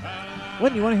to hear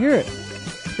when you want to hear it.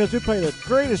 Because we play the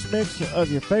greatest mix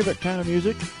of your favorite kind of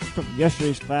music, from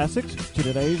yesterday's classics to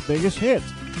today's biggest hits,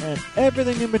 and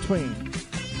everything in between.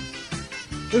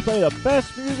 We play the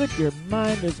best music your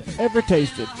mind has ever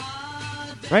tasted.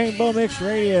 Rainbow Mix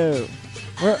Radio,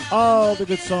 where all the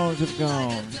good songs have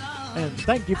gone. And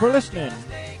thank you for listening.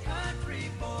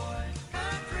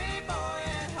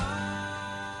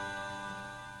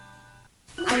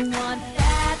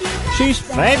 She's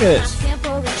famous.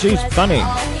 She's funny.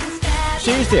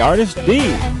 She's the Artist D.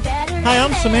 Hi,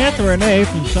 I'm Samantha Renee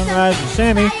from Sunrise and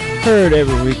Sammy, heard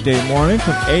every weekday morning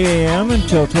from 8 a.m.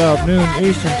 until 12 noon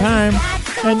Eastern Time,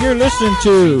 and you're listening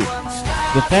to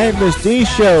The Fabulous D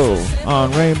Show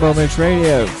on Rainbow Mix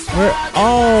Radio, where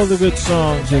all the good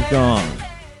songs have gone.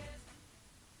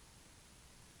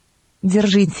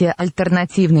 Держите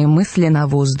альтернативные мысли на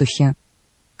воздухе.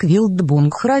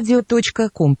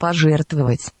 quiltbungradio.com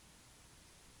пожертвовать.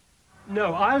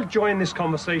 No, I'll join this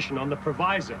conversation on the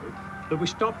proviso that we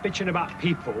stop bitching about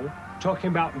people, talking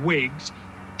about wigs,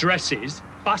 dresses,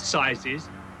 bust sizes,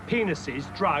 penises,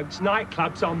 drugs,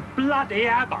 nightclubs on bloody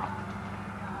ABBA.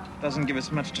 Doesn't give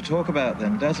us much to talk about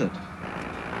then, does it?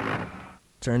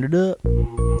 Turn it up.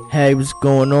 Hey, what's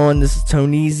going on? This is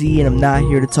Tonyzy, and I'm not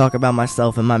here to talk about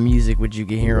myself and my music, which you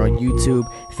can hear on YouTube,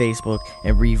 Facebook,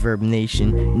 and Reverb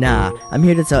Nation. Nah, I'm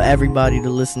here to tell everybody to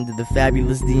listen to the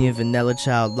Fabulous D and Vanilla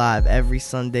Child live every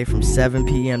Sunday from 7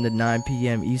 p.m. to 9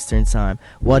 p.m. Eastern Time.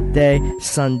 What day?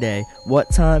 Sunday. What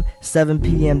time? 7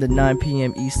 p.m. to 9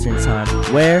 p.m. Eastern Time.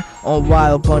 Where? On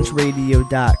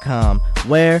wildbunchradio.com.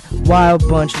 Where?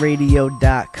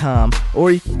 wildbunchradio.com.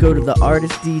 Or you can go to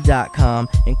theartistd.com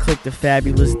and click the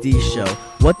Fabulous D Show.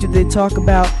 What do they talk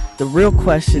about? The real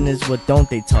question is, what don't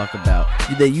they talk about?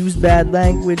 Do they use bad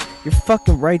language? You're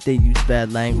fucking right they use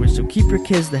bad language, so keep your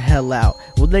kids the hell out.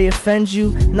 Will they offend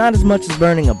you? Not as much as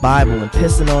burning a Bible and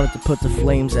pissing on it to put the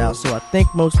flames out, so I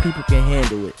think most people can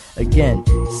handle it. Again,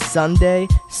 Sunday,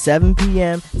 7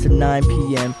 p.m. to 9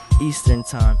 p.m. Eastern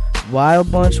Time.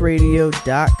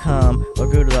 wildbunchradio.com or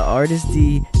go to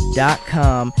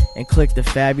theartistd.com and click the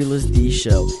Fabulous D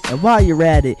Show. And while you're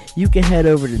at it, you can head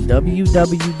over to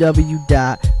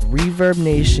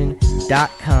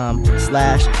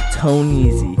www.reverbnation.com/Tonyzy.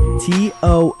 Toneazy.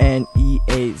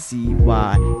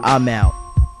 I'm out.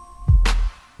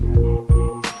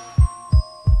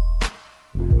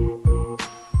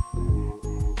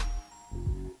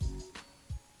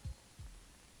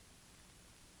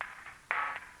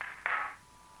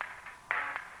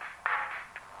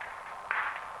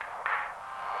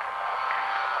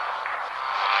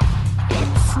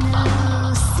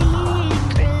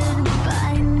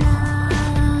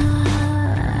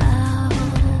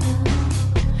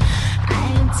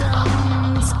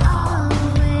 Don't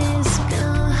always go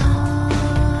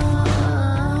home.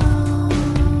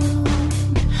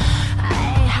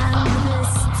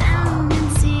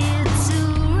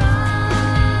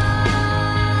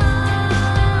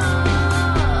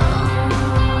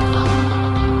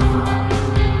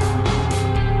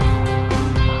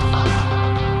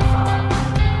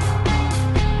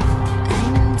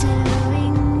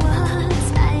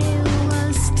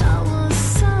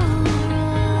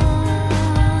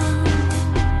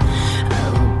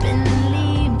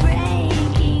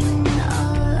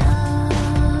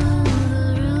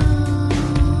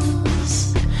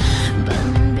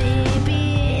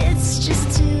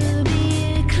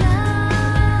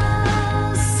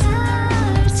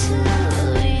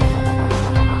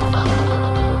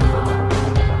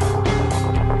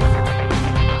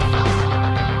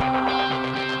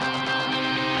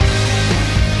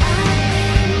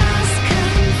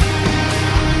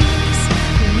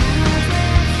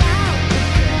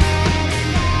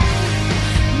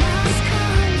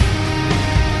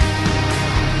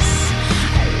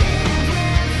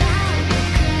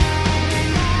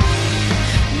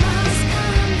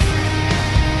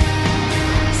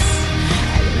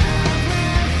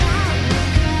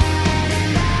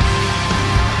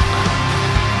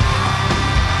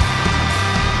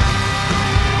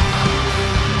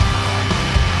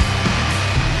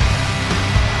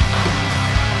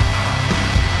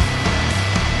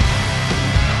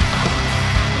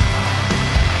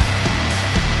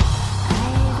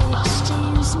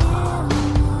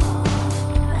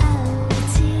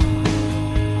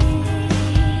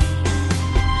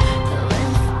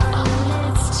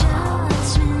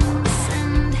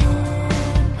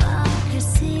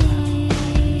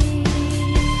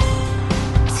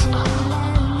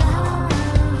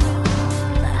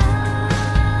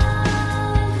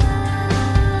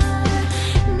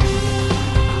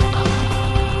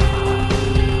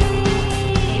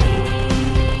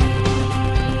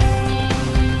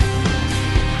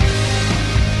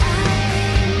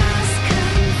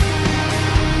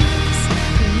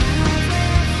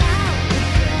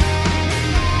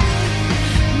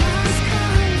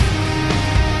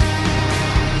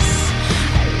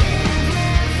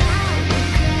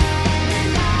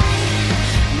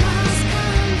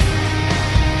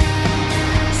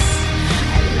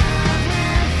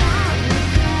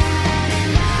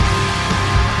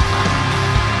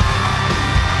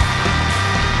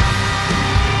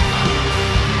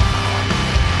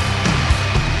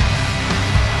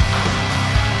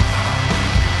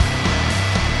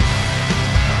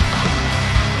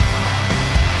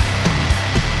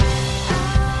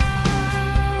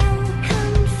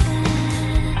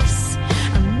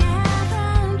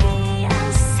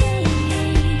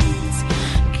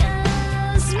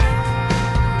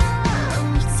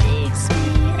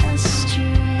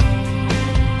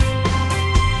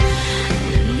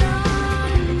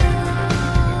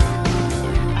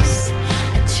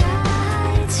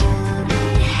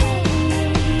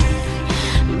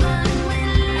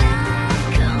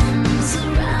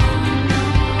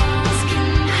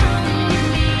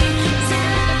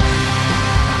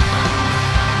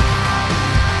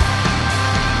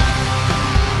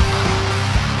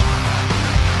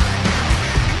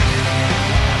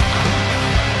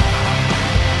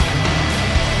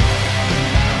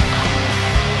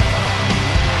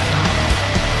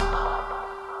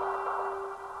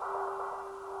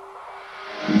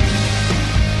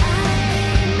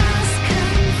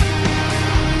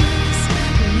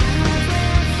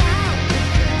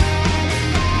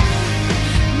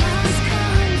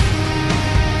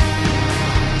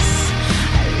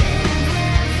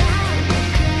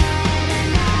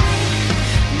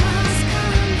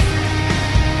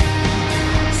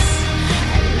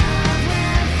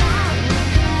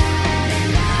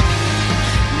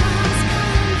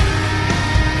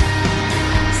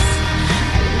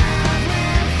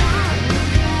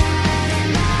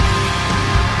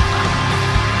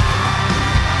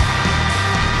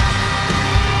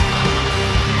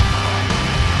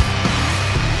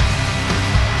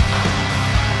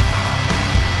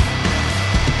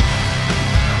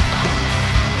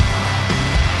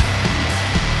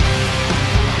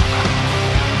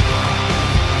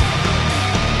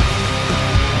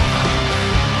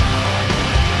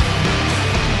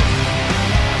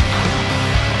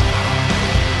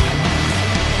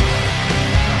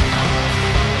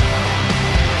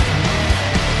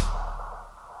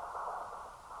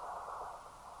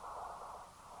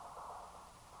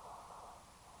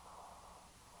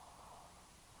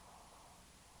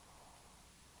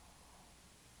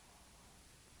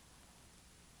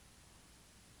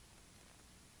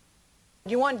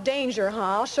 You want danger, huh?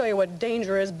 I'll show you what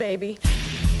danger is, baby.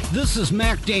 This is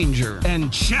Mac Danger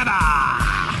and Cheddar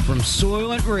from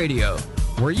Soylent Radio,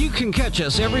 where you can catch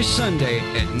us every Sunday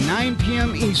at 9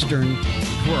 p.m. Eastern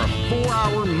for a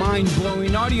 4-hour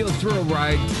mind-blowing audio thrill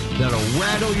ride that'll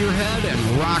rattle your head and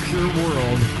rock your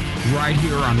world right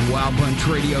here on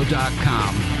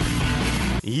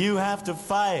wildbunchradio.com. You have to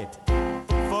fight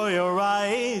for your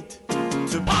right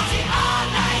to party all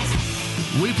night.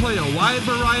 We play a wide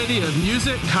variety of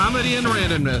music, comedy, and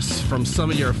randomness from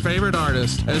some of your favorite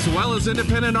artists, as well as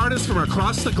independent artists from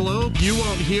across the globe you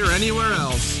won't hear anywhere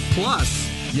else. Plus,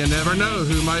 you never know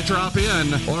who might drop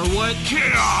in or what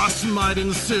chaos might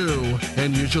ensue,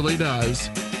 and usually does,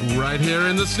 right here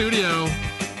in the studio.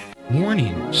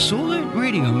 Warning, Soylent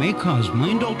Radio may cause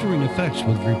mind-altering effects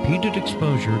with repeated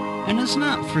exposure and is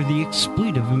not for the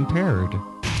expletive impaired.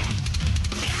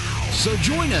 So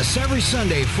join us every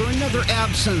Sunday for another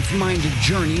absinthe-minded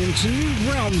journey into new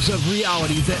realms of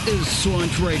reality that is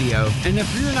Soylent Radio. And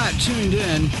if you're not tuned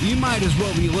in, you might as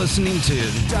well be listening to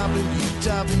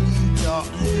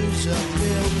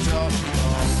www.loserpill.com.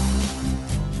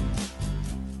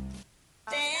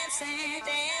 Dancing,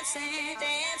 dancing,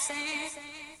 dancing,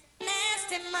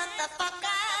 nasty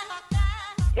motherfucker.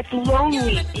 It's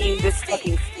lonely being this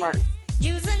fucking smart.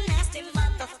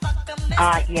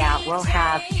 Yeah, we'll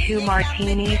have 2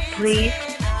 martinis, please.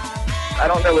 I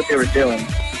don't know what they were doing.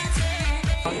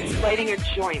 Lighting a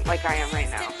joint like I am right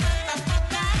now.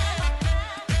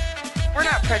 We're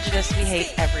not prejudiced. We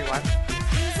hate everyone.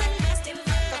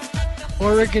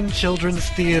 Oregon Children's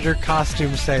Theater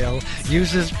costume sale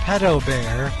uses pedo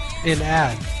bear in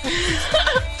ad.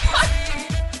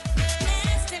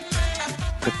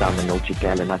 Because I'm a naughty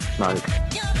girl and I smoke.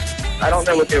 I don't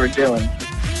know what they were doing.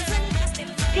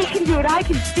 He can do it, I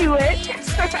can do it.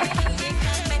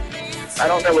 I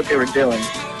don't know what they were doing.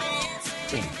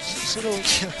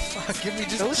 Give me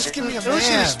just give me a those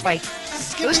man. are spiked.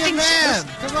 Just give me a man.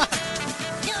 Come on.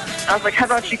 I was like, how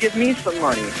about you give me some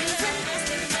money?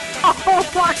 Oh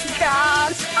my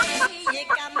god!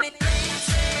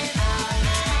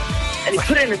 And he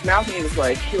put it in his mouth and he was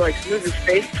like, he moved his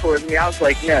face towards me. I was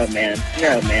like, no man,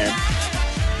 no man.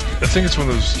 I think it's one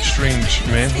of those strange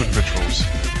manhood rituals.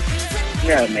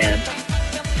 No man. I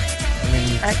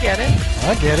mean, I get it.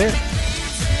 I get it.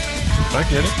 I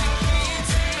get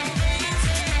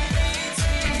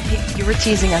it. You were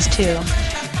teasing us too.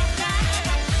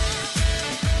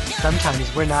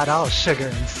 Sometimes we're not all sugar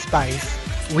and spice.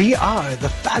 We are the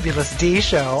Fabulous D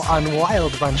Show on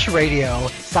Wild Bunch Radio,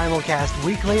 simulcast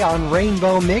weekly on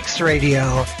Rainbow Mix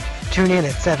Radio. Tune in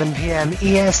at 7 p.m.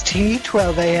 EST,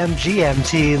 12 a.m.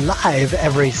 GMT, live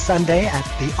every Sunday at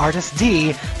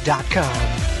theartistd.com.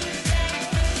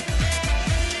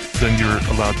 Then you're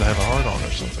allowed to have a heart-on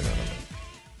or something, I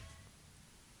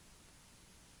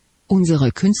don't know.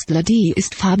 Unsere Künstler D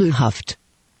ist fabelhaft.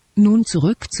 Nun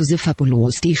zurück zu The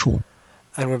Fabulous D Show.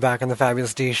 And we're back on the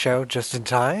Fabulous D Show just in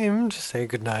time to say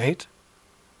goodnight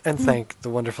and thank the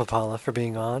wonderful Paula for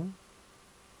being on.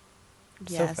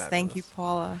 Yes, thank you,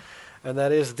 Paula. And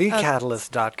that is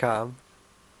thecatalyst.com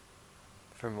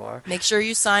for more. Make sure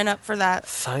you sign up for that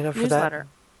newsletter.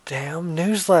 Damn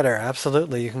newsletter.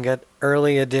 Absolutely. You can get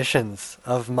early editions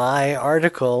of my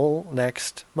article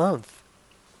next month.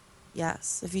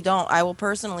 Yes. If you don't, I will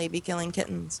personally be killing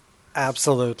kittens.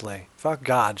 Absolutely. Fuck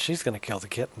God, she's going to kill the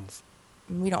kittens.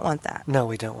 We don't want that. No,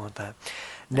 we don't want that.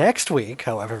 Next week,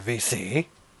 however, VC,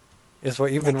 is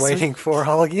what you've been waiting for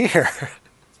all year.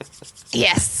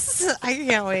 Yes, I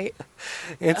can't wait.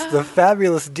 It's the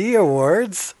Fabulous D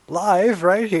Awards, live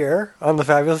right here on the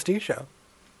Fabulous D Show.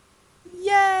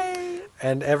 Yay!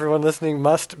 And everyone listening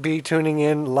must be tuning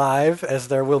in live, as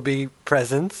there will be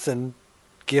presents and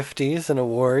gifties and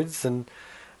awards and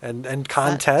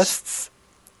contests.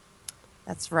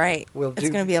 That's right. It's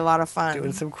going to be a lot of fun.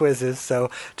 Doing some quizzes,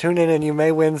 so tune in and you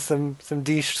may win some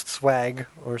D swag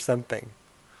or something.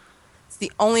 It's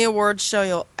the only award show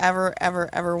you'll ever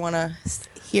want to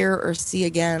hear or see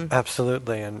again.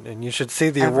 Absolutely, and you should see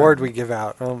the award we give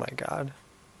out. Oh my God.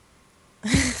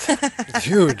 It's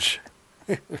huge.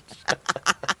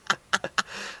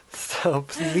 So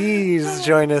please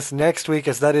join us next week,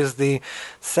 as that is the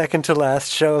second to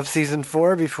last show of season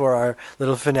 4 before our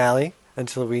little finale,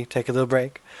 until we take a little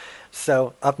break.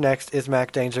 So up next is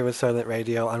Mac Danger with Soylent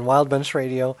Radio on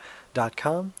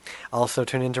wildbunchradio.com. Also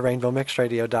tune into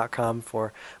rainbowmixradio.com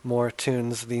for more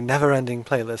tunes. The never-ending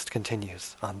playlist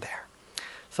continues on there.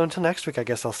 So until next week, I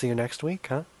guess I'll see you next week,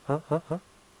 huh? Yep.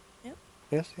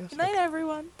 Yes. Good night,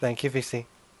 everyone. Thank you, VC.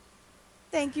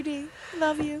 Thank you, D.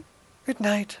 Love you. Good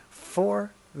night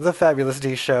for the Fabulous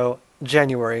D Show,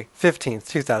 January 15th,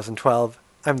 2012.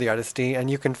 I'm the Artist D, and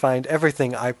you can find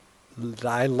everything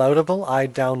downloadable,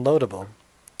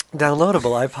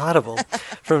 iPodable,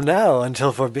 from now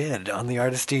until forbid on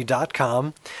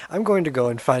theartistd.com. I'm going to go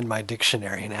and find my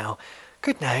dictionary now.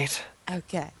 Good night.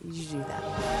 Okay, you do that.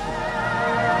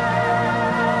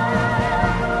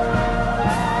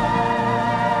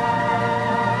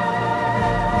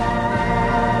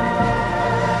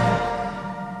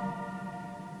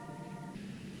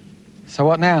 So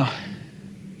what now?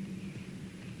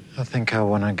 I think I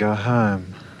want to go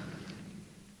home.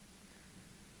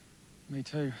 Me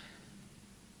too.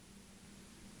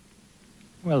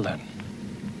 Well then,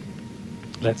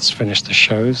 let's finish the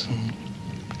shows and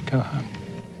go home.